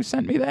know who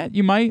sent me that.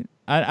 You might.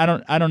 I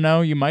don't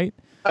know. You might.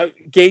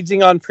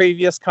 Gauging on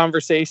previous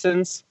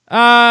conversations.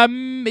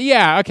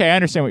 Yeah. Okay. I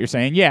understand what you're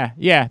saying.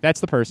 Yeah. That's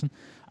the person.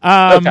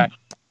 Okay.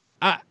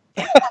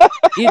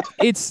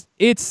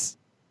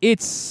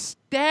 It's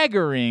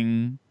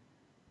staggering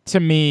to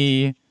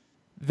me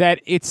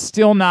that it's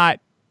still not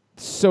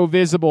so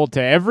visible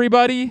to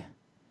everybody,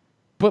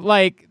 but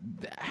like,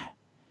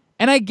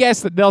 and I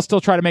guess that they'll still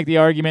try to make the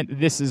argument that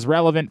this is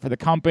relevant for the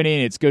company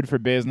and it's good for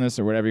business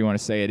or whatever you want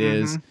to say it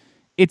is.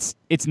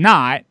 It's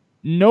not.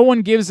 No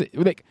one gives it.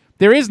 Like,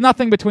 there is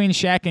nothing between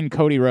Shaq and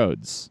Cody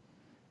Rhodes.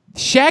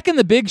 Shaq and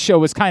the Big Show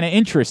was kind of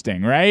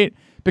interesting, right?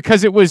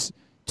 Because it was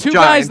two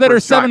guys that are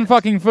 7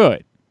 fucking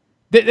foot.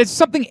 There's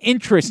something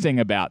interesting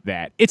about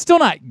that. It's still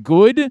not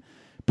good,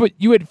 but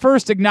you would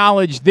first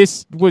acknowledge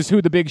this was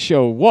who the Big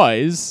Show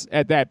was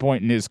at that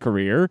point in his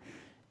career.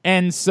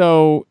 And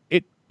so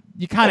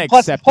you kind of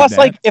accepted that. Plus,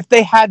 like, if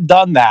they had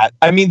done that,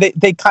 I mean,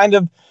 they kind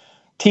of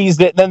teased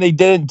it, and then they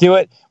didn't do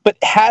it. But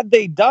had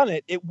they done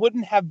it, it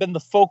wouldn't have been the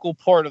focal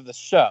part of the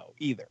show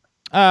either.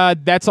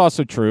 That's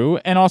also true.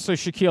 And also,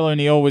 Shaquille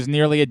O'Neal was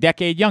nearly a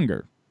decade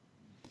younger.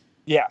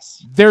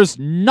 Yes. There's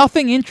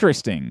nothing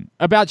interesting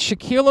about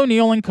Shaquille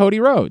O'Neal and Cody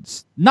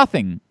Rhodes.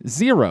 Nothing.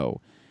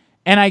 Zero.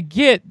 And I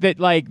get that,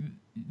 like,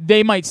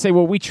 they might say,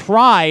 well, we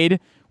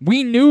tried.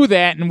 We knew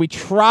that, and we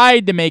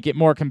tried to make it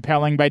more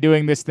compelling by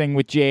doing this thing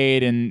with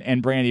Jade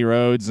and Brandy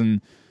Rhodes,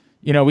 and,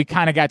 we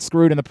kind of got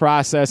screwed in the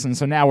process, and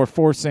so now we're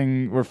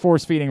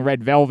force-feeding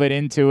Red Velvet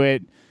into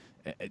it.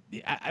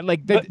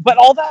 But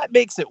all that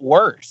makes it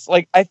worse.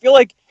 Like, I feel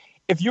like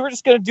if you were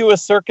just going to do a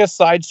circus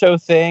sideshow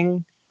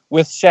thing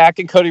with Shaq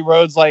and Cody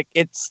Rhodes, like,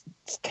 it's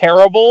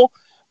terrible,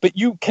 but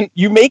you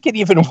make it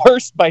even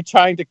worse by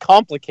trying to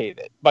complicate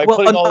it by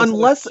putting all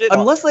this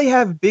unless they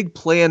have big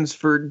plans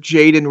for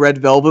Jade and Red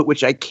Velvet,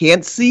 which I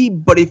can't see.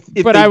 But if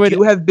they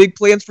do have big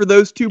plans for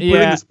those two, putting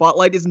the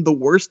spotlight isn't the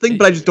worst thing.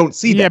 But I just don't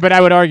see that. Yeah, but I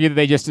would argue that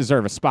they just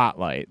deserve a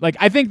spotlight. Like,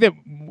 I think that.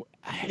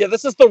 Yeah,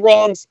 this is the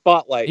wrong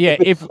spotlight. Yeah,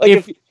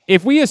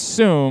 if we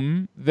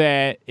assume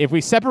that if we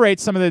separate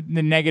some of the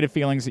negative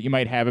feelings that you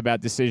might have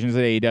about decisions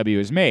that AEW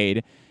has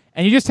made,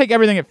 and you just take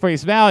everything at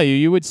face value,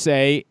 you would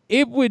say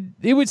it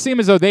would seem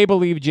as though they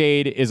believe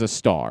Jade is a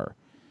star.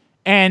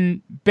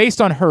 And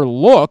based on her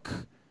look,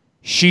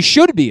 she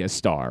should be a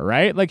star,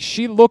 right? Like,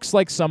 she looks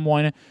like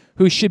someone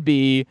who should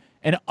be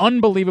an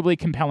unbelievably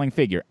compelling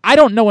figure. I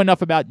don't know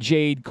enough about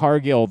Jade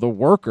Cargill, the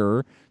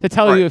worker, to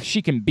tell you if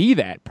she can be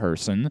that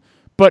person,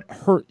 but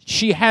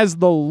she has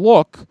the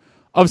look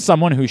of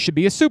someone who should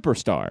be a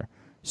superstar.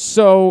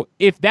 So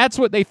if that's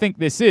what they think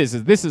this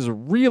is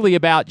really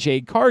about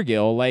Jade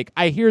Cargill, like,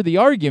 I hear the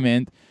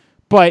argument,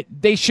 but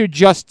they should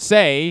just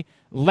say,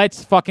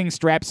 let's fucking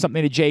strap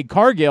something to Jade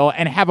Cargill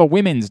and have a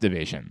women's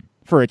division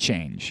for a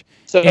change.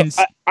 So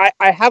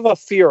I have a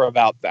fear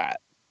about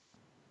that.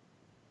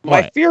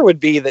 My fear would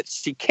be that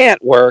she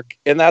can't work,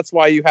 and that's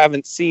why you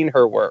haven't seen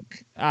her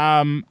work.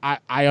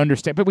 I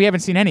understand, but we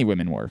haven't seen any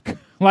women work.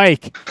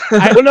 Like,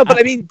 but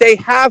I mean, they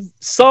have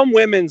some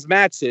women's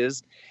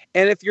matches.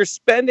 And if you're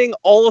spending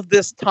all of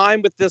this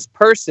time with this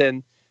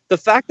person, the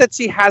fact that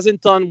she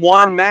hasn't done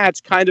one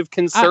match kind of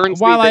concerns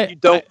me that you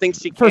don't think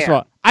she can. First of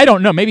all, I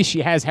don't know. Maybe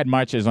she has had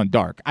matches on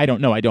Dark. I don't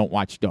know. I don't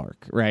watch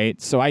Dark,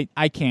 right? So I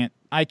can't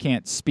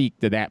speak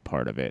to that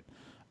part of it.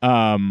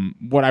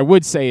 What I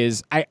would say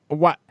is,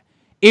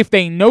 if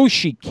they know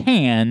she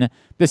can,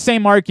 the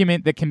same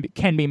argument that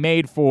can be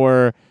made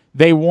for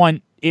they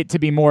want it to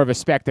be more of a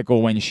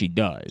spectacle when she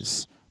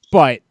does.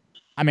 But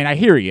I mean, I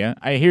hear you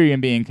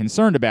in being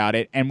concerned about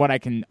it, and what I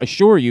can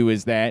assure you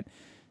is that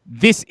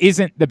this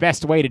isn't the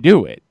best way to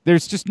do it.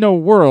 There's just no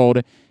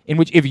world in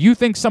which, if you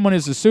think someone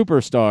is a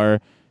superstar,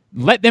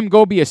 let them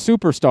go be a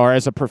superstar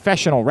as a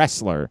professional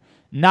wrestler,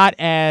 not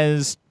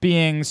as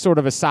being sort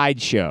of a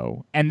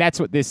sideshow. And that's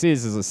what this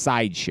is a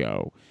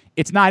sideshow.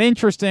 It's not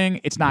interesting.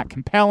 It's not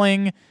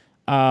compelling.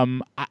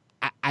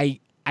 I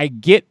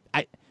get.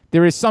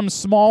 There is some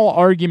small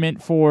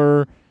argument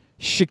for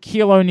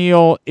Shaquille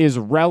O'Neal is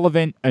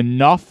relevant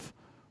enough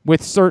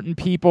with certain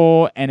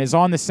people and is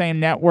on the same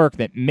network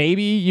that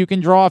maybe you can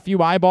draw a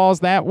few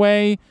eyeballs that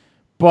way,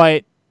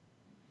 but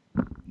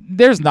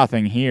there's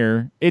nothing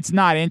here. It's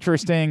not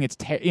interesting.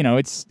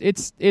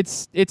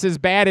 It's as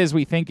bad as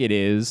we think it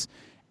is,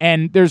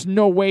 and there's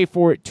no way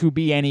for it to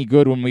be any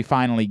good when we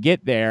finally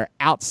get there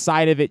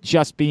outside of it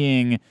just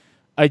being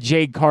a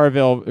Jade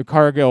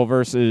Cargill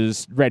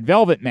versus Red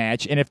Velvet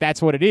match. And if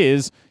that's what it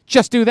is,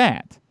 just do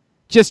that.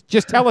 Just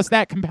tell us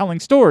that compelling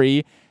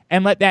story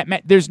and let that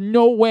there's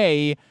no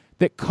way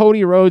that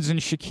Cody Rhodes and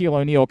Shaquille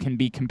O'Neal can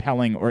be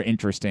compelling or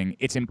interesting.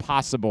 It's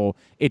impossible.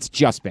 It's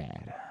just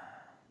bad.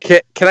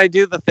 Can I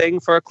do the thing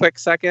for a quick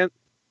second?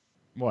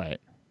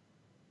 What?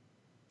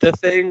 The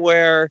thing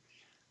where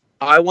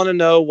I want to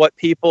know what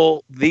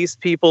these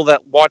people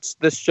that watch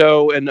this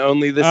show and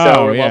only the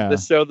show or love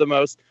this show the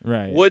most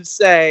would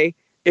say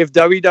if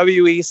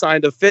WWE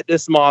signed a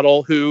fitness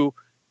model who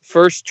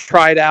first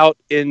tried out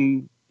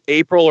in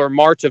April or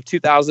March of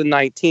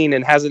 2019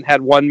 and hasn't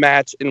had one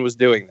match and was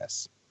doing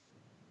this.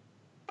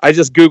 I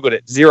just Googled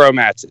it. 0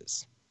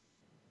 matches.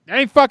 That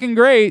ain't fucking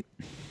great.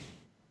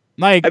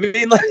 Like, I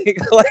mean, like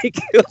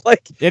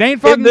it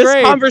ain't fucking in this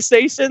great.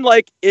 Conversation,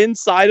 like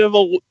inside of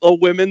a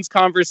women's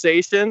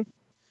conversation,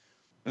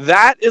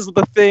 that is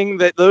the thing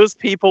that those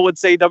people would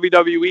say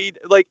WWE,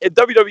 like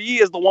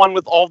WWE is the one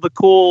with all the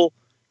cool,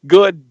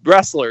 good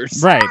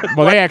wrestlers. Right.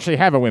 Well, they actually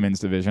have a women's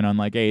division,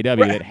 unlike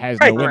AEW that has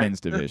no women's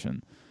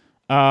division.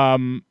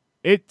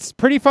 It's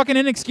pretty fucking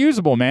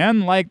inexcusable,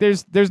 man. Like,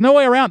 there's no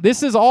way around.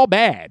 This is all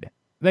bad.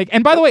 Like,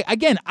 and by the way,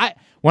 again,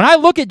 when I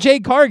look at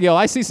Jade Cargill,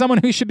 I see someone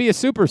who should be a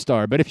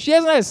superstar. But if she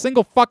hasn't had a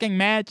single fucking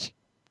match,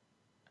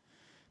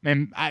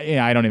 man,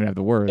 I don't even have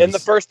the words. And the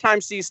first time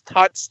she's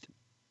touched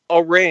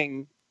a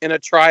ring in a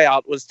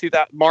tryout was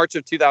March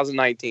of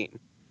 2019.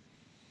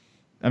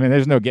 I mean,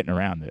 there's no getting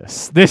around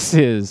this. This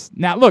is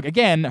now. Look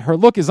again. Her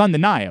look is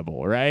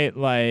undeniable, right?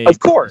 Like, of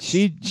course,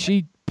 she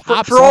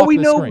pops for all off we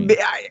the know, screen.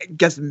 I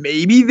guess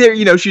maybe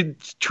they're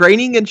she's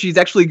training and she's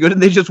actually good,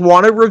 and they just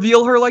want to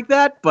reveal her like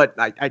that. But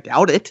I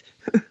doubt it.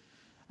 I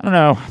don't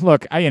know.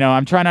 Look,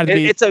 I'm trying not to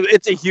be.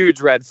 It's a huge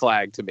red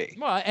flag to me.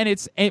 Well, and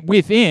it's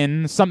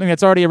within something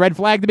that's already a red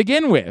flag to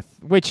begin with,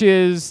 which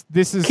is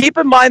this is. Keep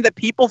in mind that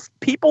people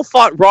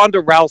thought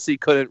Ronda Rousey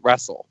couldn't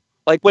wrestle.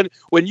 Like when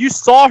you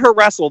saw her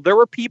wrestle, there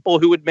were people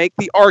who would make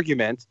the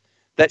argument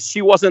that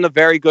she wasn't a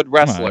very good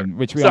wrestler. Well,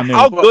 which we so all knew.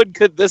 How good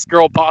could this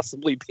girl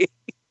possibly be?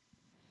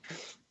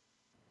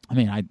 I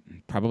mean,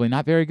 probably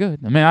not very good.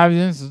 I mean,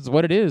 this is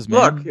what it is,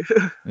 man. Look,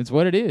 it's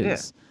what it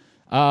is. Yeah.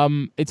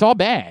 It's all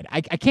bad.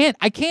 I can't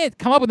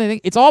come up with anything.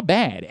 It's all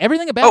bad.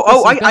 Everything about this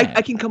is bad.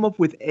 I can come up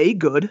with a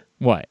good.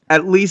 What?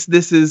 At least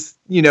this is,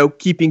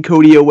 keeping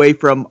Cody away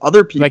from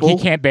other people. Like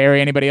he can't bury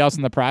anybody else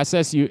in the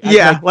process. That's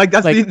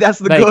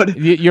the good.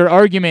 Your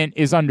argument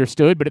is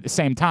understood, but at the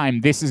same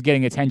time, this is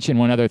getting attention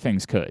when other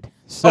things could.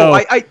 So,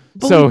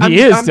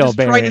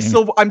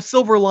 I'm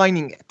silver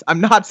lining it.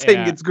 I'm not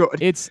saying it's good.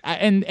 It's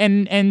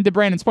and to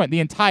Brandon's point,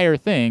 the entire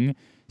thing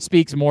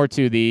speaks more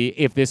to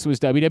if this was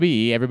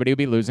WWE, everybody would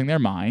be losing their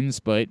minds,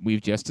 but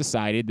we've just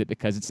decided that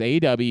because it's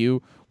AEW,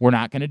 we're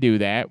not going to do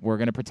that. We're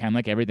going to pretend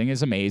like everything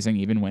is amazing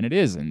even when it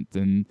isn't.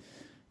 And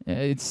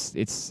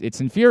it's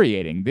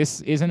infuriating.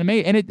 This isn't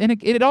amazing.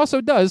 And it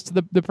also does,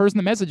 to the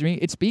person that messaged me,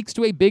 it speaks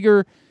to a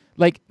bigger,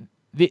 like,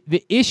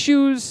 the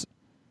issues.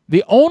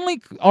 The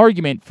only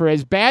argument for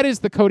as bad as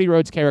the Cody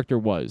Rhodes character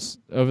was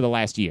over the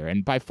last year,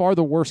 and by far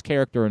the worst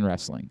character in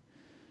wrestling,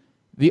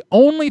 the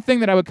only thing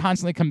that I would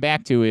constantly come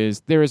back to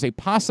is there is a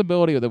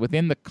possibility that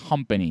within the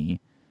company,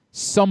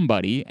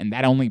 somebody, and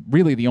that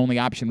the only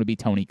option would be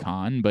Tony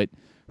Khan, but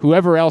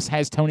whoever else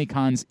has Tony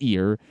Khan's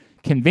ear,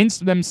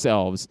 convinced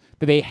themselves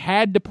that they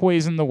had to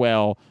poison the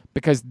well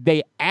because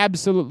they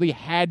absolutely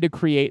had to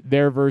create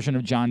their version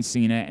of John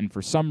Cena, and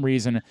for some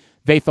reason,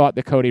 they thought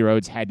that Cody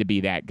Rhodes had to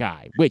be that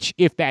guy. Which,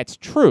 if that's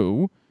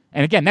true,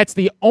 and again, that's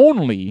the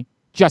only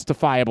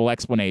justifiable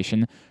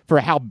explanation for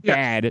how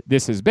bad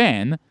this has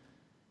been,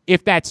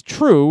 if that's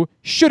true,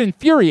 should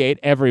infuriate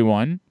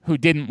everyone who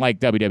didn't like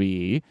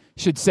WWE,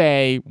 should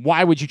say,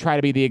 why would you try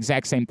to be the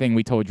exact same thing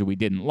we told you we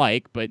didn't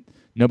like, but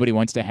nobody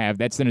wants to have.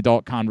 That's an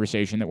adult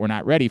conversation that we're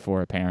not ready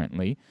for,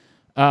 apparently.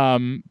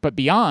 But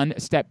a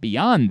step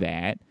beyond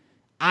that,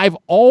 I've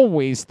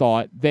always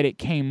thought that it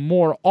came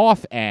more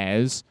off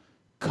as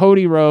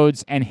Cody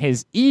Rhodes and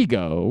his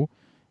ego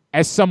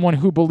as someone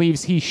who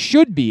believes he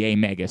should be a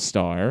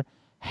megastar,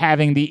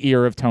 having the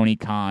ear of Tony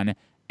Khan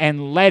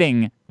and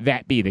letting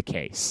that be the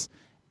case.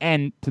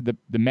 And to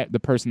the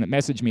person that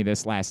messaged me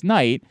this last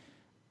night,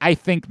 I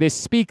think this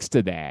speaks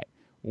to that.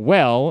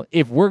 Well,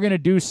 if we're going to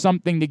do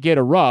something to get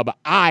a rub,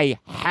 I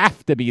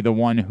have to be the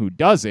one who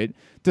does it,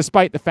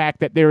 despite the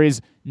fact that there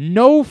is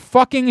no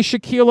fucking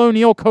Shaquille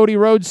O'Neal Cody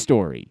Rhodes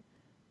story.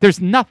 There's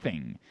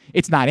nothing.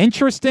 It's not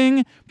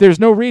interesting. There's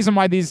no reason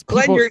why these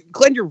people...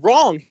 Glenn, you're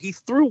wrong. He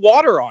threw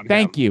water on him.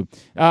 Thank you.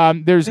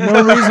 There's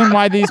no reason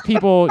why these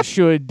people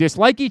should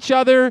dislike each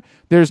other.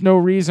 There's no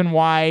reason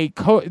why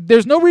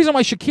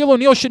Shaquille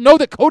O'Neal should know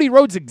that Cody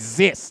Rhodes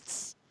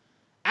exists.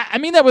 I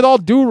mean that with all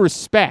due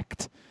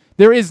respect.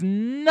 There is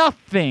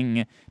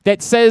nothing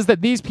that says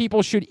that these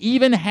people should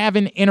even have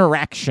an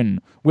interaction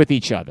with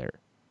each other.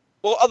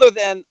 Well, other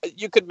than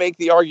you could make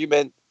the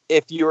argument,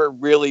 if you're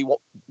really,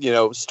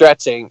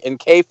 stretching in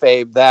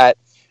kayfabe, that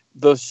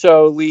the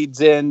show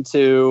leads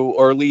into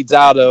or leads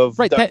out of,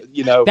 that's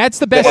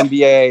the best.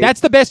 The NBA.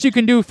 That's the best you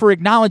can do for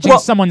acknowledging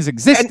someone's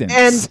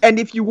existence. And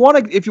if you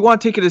want to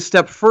take it a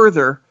step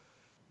further,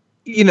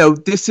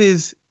 this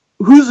is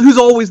who's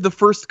always the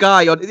first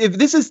guy on. If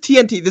this is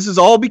TNT, this is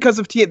all because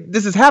of TNT.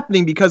 This is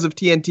happening because of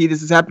TNT.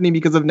 This is happening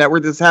because of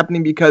network. This is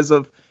happening because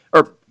of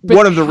But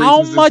one of the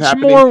reasons how much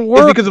happening more work?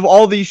 is because of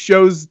all these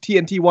shows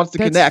TNT wants to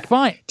That's connect.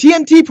 Fine.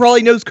 TNT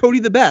probably knows Cody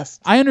the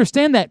best. I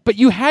understand that, but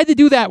you had to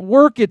do that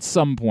work at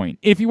some point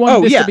if you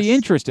wanted this to be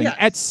interesting. Yes.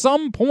 At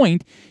some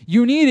point,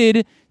 you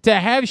needed to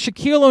have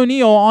Shaquille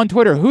O'Neal on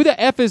Twitter. Who the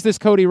F is this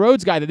Cody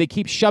Rhodes guy that they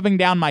keep shoving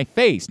down my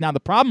face? Now, the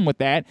problem with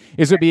that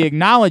is it would be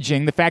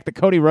acknowledging the fact that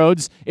Cody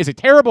Rhodes is a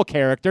terrible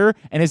character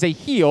and is a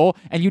heel,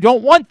 and you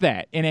don't want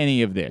that in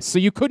any of this. So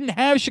you couldn't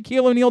have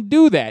Shaquille O'Neal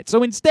do that.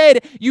 So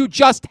instead, you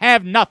just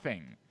have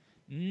nothing.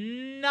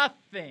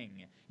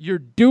 Nothing. You're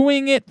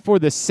doing it for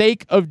the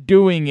sake of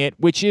doing it,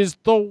 which is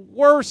the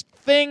worst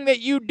thing that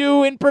you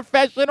do in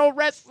professional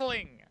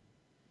wrestling.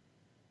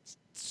 It's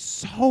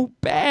so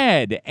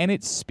bad. And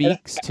it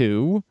speaks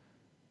to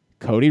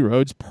Cody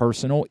Rhodes'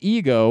 personal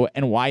ego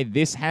and why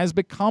this has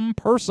become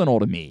personal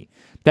to me.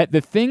 That the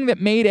thing that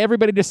made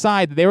everybody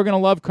decide that they were going to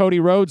love Cody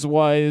Rhodes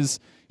was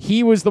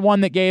he was the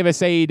one that gave us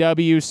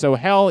AEW. So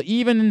hell,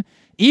 even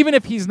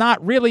if he's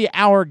not really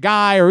our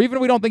guy, or even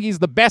if we don't think he's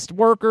the best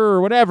worker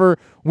or whatever,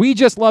 we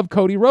just love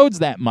Cody Rhodes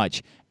that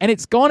much. And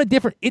it's gone a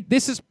different...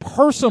 This is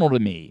personal to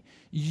me.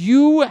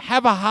 You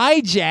have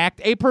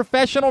hijacked a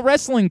professional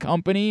wrestling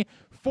company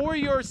for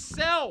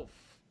yourself.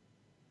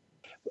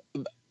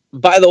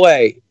 By the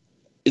way,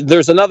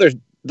 there's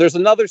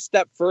another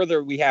step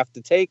further we have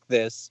to take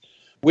this,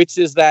 which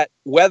is that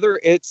whether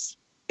it's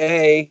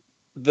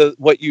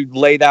what you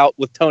laid out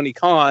with Tony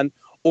Khan,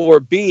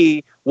 or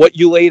B, what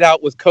you laid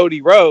out with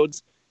Cody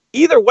Rhodes,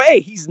 either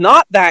way, he's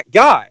not that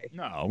guy.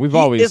 No,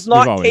 he is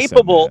not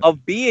capable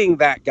of being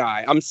that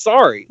guy. I'm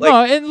sorry.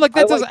 No, and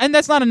and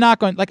that's not a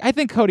knock on. I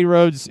think Cody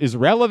Rhodes is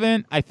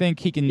relevant. I think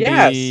he can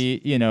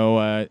be,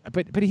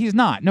 but he's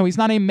not. No, he's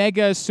not a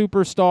mega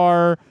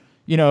superstar.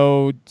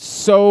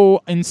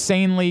 So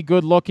insanely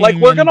good looking.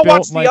 We're gonna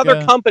watch the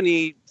other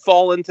company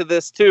fall into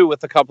this too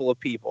with a couple of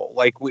people.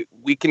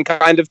 We can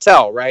kind of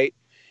tell, right?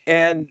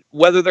 And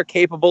whether they're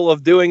capable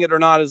of doing it or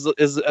not is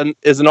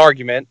an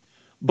argument,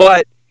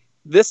 but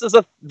this is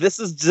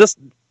just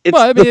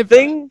the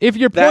thing. If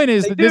your point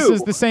is that this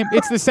is the same,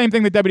 it's the same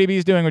thing that WWE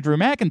is doing with Drew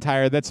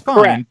McIntyre. That's fine.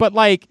 Correct. But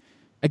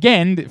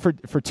again,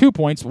 for 2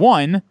 points,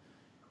 one,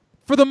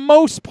 for the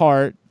most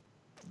part,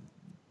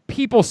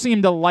 people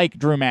seem to like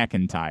Drew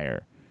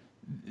McIntyre.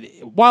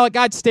 While it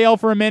got stale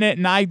for a minute,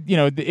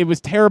 and it was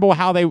terrible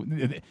how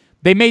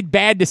they made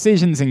bad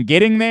decisions in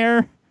getting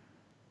there.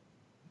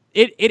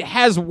 It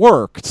has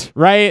worked,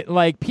 right?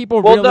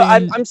 People really.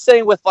 Well, no, I'm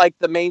saying with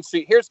the Main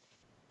Street.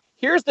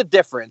 Here's the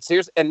difference.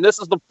 This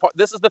is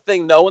the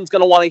thing no one's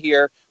going to want to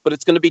hear, but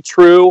it's going to be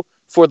true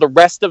for the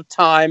rest of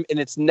time, and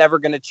it's never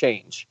going to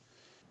change.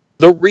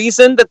 The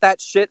reason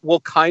that shit will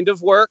kind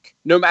of work,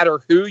 no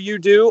matter who you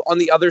do on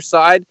the other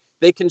side,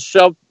 they can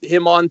shove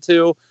him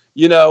onto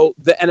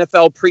the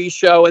NFL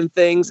pre-show and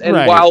things. And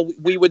right. While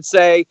we would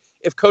say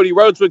if Cody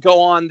Rhodes would go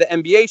on the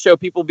NBA show,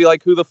 people would be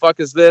like, "Who the fuck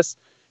is this?"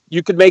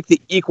 You could make the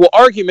equal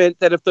argument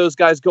that if those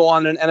guys go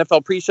on an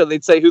NFL pre-show,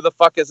 they'd say, "Who the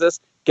fuck is this?"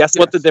 Guess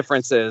what the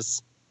difference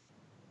is?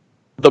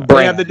 The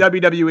brand. They have the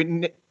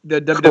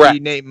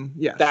WWE name.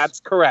 Yes. That's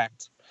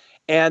correct.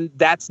 And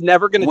that's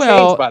never going to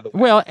change, by the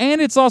way. Well, and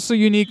it's also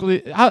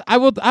uniquely... I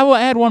will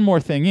add one more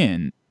thing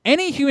in.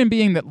 Any human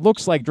being that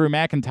looks like Drew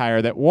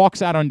McIntyre that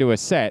walks out onto a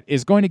set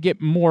is going to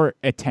get more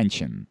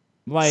attention.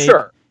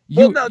 Sure.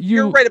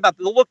 You're right about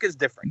the look is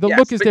different. The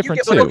look is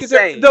different too.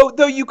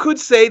 Though you could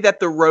say that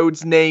the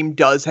Rhodes name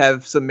does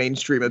have some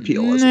mainstream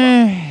appeal as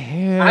well.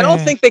 Yeah. I don't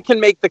think they can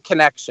make the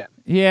connection.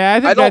 Yeah,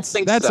 I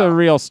think that's a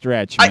real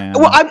stretch, man.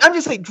 I'm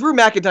just saying Drew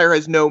McIntyre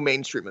has no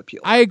mainstream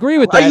appeal. I agree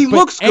with that. He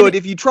looks good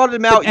if you trotted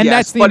him out,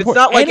 yes, but it's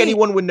not like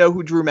anyone would know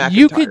who Drew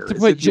McIntyre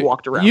is if you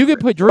walked around. You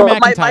could put Drew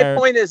McIntyre. My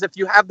point is, if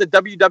you have the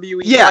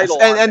WWE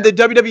title, and the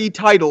WWE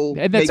title,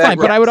 that's fine.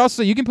 But I would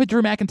also, you can put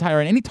Drew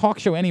McIntyre in any talk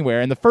show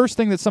anywhere, and the first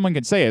thing that someone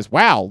can say is,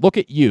 "Wow, look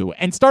at you,"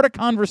 and start a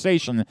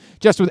conversation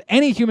just with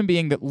any human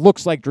being that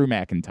looks like Drew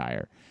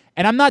McIntyre.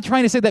 And I'm not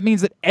trying to say that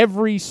means that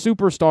every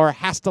superstar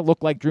has to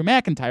look like Drew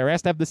McIntyre,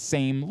 has to have the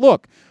same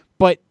look.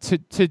 But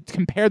to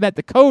compare that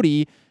to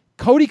Cody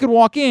could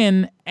walk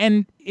in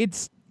and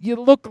it's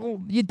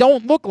you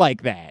don't look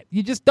like that.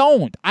 You just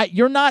don't.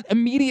 You're not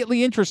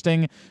immediately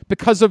interesting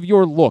because of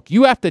your look.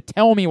 You have to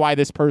tell me why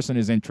this person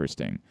is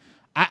interesting.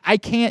 I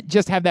can't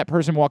just have that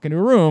person walk into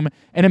a room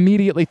and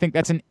immediately think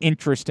that's an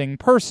interesting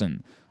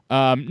person.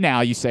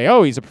 Now you say,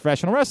 oh, he's a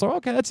professional wrestler.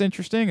 Okay, that's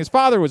interesting. His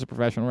father was a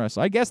professional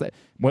wrestler. I guess that.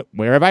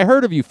 Where have I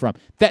heard of you from?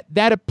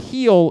 That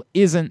appeal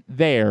isn't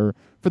there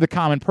for the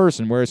common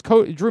person, whereas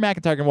Drew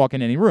McIntyre can walk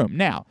in any room.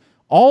 Now,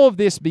 all of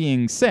this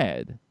being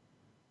said,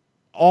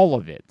 all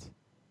of it,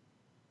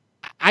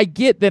 I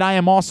get that I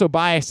am also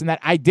biased in that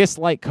I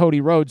dislike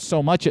Cody Rhodes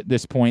so much at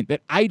this point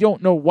that I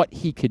don't know what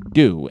he could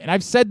do. And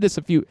I've said this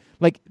the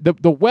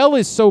well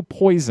is so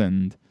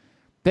poisoned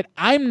that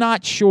I'm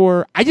not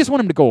sure. I just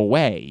want him to go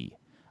away.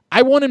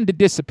 I want him to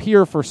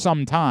disappear for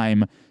some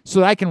time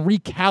so that I can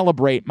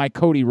recalibrate my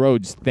Cody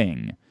Rhodes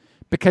thing.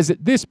 Because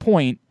at this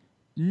point,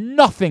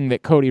 nothing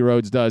that Cody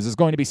Rhodes does is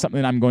going to be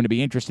something that I'm going to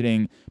be interested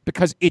in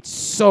because it's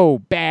so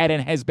bad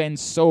and has been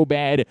so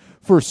bad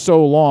for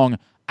so long.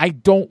 I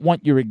don't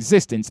want your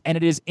existence, and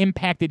it has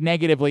impacted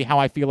negatively how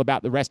I feel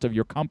about the rest of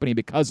your company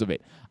because of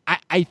it.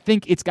 I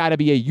think it's got to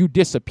be you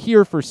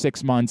disappear for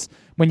 6 months.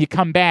 When you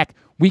come back,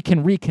 we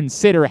can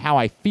reconsider how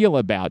I feel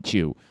about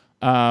you.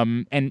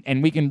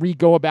 And we can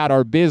go about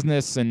our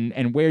business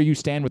and where you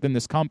stand within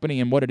this company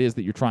and what it is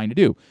that you're trying to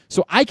do.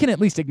 So I can at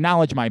least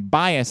acknowledge my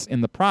bias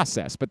in the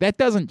process, but that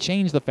doesn't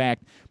change the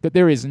fact that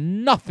there is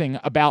nothing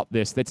about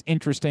this that's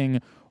interesting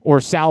or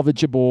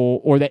salvageable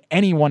or that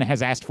anyone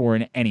has asked for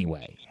in any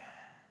way.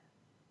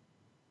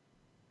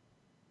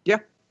 Yeah.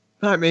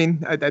 I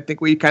mean, I think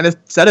we kind of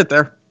said it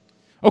there.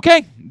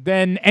 Okay.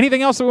 Then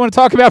anything else that we want to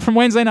talk about from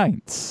Wednesday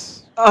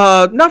nights?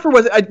 Not for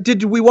Wednesday.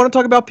 Did we want to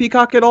talk about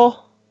Peacock at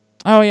all?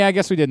 Oh, yeah, I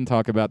guess we didn't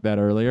talk about that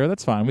earlier.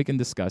 That's fine. We can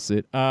discuss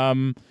it. I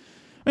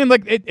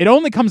mean, it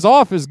only comes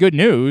off as good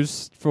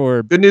news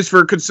for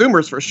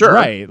consumers, for sure.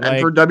 Right. And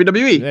for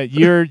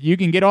WWE. You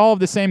can get all of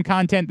the same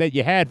content that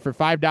you had for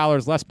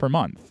 $5 less per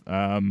month.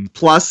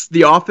 Plus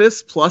The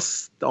Office,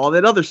 plus all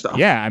that other stuff.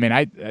 Yeah, I mean,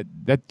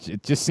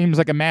 it just seems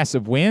like a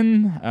massive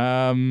win.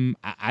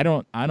 I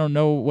don't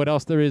know what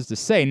else there is to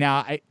say.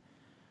 Now,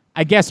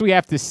 I guess we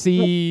have to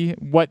see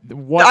what.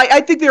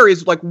 I think there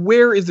is,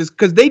 where is this?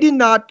 Because they did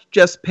not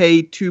just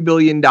pay $2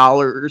 billion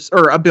or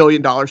 $1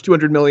 billion,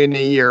 $200 million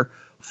a year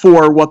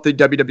for what the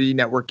WWE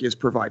Network is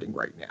providing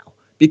right now.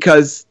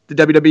 Because the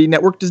WWE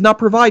Network does not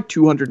provide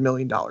 $200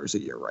 million a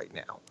year right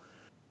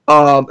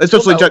now.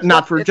 Especially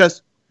not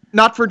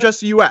for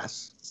just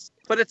US.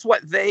 But it's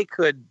what they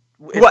could.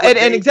 Well,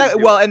 and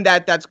exactly. Well, and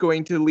that's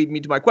going to lead me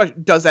to my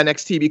question: does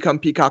NXT become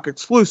Peacock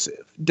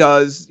exclusive?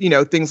 Does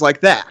things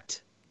like that?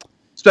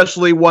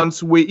 Especially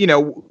once we,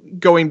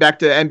 going back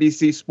to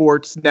NBC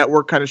Sports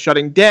Network kind of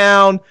shutting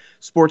down,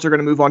 sports are going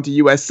to move on to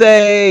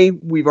USA.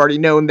 We've already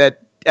known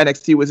that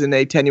NXT was in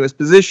a tenuous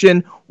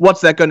position.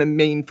 What's that going to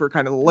mean for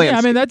kind of the landscape?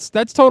 Yeah, I mean,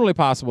 that's totally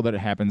possible that it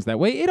happens that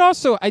way. It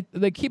also,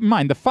 keep in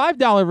mind, the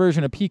 $5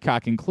 version of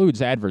Peacock includes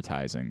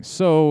advertising.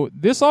 So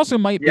this also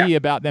might be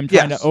about them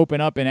trying to open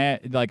up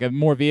a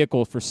more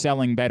vehicle for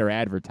selling better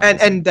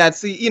advertising. And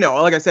that's,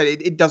 like I said,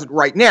 it doesn't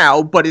right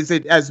now, but is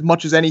it as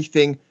much as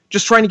anything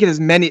just trying to get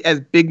as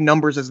big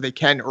numbers as they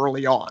can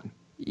early on,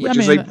 which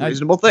is a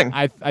reasonable thing.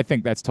 I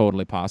think that's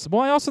totally possible.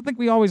 I also think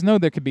we always know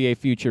there could be a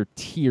future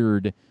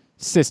tiered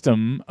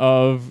system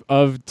of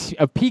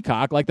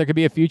Peacock, like there could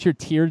be a future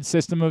tiered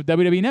system of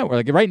WWE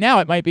Network. Like right now,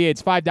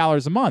 it's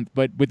 $5 a month,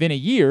 but within a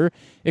year,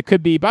 it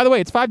could be. By the way,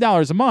 it's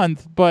 $5 a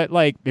month, but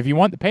if you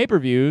want the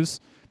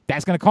pay-per-views,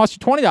 that's going to cost you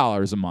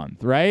 $20 a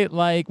month, right?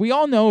 Like we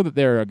all know that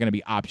there are going to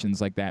be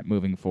options like that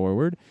moving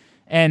forward.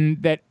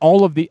 And that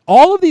all of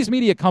these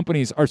media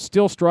companies are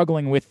still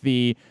struggling with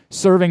the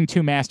serving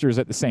two masters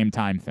at the same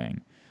time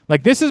thing.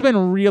 Like this has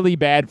been really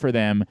bad for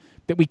them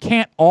that we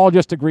can't all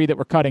just agree that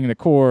we're cutting the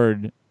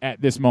cord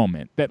at this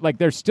moment. That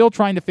they're still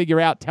trying to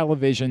figure out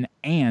television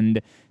and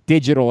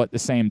digital at the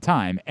same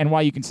time. And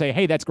while you can say,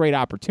 hey, that's great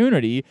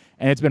opportunity,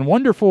 and it's been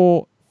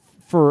wonderful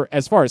for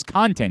as far as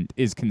content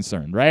is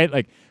concerned, right?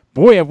 Like,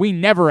 boy, have we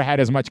never had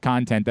as much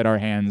content at our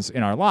hands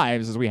in our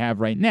lives as we have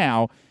right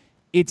now.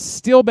 It's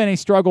still been a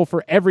struggle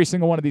for every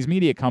single one of these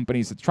media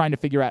companies that's trying to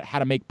figure out how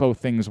to make both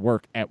things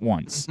work at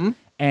once. Mm-hmm.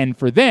 And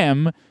for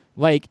them,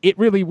 it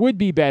really would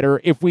be better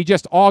if we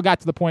just all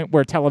got to the point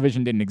where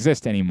television didn't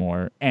exist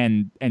anymore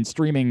and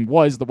streaming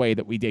was the way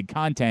that we did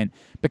content,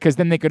 because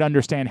then they could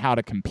understand how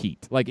to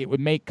compete. It would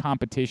make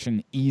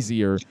competition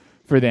easier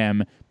for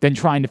them than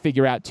trying to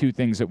figure out two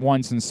things at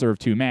once and serve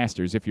two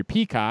masters. If you're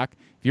Peacock,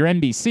 if you're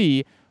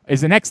NBC,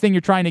 is the next thing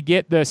you're trying to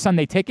get the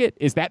Sunday Ticket?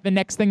 Is that the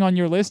next thing on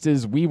your list?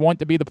 Is we want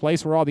to be the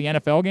place where all the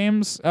NFL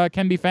games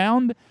can be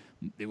found?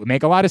 It would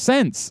make a lot of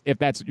sense if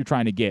that's what you're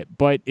trying to get.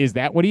 But is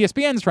that what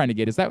ESPN's trying to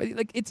get? Is that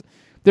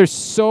there's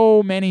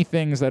so many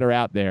things that are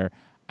out there.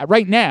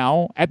 Right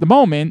now, at the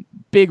moment,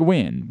 big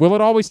win. Will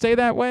it always stay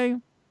that way?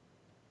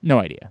 No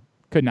idea.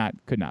 Could not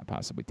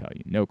possibly tell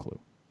you. No clue.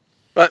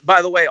 But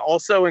by the way,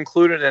 also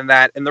included in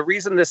that, and the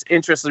reason this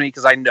interests me,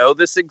 because I know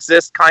this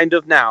exists kind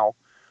of now,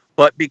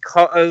 but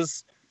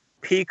because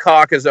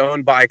Peacock is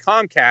owned by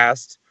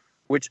Comcast,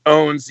 which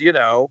owns,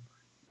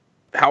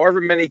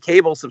 however many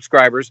cable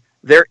subscribers,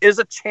 there is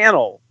a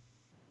channel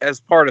as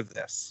part of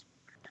this.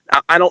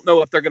 Now, I don't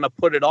know if they're going to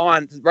put it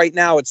on. Right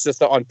now, it's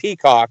just on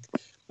Peacock,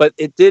 but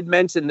it did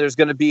mention there's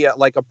going to be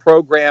a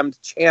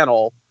programmed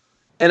channel.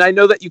 And I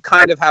know that you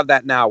kind of have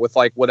that now with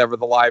like whatever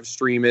the live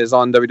stream is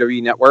on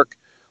WWE Network,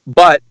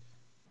 but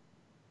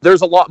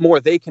there's a lot more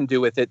they can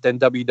do with it than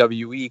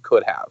WWE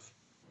could have.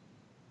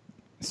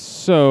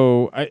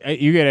 So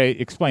you got to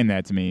explain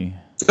that to me.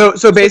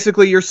 So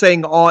basically, you're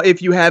saying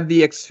if you have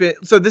the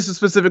so this is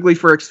specifically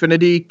for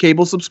Xfinity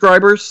cable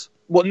subscribers.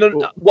 Well,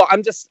 no. Well,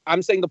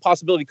 I'm saying the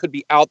possibility could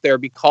be out there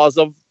because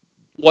of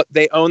what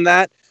they own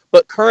that.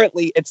 But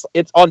currently, it's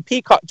on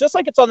Peacock, just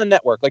like it's on the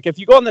network. Like if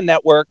you go on the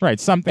network, right,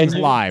 something's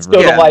live.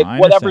 Go to like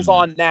whatever's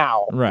on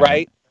now,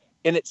 right?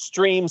 And it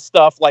streams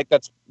stuff like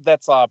that's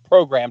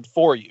programmed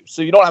for you,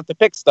 so you don't have to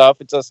pick stuff.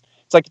 It's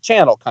like a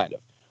channel kind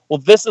of. Well,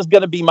 this is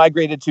going to be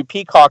migrated to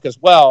Peacock as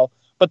well.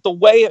 But the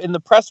way in the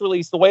press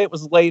release, the way it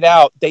was laid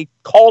out, they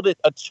called it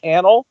a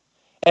channel,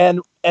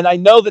 and I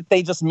know that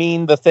they just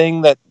mean the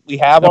thing that we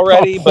have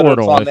already, portal, but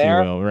it's on if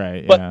there. You will.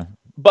 Right?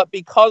 But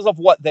because of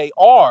what they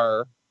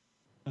are,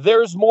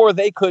 there's more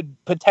they could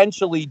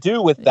potentially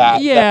do with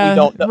that. Yeah, that we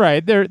don't know.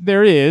 Right.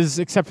 There is,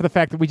 except for the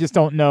fact that we just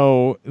don't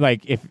know,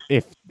 like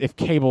if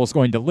cable is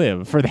going to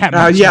live for that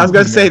much. Yeah, I was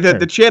going to say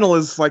that the channel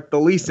is like the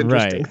least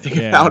interesting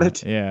thing about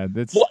it. Yeah,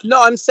 that's. Well,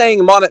 no, I'm saying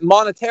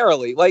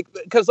monetarily,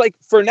 because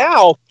for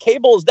now,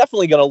 cable is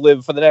definitely going to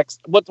live for the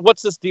next.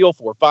 What's this deal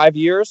for? 5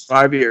 years?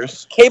 5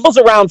 years. Cable's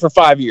around for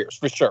 5 years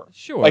for sure.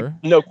 Sure. Like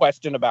no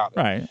question about it.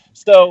 Right.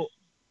 So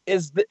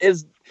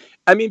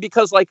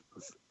because like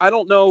I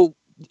don't know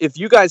if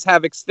you guys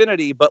have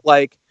Xfinity, but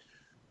like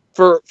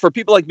for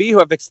people like me who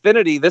have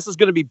Xfinity, this is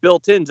going to be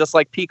built in just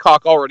like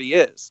Peacock already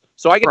is.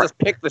 So I can just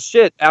pick the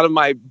shit out of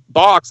my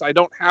box. I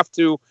don't have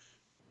to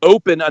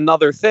open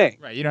another thing.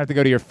 Right. You don't have to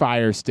go to your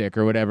Fire Stick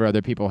or whatever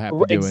other people have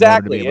to do.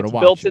 Exactly. In order to be able It's to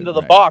watch built it. into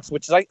the box,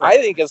 which I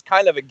think is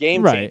kind of a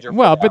game changer.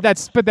 Well, but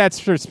that's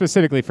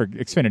specifically for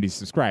Xfinity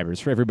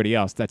subscribers. For everybody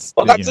else, that's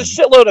a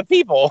shitload of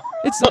people.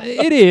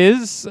 It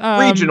is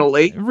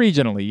regionally.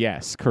 Regionally,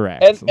 yes,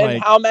 correct.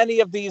 And how many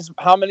of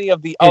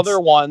the other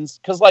ones?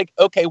 Because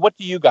okay, what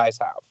do you guys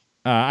have?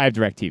 I have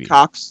DirecTV.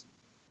 Cox.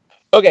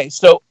 Okay,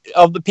 so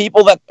of the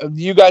people that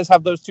you guys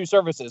have those two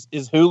services,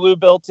 is Hulu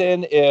built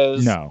in?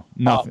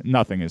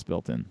 Nothing is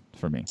built in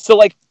for me. So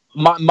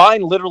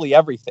mine, literally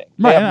everything.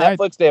 They have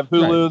Netflix, they have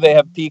Hulu, they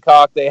have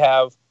Peacock, they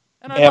have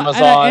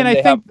Amazon,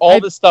 they have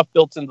all this stuff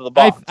built into the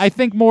box. I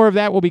think more of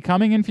that will be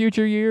coming in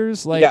future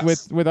years,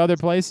 with other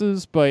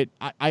places. But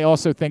I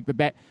also think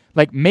that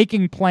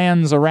making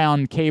plans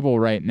around cable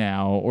right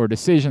now or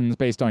decisions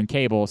based on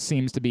cable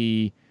seems to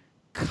be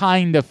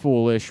kind of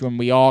foolish when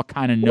we all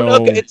kind of know.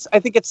 Well, I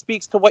think it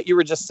speaks to what you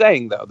were just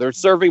saying, though. They're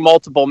serving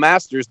multiple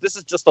masters. This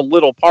is just a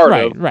little part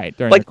of right.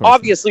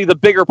 Obviously, the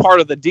bigger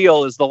part of the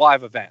deal is the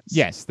live events.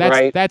 Yes,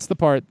 that's the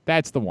part.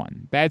 That's the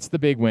one. That's the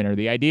big winner.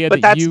 The idea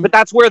but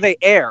that's where they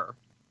air.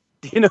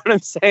 You know what I'm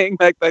saying?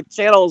 Like the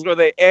channel is where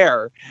they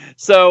air.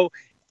 So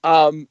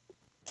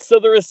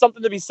there is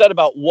something to be said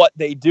about what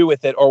they do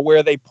with it, or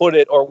where they put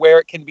it, or where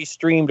it can be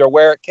streamed, or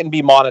where it can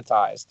be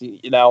monetized.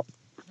 You know.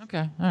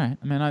 Okay, all right.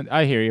 I mean,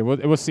 I hear you.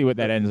 We'll see what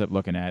that ends up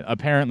looking at.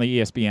 Apparently,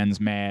 ESPN's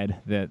mad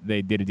that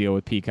they did a deal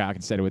with Peacock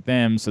instead of with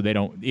them, so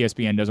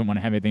ESPN doesn't want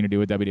to have anything to do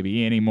with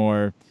WWE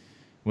anymore.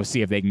 We'll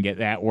see if they can get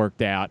that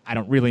worked out. I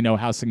don't really know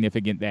how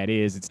significant that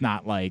is. It's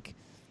not like,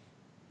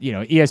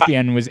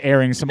 ESPN was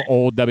airing some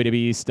old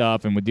WWE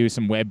stuff and would do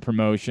some web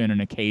promotion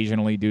and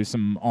occasionally do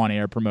some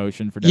on-air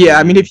promotion for WWE. Yeah,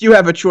 I mean, if you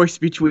have a choice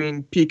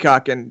between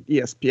Peacock and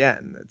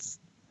ESPN, that's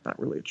not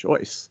really a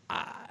choice.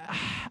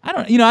 I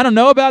don't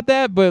know about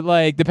that, but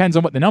depends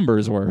on what the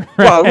numbers were.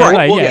 Right? Well,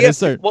 right.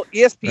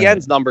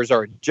 ESPN's numbers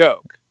are a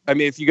joke. I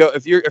mean, if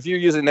you're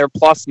using their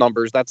plus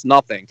numbers, that's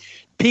nothing.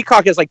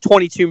 Peacock has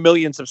 22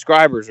 million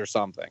subscribers or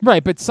something.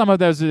 Right, but some of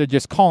those are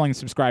just calling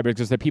subscribers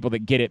because they're people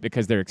that get it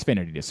because they're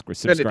Xfinity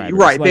subscribers.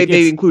 Right,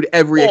 they include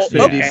every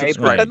Xfinity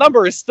subscriber. But the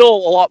number is still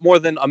a lot more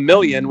than 1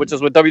 million, which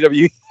is what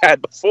WWE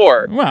had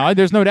before. Well,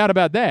 there's no doubt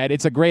about that.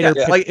 It's a greater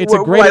potential.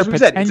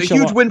 It's a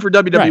huge win for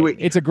WWE. Right.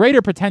 It's a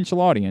greater potential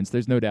audience.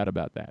 There's no doubt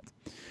about that.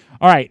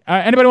 All right,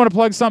 anybody want to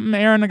plug something,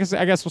 Aaron? I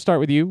guess we'll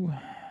start with you.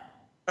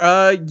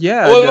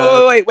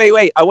 Yeah.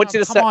 Wait. I want you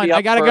to set me up.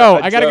 I gotta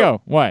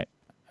go. What?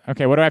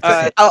 Okay, what do I have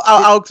to say?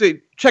 I'll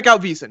say, check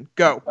out VSiN.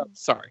 Go. Oh,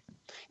 sorry.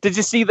 Did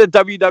you see the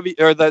WWE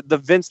or the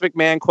Vince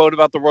McMahon quote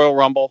about the Royal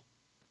Rumble?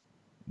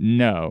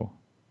 No.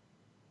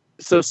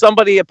 So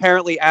somebody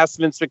apparently asked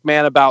Vince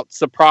McMahon about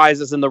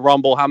surprises in the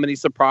Rumble. How many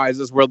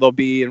surprises will there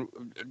be and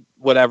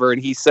whatever?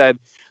 And he said,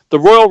 the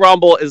Royal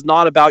Rumble is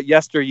not about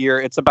yesteryear.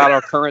 It's about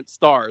our current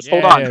stars.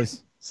 Hold on.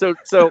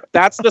 So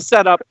that's the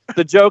setup.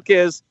 The joke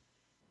is,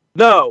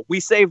 no, we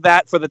saved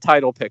that for the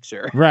title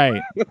picture.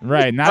 Right. Not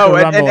the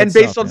Rumble and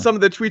based on some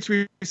of the tweets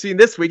we've seen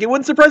this week, it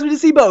wouldn't surprise me to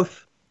see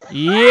both.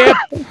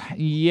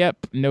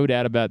 Yep. No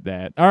doubt about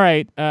that. All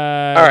right.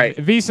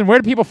 VSiN, where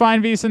do people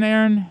find VSiN,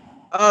 Aaron?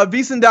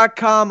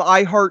 VSiN.com,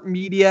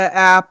 iHeartMedia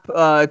app.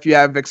 If you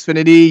have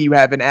Xfinity, you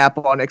have an app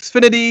on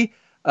Xfinity.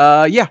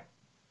 Yeah.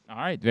 All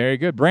right, very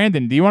good.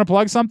 Brandon, do you want to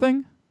plug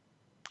something?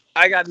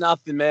 I got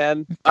nothing,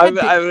 man. I'm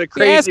a They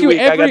crazy ask you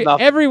week. I got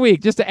nothing. every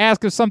week just to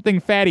ask of something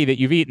fatty that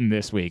you've eaten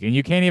this week, and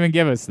you can't even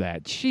give us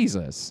that.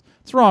 Jesus,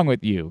 what's wrong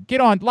with you? Get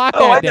on, lock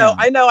that down.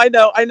 I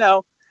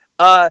know.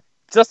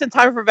 Just in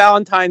time for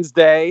Valentine's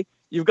Day,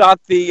 you've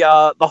got the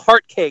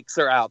heart cakes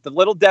are out. The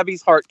Little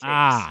Debbie's heart cakes.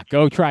 Ah,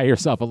 go try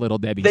yourself a Little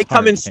Debbie's. They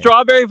come in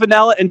strawberry,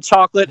 vanilla, and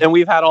chocolate, and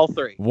we've had all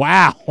three.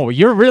 Wow,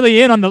 you're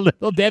really in on the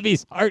Little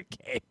Debbie's heart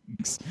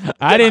cakes.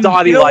 I didn't.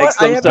 Dottie likes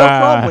them. I have no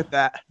problem with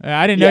that.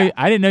 I didn't know.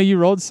 I didn't know you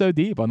rolled so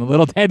deep on the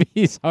Little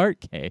Debbie's heart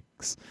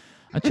cakes.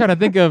 I'm trying to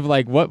think of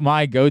like what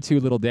my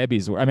go-to Little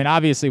Debbie's were. I mean,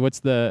 obviously, what's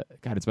the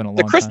God? It's been a long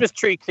time. The Christmas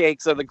tree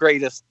cakes are the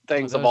greatest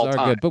things of all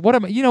time. Good. But what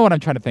am you know what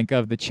I'm trying to think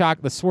of? The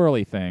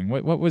swirly thing.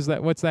 What was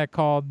that? What's that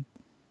called?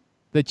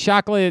 The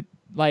chocolate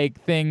like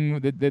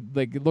thing that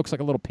like it looks like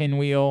a little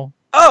pinwheel.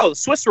 Oh,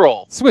 Swiss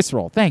roll. Swiss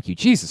roll. Thank you.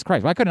 Jesus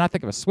Christ. Why couldn't I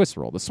think of a Swiss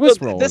roll? The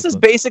Swiss roll. This is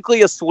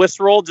basically a Swiss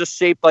roll just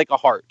shaped like a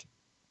heart.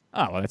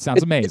 Oh, well, that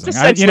sounds amazing. It's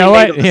essentially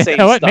made of the same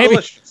stuff. Maybe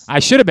I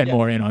should have been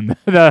more in on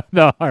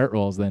the heart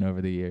rolls then over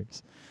the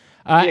years.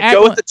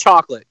 Go with the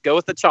chocolate. Go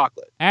with the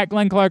chocolate. At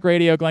Glenn Clark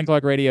Radio,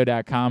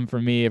 glennclarkradio.com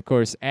for me. Of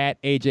course, at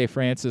AJ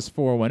Francis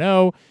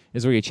 410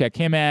 is where you check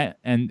him at.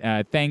 And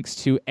thanks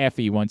to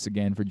Effie once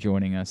again for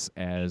joining us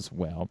as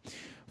well.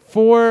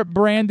 For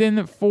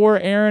Brandon, for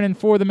Aaron, and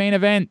for the main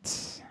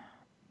event.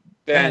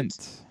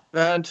 Vent.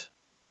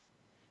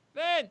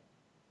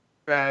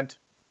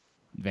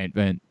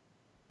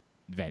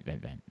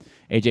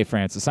 AJ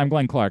Francis. I'm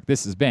Glenn Clark.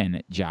 This has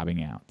been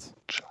Jobbing Out.